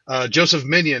 Joseph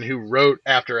Minion, who wrote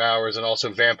After Hours and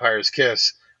also Vampire's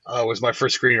Kiss, was my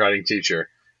first screenwriting teacher.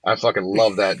 I fucking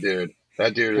love that dude.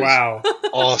 That dude is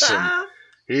awesome.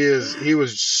 He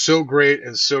was so great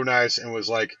and so nice and was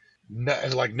like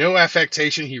no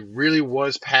affectation. He really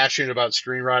was passionate about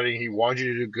screenwriting. He wanted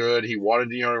you to do good. He wanted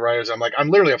the young writers. I'm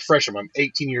literally a freshman. I'm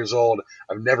 18 years old.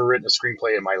 I've never written a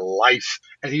screenplay in my life.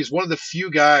 And he's one of the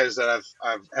few guys that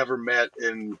I've ever met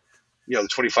in, the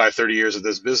 25, 30 years of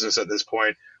this business at this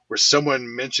point, where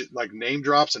someone mentioned name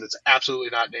drops, and it's absolutely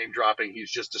not name dropping.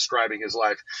 He's just describing his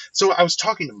life. So I was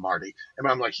talking to Marty, and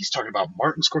I'm like, he's talking about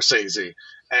Martin Scorsese,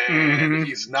 and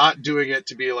he's not doing it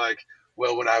to be like,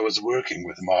 well, when I was working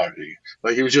with Marty,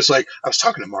 he was just like, I was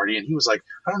talking to Marty, and he was like,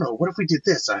 I don't know, what if we did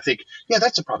this? And I think, yeah,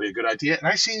 that's probably a good idea. And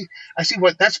I see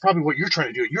that's probably what you're trying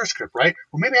to do in your script, right?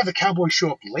 Well, maybe have the cowboy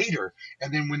show up later,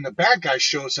 and then when the bad guy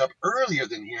shows up earlier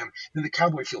than him, then the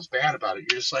cowboy feels bad about it.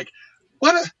 You're just like,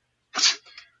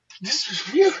 this is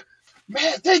for you,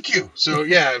 man. Thank you. So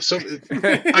yeah. So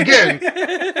again,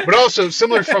 but also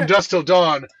similar from Dusk Till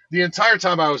Dawn. The entire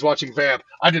time I was watching Vamp,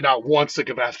 I did not once think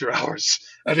of After Hours.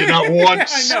 I did not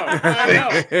once. I know.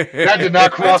 That did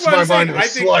not cross my mind in the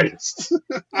slightest.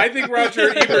 I think Roger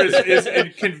Ebert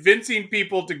is convincing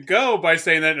people to go by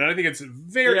saying that, and I think it's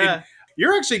very. Yeah.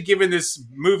 You're actually giving this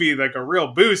movie a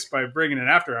real boost by bringing in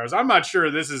After Hours. I'm not sure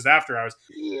this is After Hours.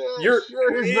 Yeah,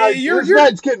 his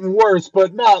night's getting worse,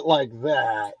 but not like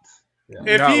that.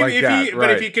 Yeah.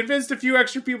 But if he convinced a few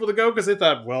extra people to go because they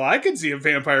thought, well, I could see a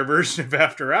vampire version of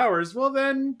After Hours, well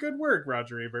then, good work,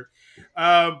 Roger Ebert.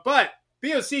 But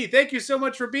BOC, thank you so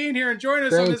much for being here and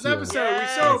joining us on this episode.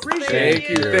 Yes, we so appreciate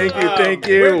it. Thank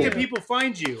you. Where can people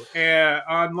find you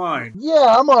online?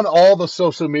 Yeah, I'm on all the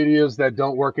social medias that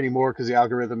don't work anymore because the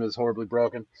algorithm is horribly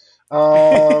broken.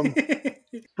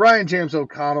 Brian James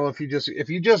O'Connell. If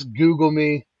you just Google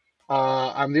me,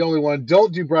 I'm the only one.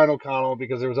 Don't do Brian O'Connell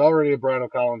because there was already a Brian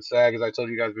O'Connell in SAG, as I told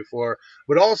you guys before.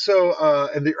 But also,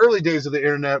 in the early days of the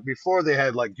internet, before they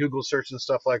had Google search and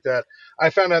stuff like that, I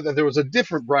found out that there was a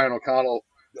different Brian O'Connell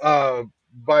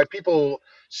by people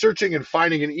searching and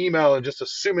finding an email and just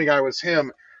assuming I was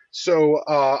him. So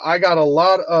I got a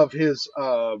lot of his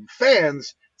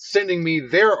fans sending me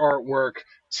their artwork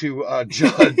to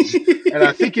judge. And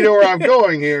I think you know where I'm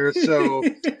going here. So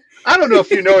I don't know if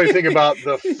you know anything about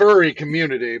the furry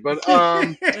community, but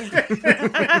at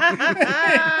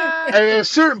a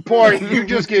certain point, you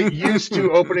just get used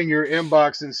to opening your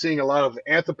inbox and seeing a lot of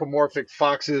anthropomorphic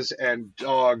foxes and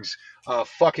dogs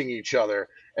fucking each other.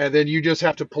 And then you just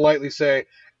have to politely say,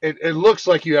 it looks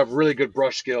like you have really good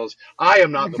brush skills. I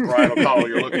am not the Brian O'Connell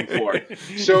you're looking for.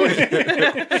 So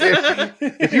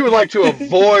if you would like to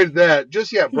avoid that,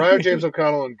 just, Brian James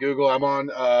O'Connell on Google. I'm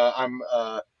on,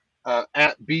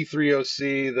 at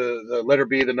B3OC, the letter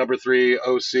B, the number 3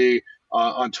 OC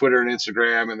on Twitter and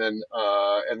Instagram, and then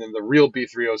the real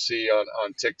B3OC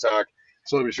on TikTok.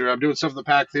 So let me sure I'm doing stuff in the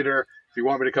Pack Theater. If you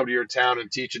want me to come to your town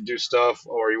and teach and do stuff,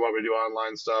 or you want me to do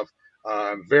online stuff,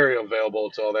 I'm very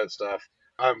available to all that stuff.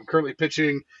 I'm currently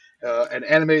pitching an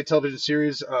animated television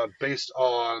series based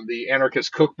on the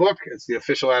Anarchist Cookbook. It's the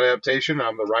official adaptation.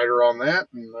 I'm the writer on that,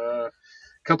 and a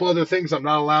couple other things I'm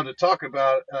not allowed to talk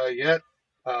about yet.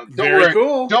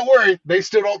 Don't worry. They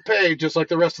still don't pay, just like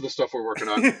the rest of the stuff we're working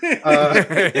on.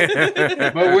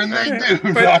 But when they do,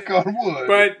 knock on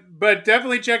wood. But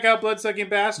definitely check out Bloodsucking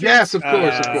Bastards. Yes, of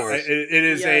course. It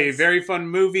is a very fun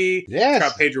movie. Yes. It's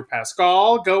got Pedro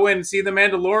Pascal. Go and see The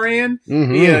Mandalorian.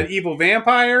 Be an evil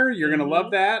vampire. You're going to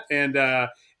love that. And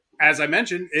as I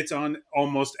mentioned, it's on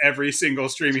almost every single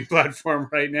streaming platform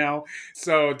right now.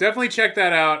 So definitely check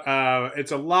that out.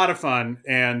 It's a lot of fun.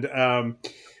 And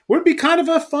would be kind of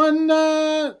a fun...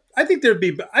 I think there'd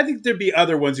be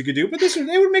other ones you could do. But it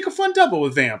would make a fun double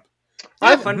with Vamp.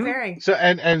 Fun pairing. So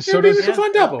so does a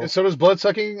fun double. So does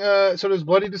Bloodsucking. So does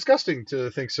Bloody Disgusting. To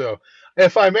think so,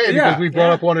 if I may, because we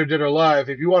brought up Wanted Dead or Alive.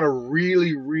 If you want a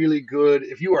really, really good,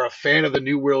 if you are a fan of the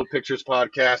New World Pictures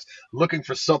podcast, looking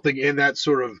for something in that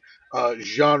sort of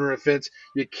genre fence,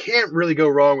 you can't really go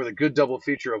wrong with a good double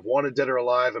feature of Wanted Dead or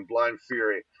Alive and Blind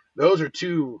Fury. Those are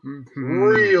two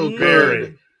real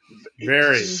good.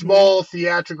 Very small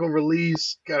theatrical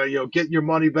release, gotta get your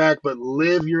money back, but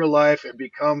live your life and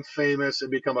become famous and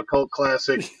become a cult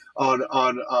classic on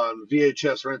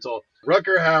VHS rental.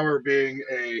 Rutger Hauer being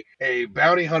a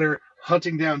bounty hunter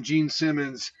hunting down Gene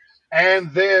Simmons,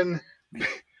 and then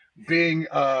being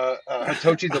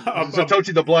Hitoshi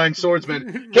the blind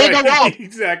swordsman. Can't go wrong.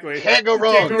 Exactly. Can't go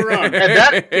wrong. Can't go wrong. And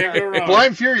that Can't go wrong.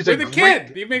 Blind Fury is with a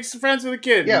kid. He makes friends with a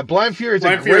kid. Yeah, Blind Fury is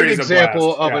a great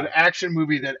example of an action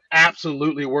movie that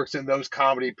absolutely works in those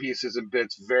comedy pieces and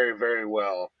bits very, very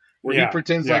well. Where he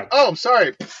pretends like, oh, I'm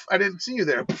sorry, I didn't see you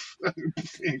there. And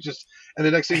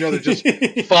the next thing you know, there's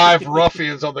just 5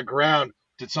 ruffians on the ground.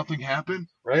 Did something happen?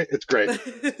 Right? It's great.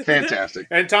 Fantastic.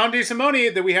 And Tom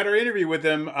DeSimone, that we had our interview with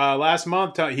him last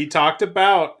month, he talked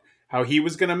about how he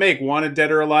was going to make Wanted Dead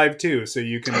or Alive 2. So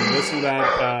you can listen to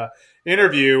that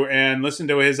interview and listen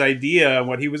to his idea and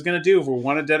what he was going to do for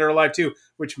Wanted Dead or Alive 2,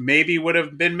 which maybe would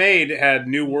have been made had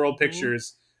New World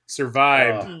Pictures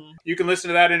survived. You can listen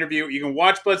to that interview. You can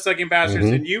watch Bloodsucking Bastards,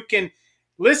 and you can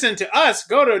listen to us.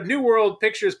 Go to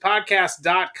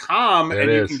newworldpicturespodcast.com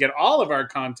and you can get all of our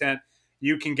content.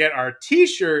 You can get our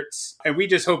T-shirts, and we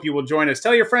just hope you will join us.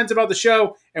 Tell your friends about the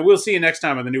show, and we'll see you next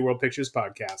time on the New World Pictures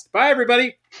Podcast. Bye,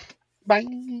 everybody. Bye.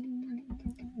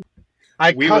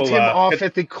 I cut him off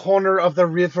at the corner of the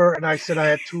river, and I said I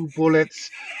had 2 bullets,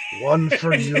 one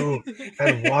for you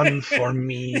and one for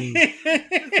me.